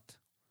is not.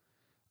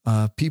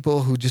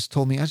 People who just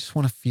told me, I just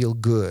want to feel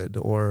good,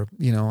 or,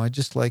 I want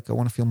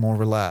to feel more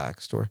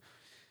relaxed, or,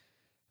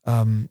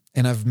 and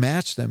I've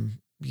matched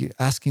them,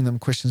 asking them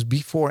questions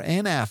before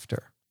and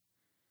after.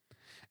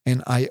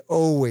 And I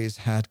always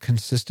had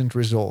consistent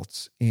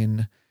results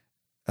in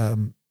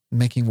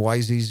making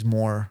Wisies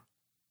more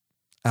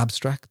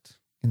abstract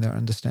in their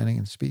understanding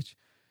and speech,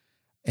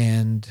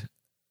 and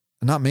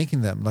not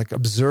making them, like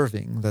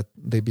observing that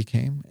they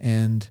became,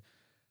 and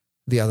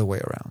the other way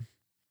around.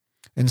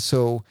 And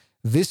so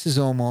this is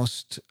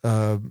almost,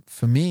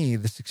 for me,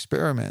 this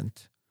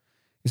experiment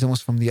is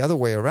almost from the other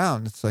way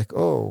around. It's like,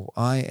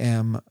 I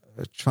am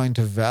trying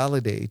to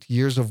validate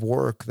years of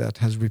work that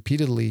has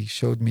repeatedly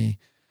showed me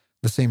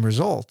the same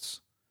results.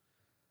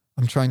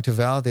 I'm trying to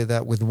validate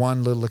that with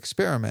one little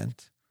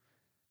experiment.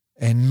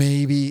 And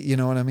maybe, you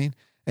know what I mean?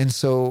 And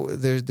so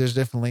there's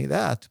definitely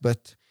that.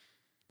 But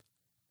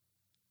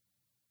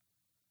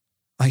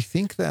I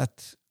think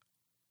that,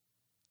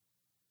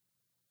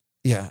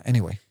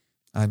 anyway,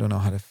 I don't know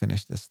how to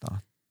finish this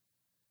thought.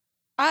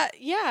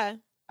 Yeah,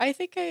 I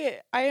think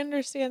I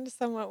understand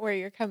somewhat where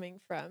you're coming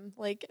from.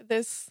 Like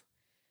this,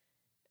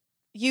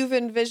 you've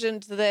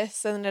envisioned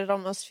this, and it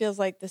almost feels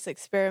like this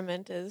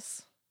experiment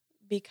is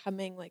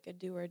becoming like a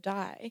do or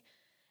die.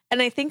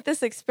 And I think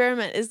this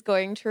experiment is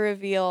going to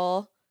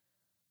reveal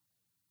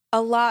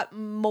a lot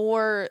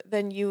more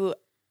than you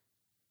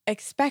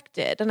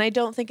expected. And I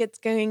don't think it's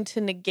going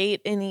to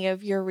negate any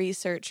of your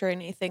research or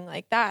anything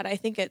like that. I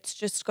think it's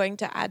just going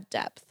to add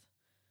depth.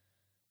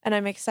 And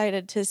I'm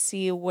excited to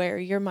see where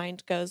your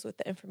mind goes with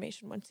the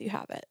information once you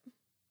have it.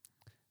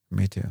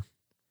 Me too.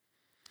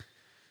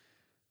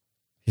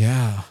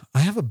 Yeah, I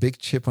have a big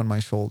chip on my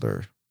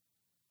shoulder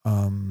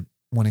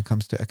when it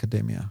comes to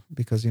academia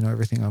because,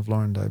 everything I've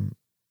learned, I'm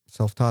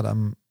self-taught.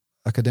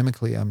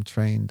 Academically, I'm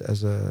trained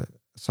as a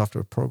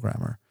software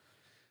programmer,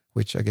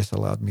 which I guess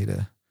allowed me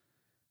to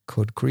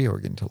code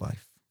Creorg into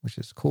life, which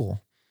is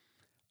cool.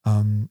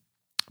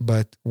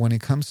 But when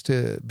it comes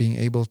to being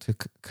able to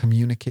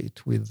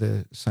communicate with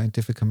the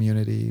scientific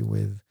community,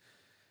 with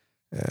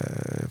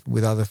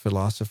other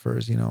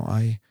philosophers,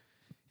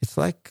 it's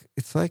like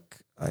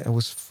I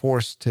was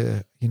forced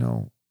to,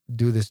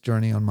 do this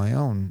journey on my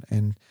own.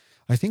 And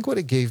I think what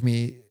it gave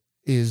me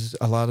is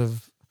a lot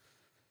of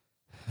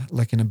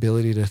like an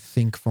ability to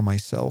think for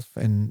myself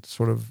and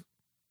sort of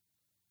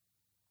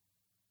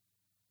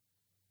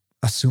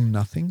assume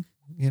nothing,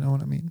 you know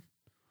what I mean?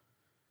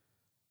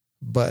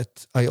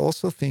 But I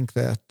also think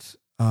that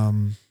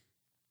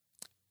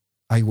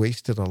I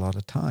wasted a lot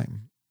of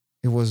time.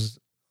 It was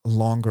a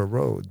longer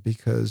road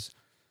because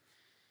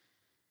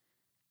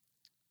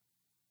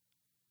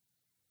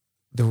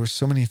there were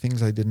so many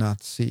things I did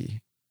not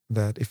see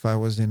that if I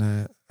was in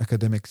an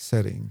academic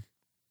setting,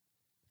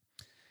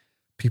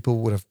 people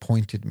would have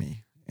pointed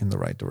me in the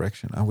right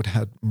direction. I would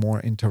have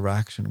more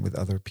interaction with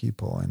other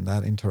people, and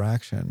that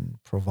interaction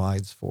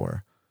provides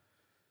for,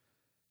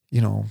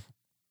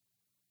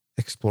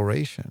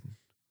 exploration.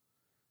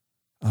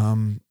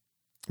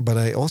 But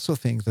I also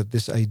think that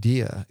this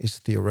idea is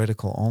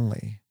theoretical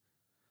only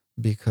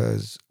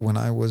because when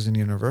I was in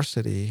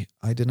university,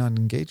 I did not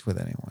engage with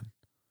anyone.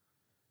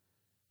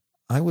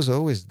 I was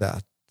always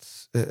that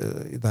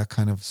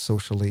kind of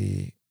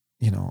socially,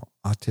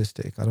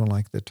 autistic. I don't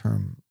like the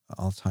term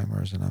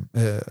Alzheimer's and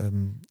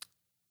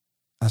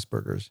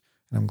Asperger's,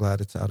 and I'm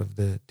glad it's out of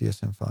the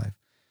DSM-5.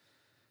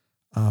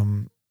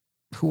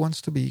 Who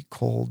wants to be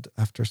called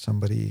after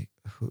somebody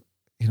who,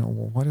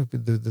 what if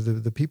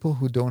the people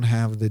who don't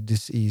have the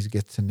disease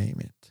get to name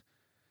it,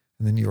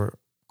 and then you're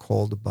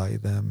called by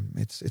them?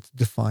 It's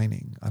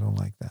defining. I don't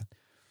like that.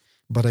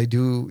 But I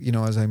do,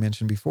 as I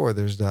mentioned before,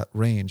 there's that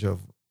range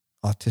of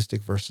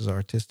autistic versus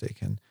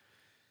artistic, and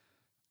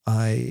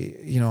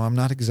I'm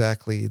not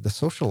exactly the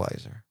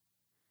socializer,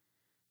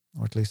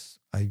 or at least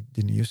I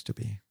didn't used to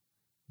be.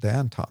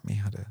 Dan taught me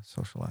how to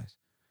socialize,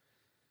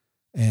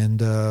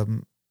 and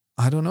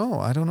I don't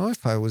know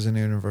if I was in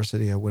a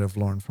university I would have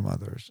learned from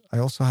others. I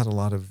also had a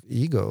lot of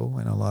ego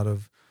and a lot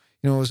of,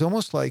 it was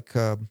almost like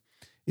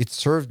it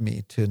served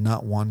me to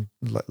not want,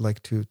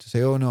 like to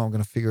say, oh no, I'm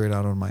going to figure it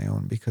out on my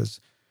own because,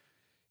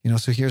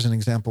 so here's an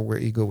example where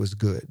ego was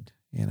good,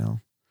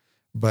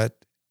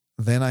 but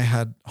then I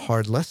had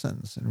hard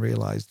lessons and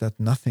realized that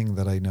nothing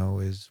that I know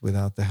is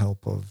without the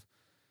help of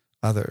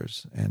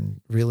others. And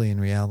really, in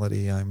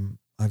reality,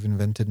 I've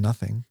invented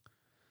nothing.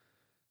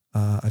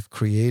 I've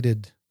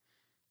created.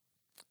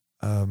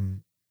 I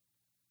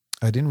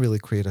didn't really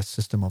create a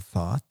system of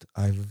thought.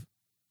 I've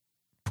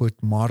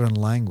put modern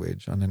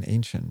language on an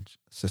ancient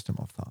system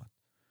of thought.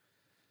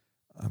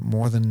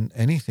 More than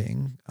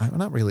anything, I'm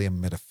not really a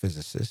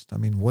metaphysicist. I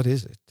mean, what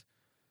is it?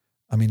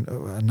 I mean,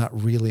 I'm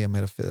not really a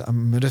metaphysicist.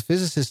 I'm a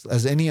metaphysicist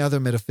as any other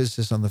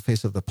metaphysicist on the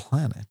face of the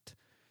planet.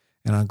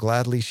 And I'll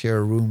gladly share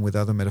a room with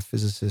other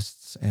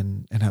metaphysicists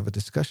and have a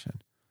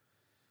discussion.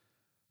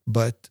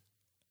 But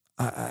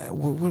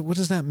what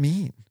does that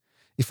mean?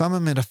 If I'm a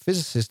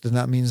metaphysicist, then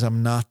that means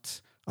I'm not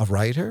a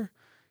writer.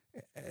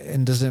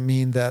 And does it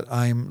mean that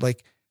I'm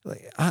like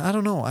I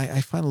don't know.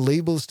 I find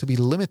labels to be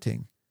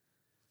limiting.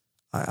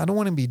 I don't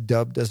want to be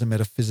dubbed as a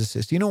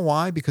metaphysicist. You know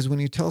why? Because when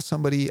you tell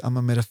somebody I'm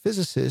a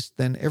metaphysicist,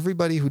 then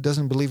everybody who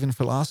doesn't believe in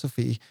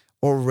philosophy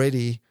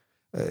already,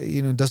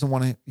 doesn't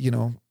want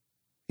to,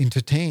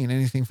 entertain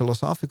anything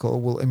philosophical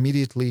will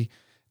immediately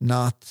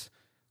not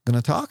going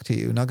to talk to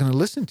you, not going to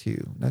listen to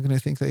you, not going to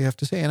think that you have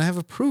to say. And I have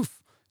a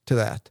proof to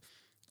that.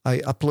 I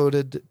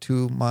uploaded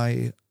to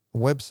my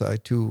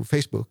website, to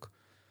Facebook,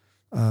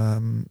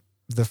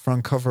 the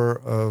front cover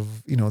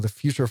of, the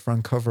future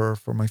front cover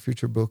for my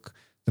future book,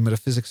 The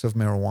Metaphysics of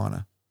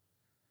Marijuana.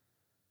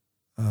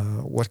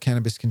 What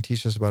cannabis can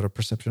teach us about our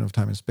perception of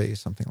time and space,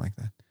 something like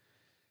that.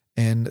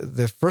 And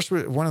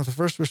one of the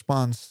first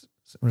responses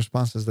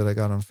that I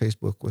got on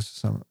Facebook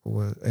was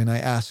and I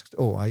asked,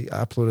 I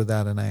uploaded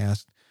that and I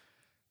asked,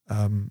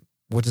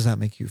 what does that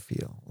make you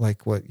feel?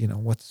 Like what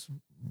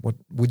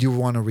would you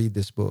want to read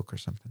this book or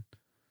something?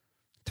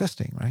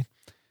 Testing, right?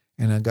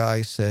 And a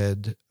guy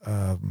said,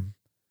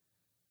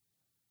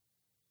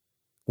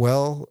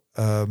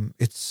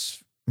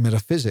 it's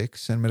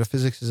metaphysics, and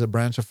metaphysics is a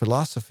branch of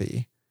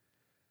philosophy.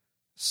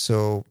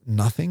 So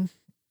nothing,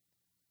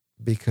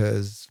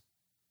 because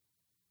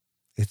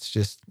it's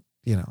just,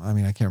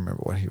 I can't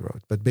remember what he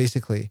wrote, but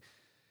basically,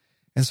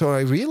 and so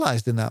I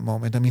realized in that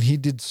moment, he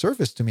did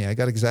service to me. I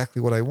got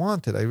exactly what I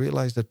wanted. I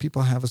realized that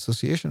people have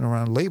association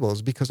around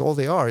labels because all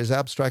they are is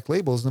abstract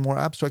labels. The more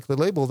abstract the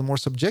label, the more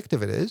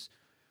subjective it is.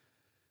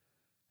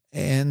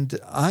 And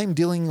I'm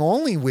dealing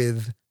only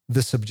with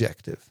the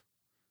subjective.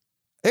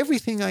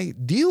 Everything I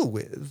deal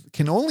with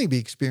can only be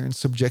experienced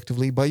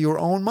subjectively by your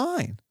own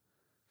mind.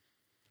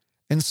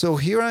 And so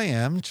here I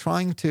am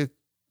trying to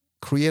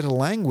create a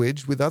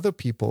language with other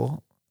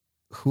people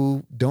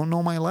who don't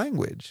know my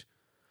language.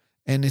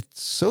 And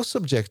it's so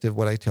subjective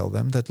what I tell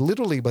them that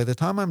literally by the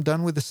time I'm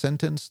done with the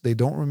sentence, they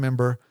don't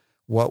remember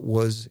what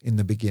was in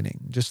the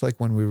beginning. Just like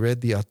when we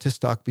read the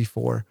Autistok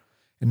before,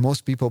 and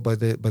most people by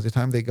the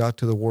time they got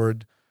to the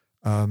word,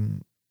 do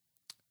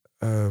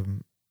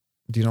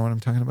you know what I'm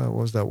talking about?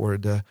 What was that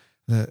word?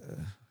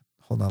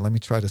 Hold on, let me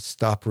try to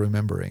stop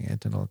remembering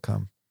it, and it'll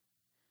come.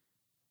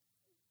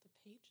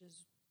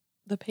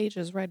 The page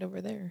is right over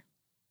there.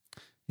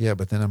 Yeah,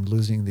 but then I'm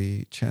losing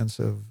the chance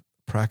of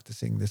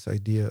practicing this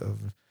idea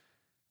of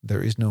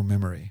there is no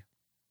memory.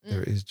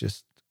 There is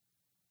just,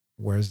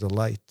 where's the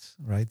light,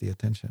 right? The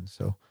attention.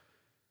 So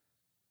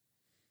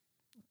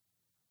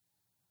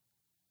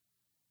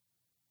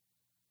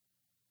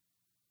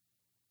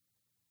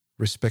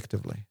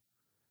respectively,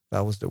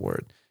 that was the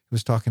word. He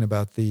was talking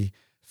about the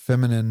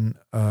feminine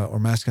or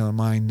masculine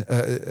mind,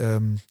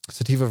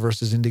 sativa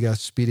versus indica,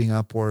 speeding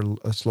up or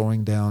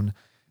slowing down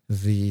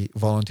the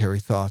voluntary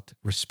thought,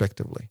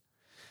 respectively.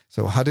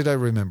 So how did I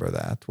remember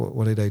that?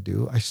 What did I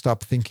do? I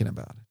stopped thinking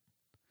about it.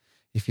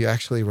 If you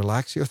actually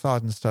relax your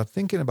thought and stop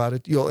thinking about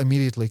it, you'll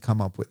immediately come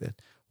up with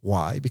it.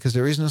 Why? Because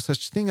there is no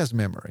such thing as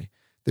memory.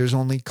 There's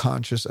only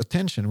conscious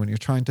attention. When you're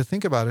trying to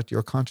think about it,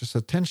 your conscious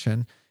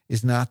attention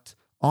is not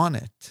on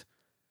it.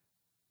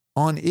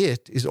 On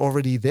it is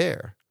already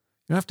there.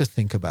 You don't have to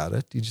think about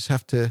it. You just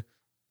have to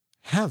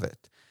have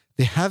it.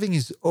 The having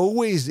is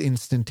always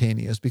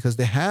instantaneous because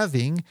the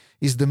having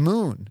is the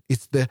moon.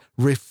 It's the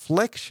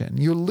reflection.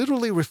 You're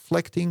literally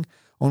reflecting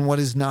on what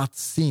is not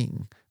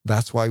seen.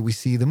 That's why we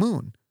see the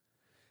moon.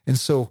 And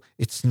so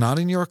it's not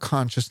in your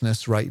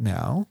consciousness right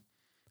now.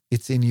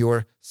 It's in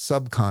your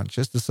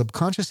subconscious. The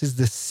subconscious is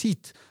the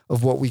seat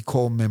of what we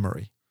call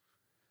memory.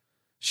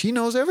 She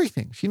knows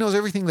everything. She knows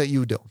everything that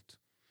you don't.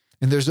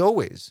 And there's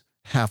always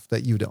half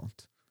that you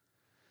don't.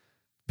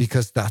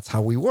 Because that's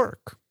how we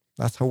work.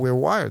 That's how we're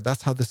wired.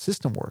 That's how the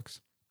system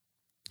works.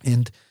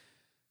 And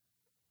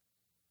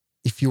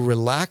if you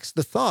relax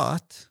the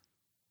thought,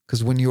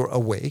 because when you're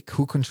awake,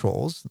 who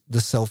controls?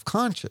 The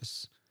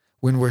self-conscious.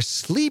 When we're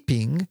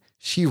sleeping,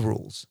 she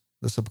rules,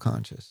 the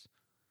subconscious.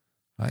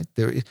 Right?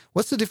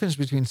 What's the difference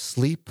between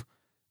sleep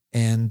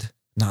and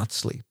not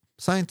sleep?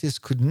 Scientists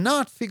could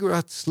not figure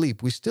out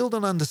sleep. We still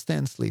don't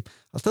understand sleep.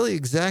 I'll tell you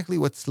exactly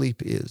what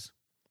sleep is.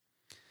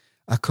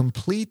 A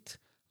complete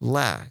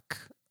lack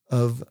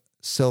of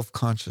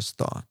self-conscious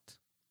thought.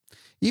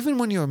 Even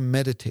when you're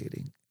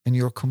meditating and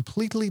you're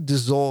completely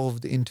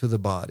dissolved into the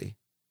body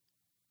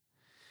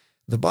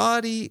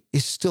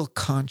is still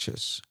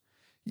conscious.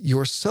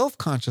 Your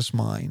self-conscious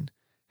mind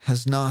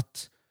has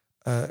not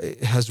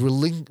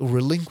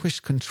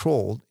relinquished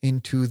control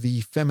into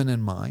the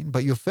feminine mind,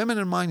 but your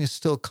feminine mind is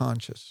still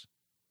conscious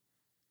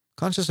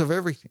of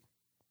everything.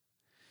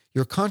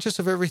 You're conscious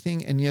of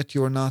everything, and yet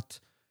you're not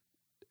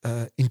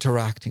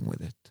interacting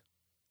with it.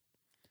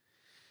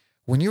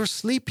 When you're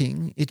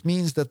sleeping, it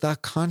means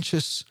that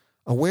conscious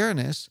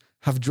awareness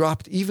have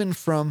dropped even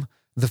from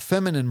the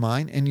feminine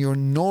mind, and you're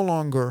no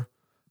longer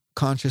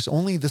conscious.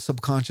 Only the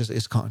subconscious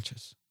is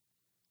conscious.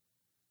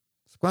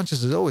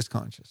 Subconscious is always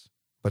conscious,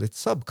 but it's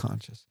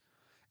subconscious.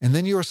 And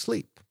then you're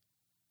asleep.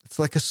 It's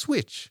like a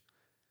switch.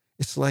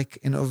 It's like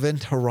an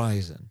event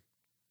horizon.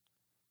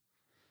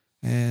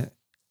 And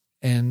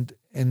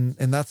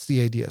that's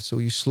the idea. So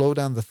you slow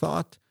down the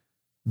thought,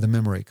 the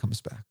memory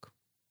comes back.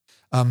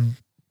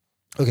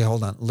 Okay,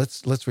 hold on.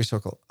 Let's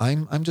recircle.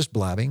 I'm just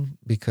blabbing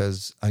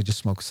because I just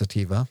smoked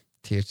sativa,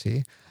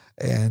 THC,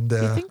 and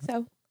You think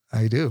so?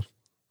 I do.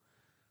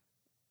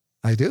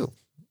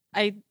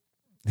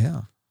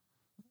 Yeah.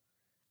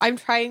 I'm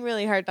trying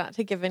really hard not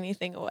to give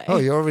anything away. Oh,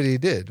 you already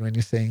did when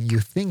you're saying you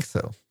think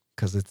so,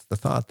 because it's the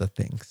thought that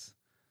thinks.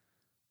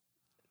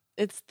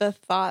 It's the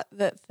thought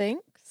that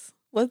thinks.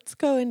 Let's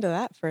go into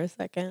that for a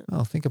second.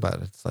 Well, think about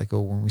it. It's like,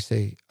 when we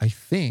say, I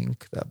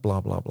think that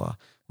blah, blah, blah.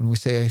 When we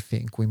say I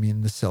think, we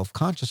mean the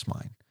self-conscious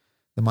mind,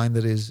 the mind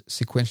that is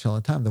sequential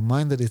in time, the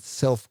mind that is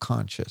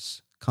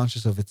self-conscious,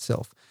 conscious of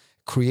itself,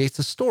 creates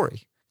a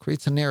story,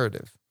 creates a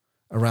narrative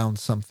around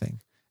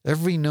something.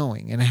 Every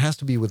knowing, and it has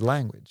to be with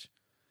language.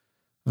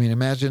 I mean,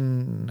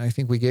 imagine, I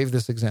think we gave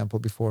this example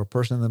before, a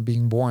person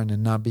being born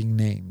and not being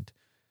named.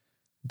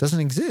 It doesn't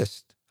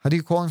exist. How do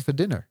you call him for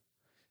dinner?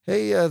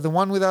 Hey, the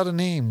one without a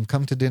name,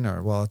 come to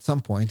dinner. Well, at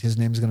some point, his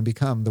name is going to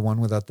become the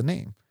one without the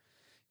name.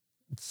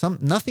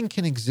 Nothing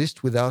can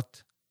exist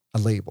without a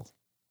label.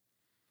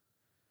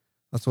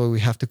 That's why we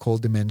have to call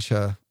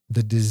dementia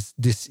the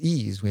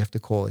dis-ease. We have to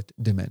call it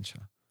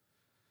dementia.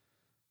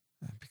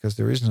 Because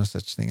there is no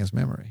such thing as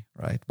memory,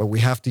 right? But we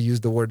have to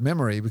use the word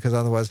memory because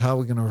otherwise how are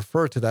we going to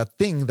refer to that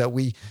thing that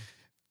we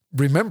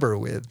remember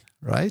with,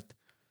 right?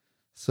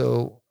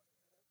 So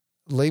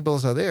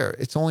labels are there.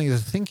 It's only the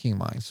thinking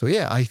mind. So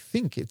yeah, I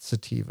think it's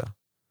sativa.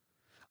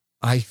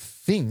 I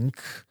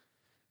think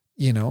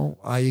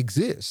I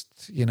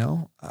exist,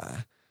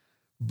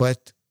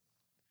 but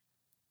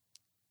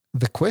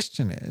the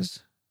question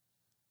is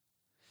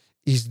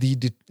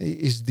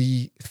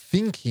the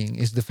thinking,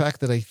 is the fact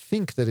that I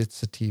think that it's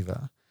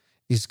sativa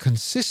is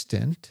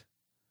consistent,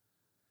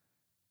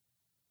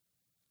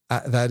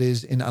 that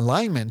is in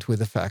alignment with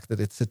the fact that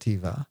it's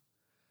sativa,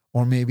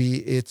 or maybe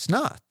it's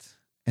not.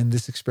 And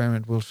this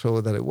experiment will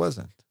show that it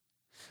wasn't.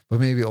 But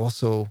maybe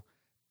also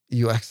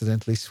you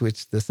accidentally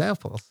switched the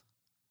samples.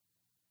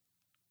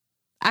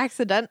 I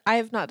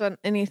have not done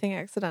anything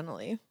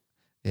accidentally.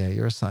 Yeah,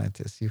 you're a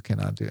scientist. You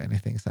cannot do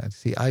anything scientific.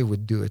 See, I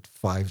would do it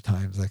 5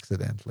 times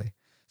accidentally.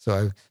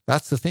 So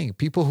that's the thing.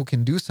 People who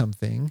can do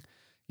something,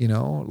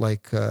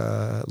 like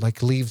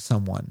leave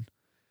someone,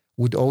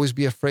 would always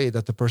be afraid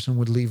that the person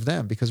would leave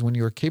them. Because when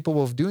you're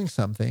capable of doing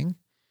something,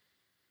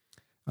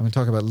 I'm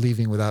talking about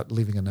leaving without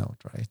leaving a note,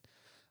 right?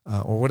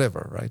 Or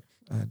whatever, right?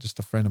 Just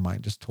a friend of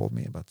mine just told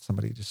me about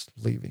somebody just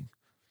leaving.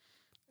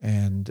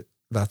 And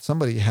that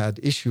somebody had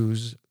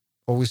issues,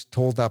 always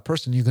told that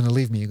person, you're going to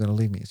leave me, you're going to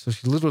leave me. So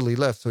she literally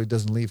left so he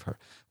doesn't leave her.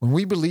 When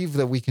we believe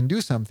that we can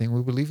do something,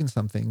 we believe in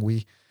something,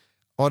 we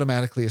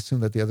automatically assume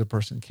that the other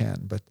person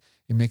can. But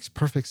it makes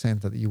perfect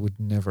sense that you would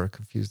never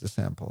confuse the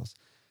samples.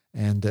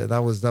 And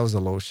that was a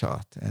low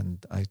shot,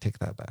 and I take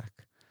that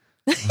back.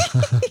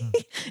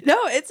 No,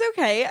 it's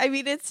okay. I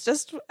mean, it's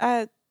just,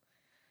 I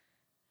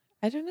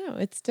don't know.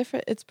 It's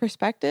different. It's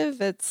perspective.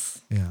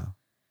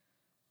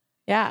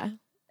 Yeah.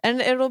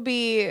 And it'll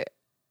be,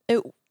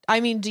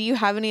 do you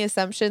have any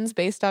assumptions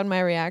based on my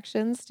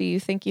reactions? Do you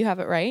think you have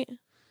it right?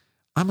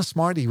 I'm a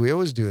smarty. We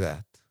always do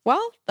that.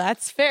 Well,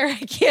 that's fair. I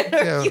can't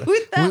argue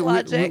with that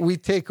logic. We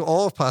take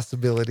all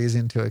possibilities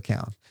into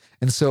account.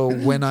 And so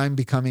when I'm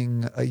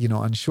becoming,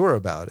 unsure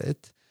about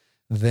it,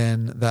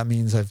 then that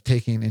means I've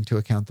taken into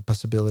account the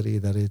possibility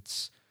that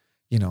it's,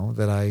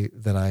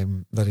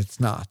 that it's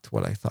not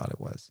what I thought it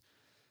was.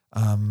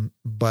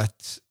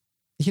 But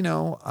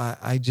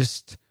I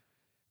just,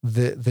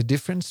 the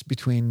difference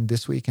between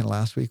this week and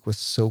last week was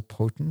so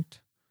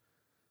potent.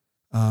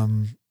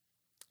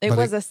 It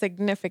was a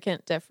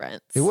significant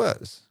difference. It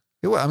was.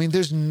 I mean,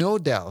 there's no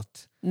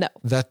doubt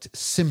that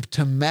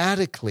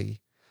symptomatically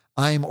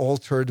I'm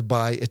altered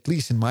by, at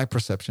least in my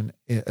perception,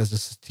 as a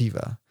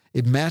sativa.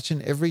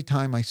 Imagine every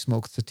time I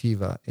smoke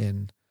sativa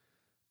in,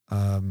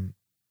 to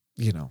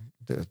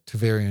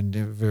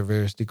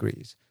various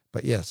degrees.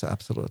 But yes,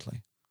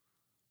 absolutely.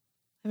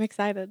 I'm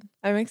excited.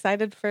 I'm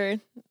excited for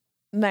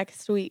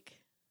next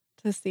week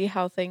to see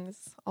how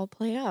things all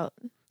play out.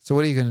 So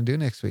what are you going to do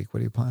next week? What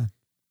do you plan?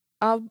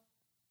 I'll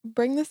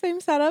bring the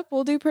same setup.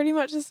 We'll do pretty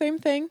much the same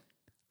thing.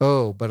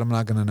 Oh, but I'm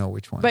not going to know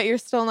which one. But you're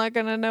still not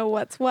going to know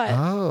what's what.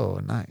 Oh,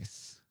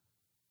 nice.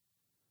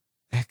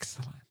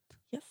 Excellent.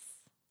 Yes.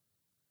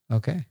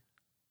 Okay.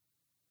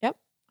 Yep.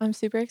 I'm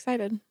super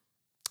excited.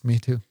 Me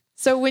too.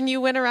 So when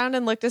you went around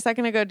and looked a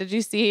second ago, did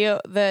you see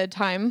the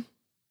time,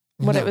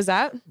 what it was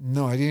at?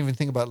 No, I didn't even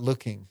think about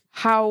looking.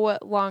 How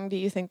long do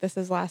you think this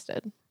has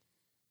lasted?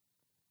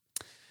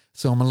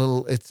 So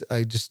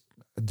a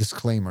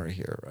disclaimer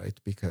here, right?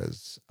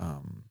 Because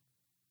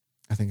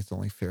I think it's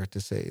only fair to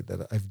say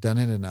that I've done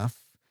it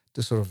enough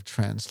to sort of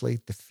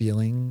translate the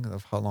feeling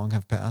of how long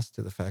have passed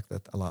to the fact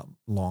that a lot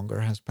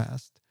longer has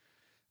passed,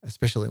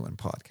 especially when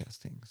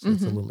podcasting. So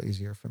it's a little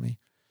easier for me.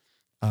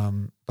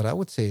 But I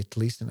would say at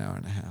least an hour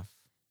and a half.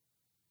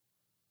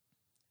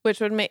 Which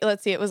would make,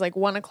 let's see, it was like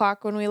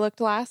 1:00 when we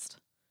looked last.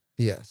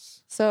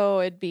 Yes. So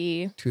it'd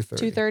be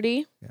 2:30.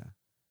 2:30. Yeah.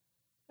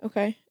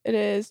 Okay. It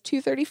is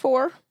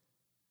 2:34.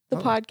 The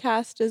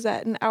podcast is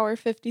at an hour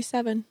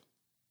 57.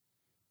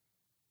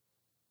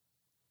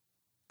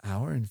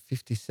 Hour and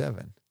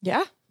 57.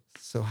 Yeah.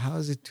 So how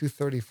is it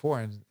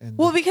 2:34?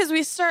 Well, because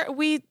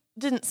we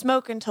didn't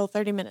smoke until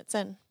 30 minutes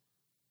in.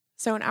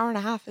 So an hour and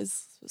a half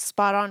is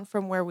spot on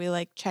from where we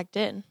checked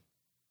in.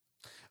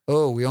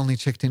 Oh, we only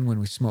checked in when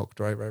we smoked.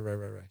 Right.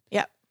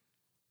 Yep.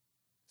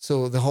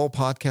 So the whole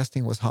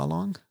podcasting was how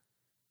long?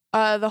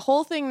 The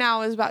whole thing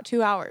now is about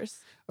 2 hours.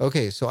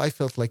 Okay. So I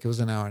felt like it was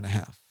an hour and a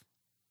half.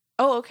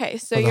 Oh, okay.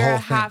 So you're a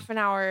half an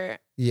hour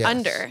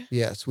under.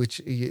 Yes,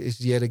 which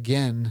is yet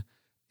again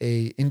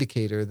a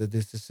indicator that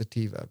this is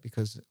sativa,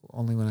 because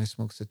only when I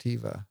smoke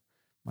sativa,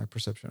 my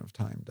perception of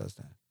time does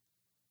that.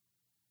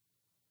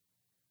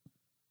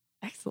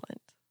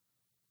 Excellent.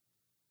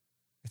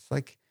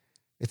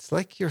 It's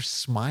like you're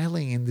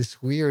smiling in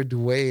this weird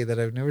way that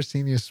I've never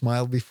seen you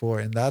smile before,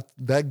 and that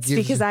gives.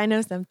 It's because I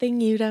know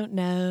something you don't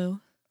know.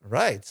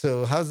 Right.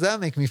 So how does that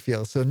make me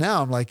feel? So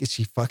now I'm like, is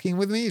she fucking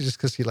with me just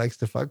because she likes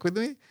to fuck with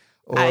me?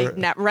 Or...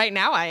 right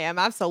now I am,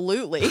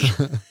 absolutely.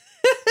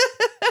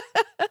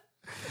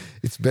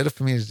 It's better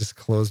for me to just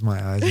close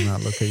my eyes and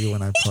not look at you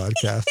when I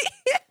podcast.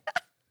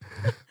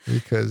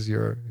 Because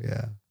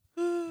yeah.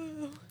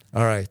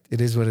 All right.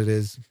 It is what it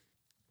is.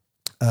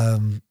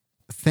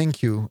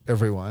 Thank you,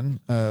 everyone.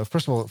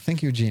 First of all,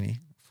 thank you, Jeannie,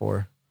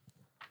 for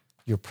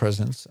your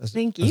presence.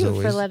 Thank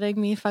you for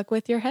letting me fuck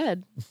with your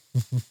head.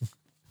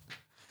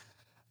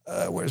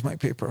 Where's my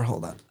paper?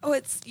 Hold on. Oh,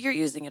 you're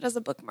using it as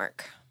a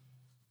bookmark.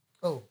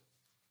 Oh,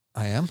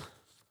 I am?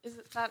 Is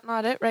that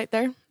not it right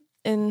there?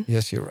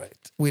 Yes, you're right.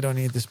 We don't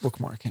need this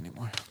bookmark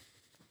anymore.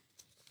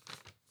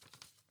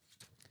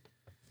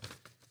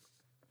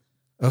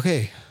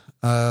 Okay.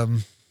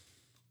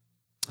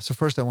 So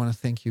first I want to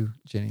thank you,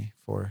 Jenny,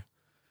 for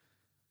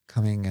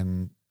coming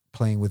and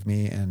playing with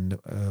me and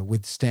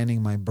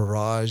withstanding my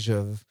barrage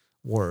of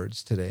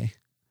words today.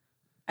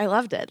 I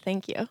loved it.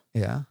 Thank you.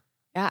 Yeah?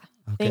 Yeah.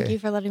 Okay. Thank you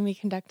for letting me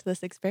conduct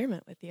this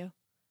experiment with you.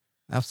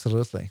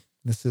 Absolutely.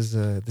 This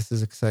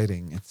is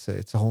exciting.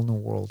 It's a whole new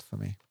world for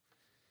me.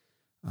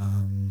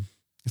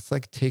 It's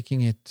like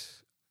taking it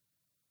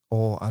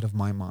all out of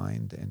my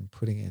mind and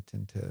putting it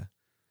into,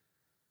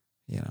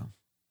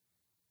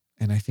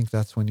 and I think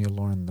that's when you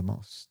learn the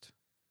most,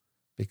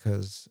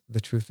 because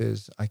the truth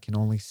is I can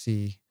only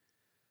see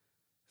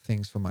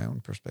things from my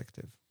own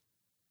perspective.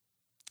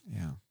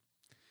 Yeah.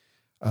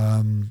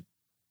 And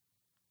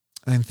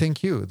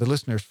thank you, the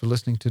listeners, for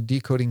listening to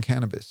Decoding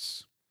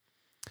Cannabis.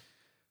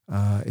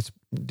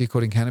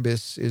 Decoding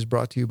Cannabis is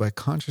brought to you by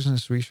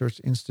Consciousness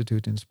Research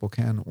Institute in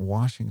Spokane,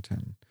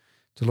 Washington.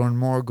 To learn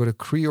more, go to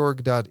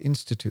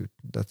criorg.institute.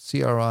 That's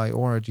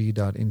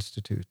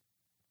CRIORG.institute.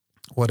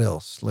 What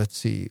else? Let's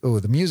see. Oh,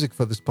 the music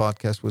for this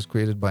podcast was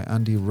created by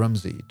Andy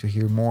Rumsey. To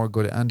hear more,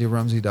 go to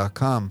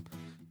andyrumsey.com.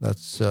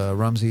 That's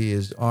Rumsey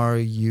is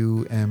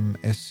RUMSEY.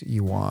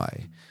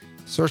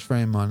 Search for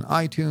him on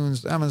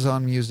iTunes,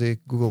 Amazon Music,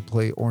 Google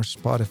Play, or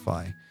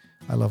Spotify.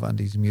 I love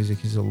Andy's music.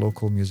 He's a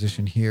local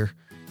musician here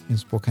in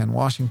Spokane,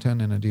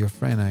 Washington, and a dear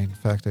friend. I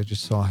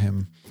just saw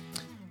him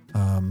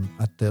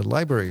at the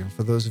library.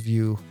 For those of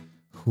you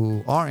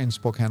who are in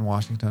Spokane,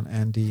 Washington,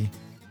 Andy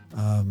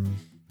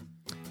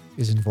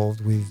is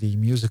involved with the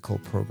musical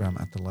program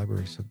at the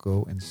library, so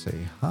go and say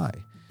hi.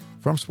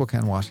 From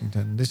Spokane,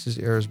 Washington, this is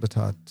Erez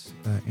Batat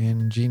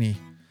and Jeannie.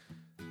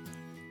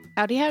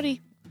 Howdy,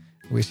 howdy.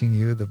 Wishing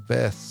you the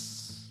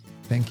best.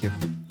 Thank you.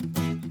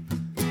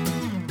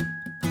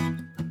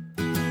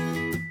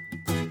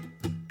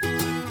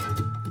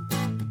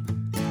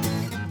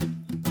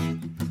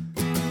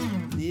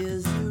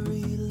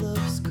 Misery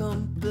loves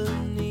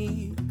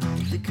company,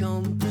 the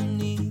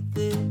company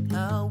that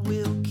I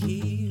will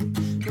keep.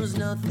 Knows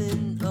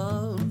nothing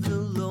of the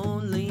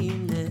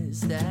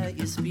loneliness that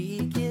you're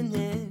speaking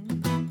in.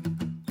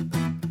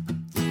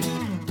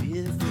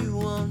 If you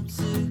want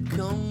to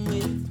come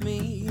with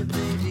me,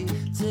 baby,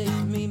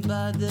 take me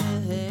by the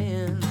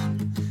hand,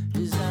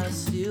 'cause I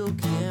still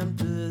can't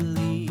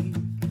believe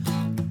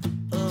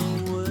a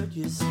word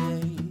you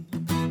say.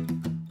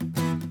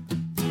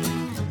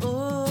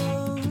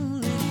 Oh,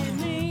 leave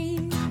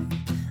me,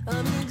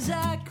 I'm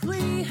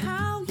exactly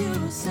how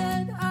you say.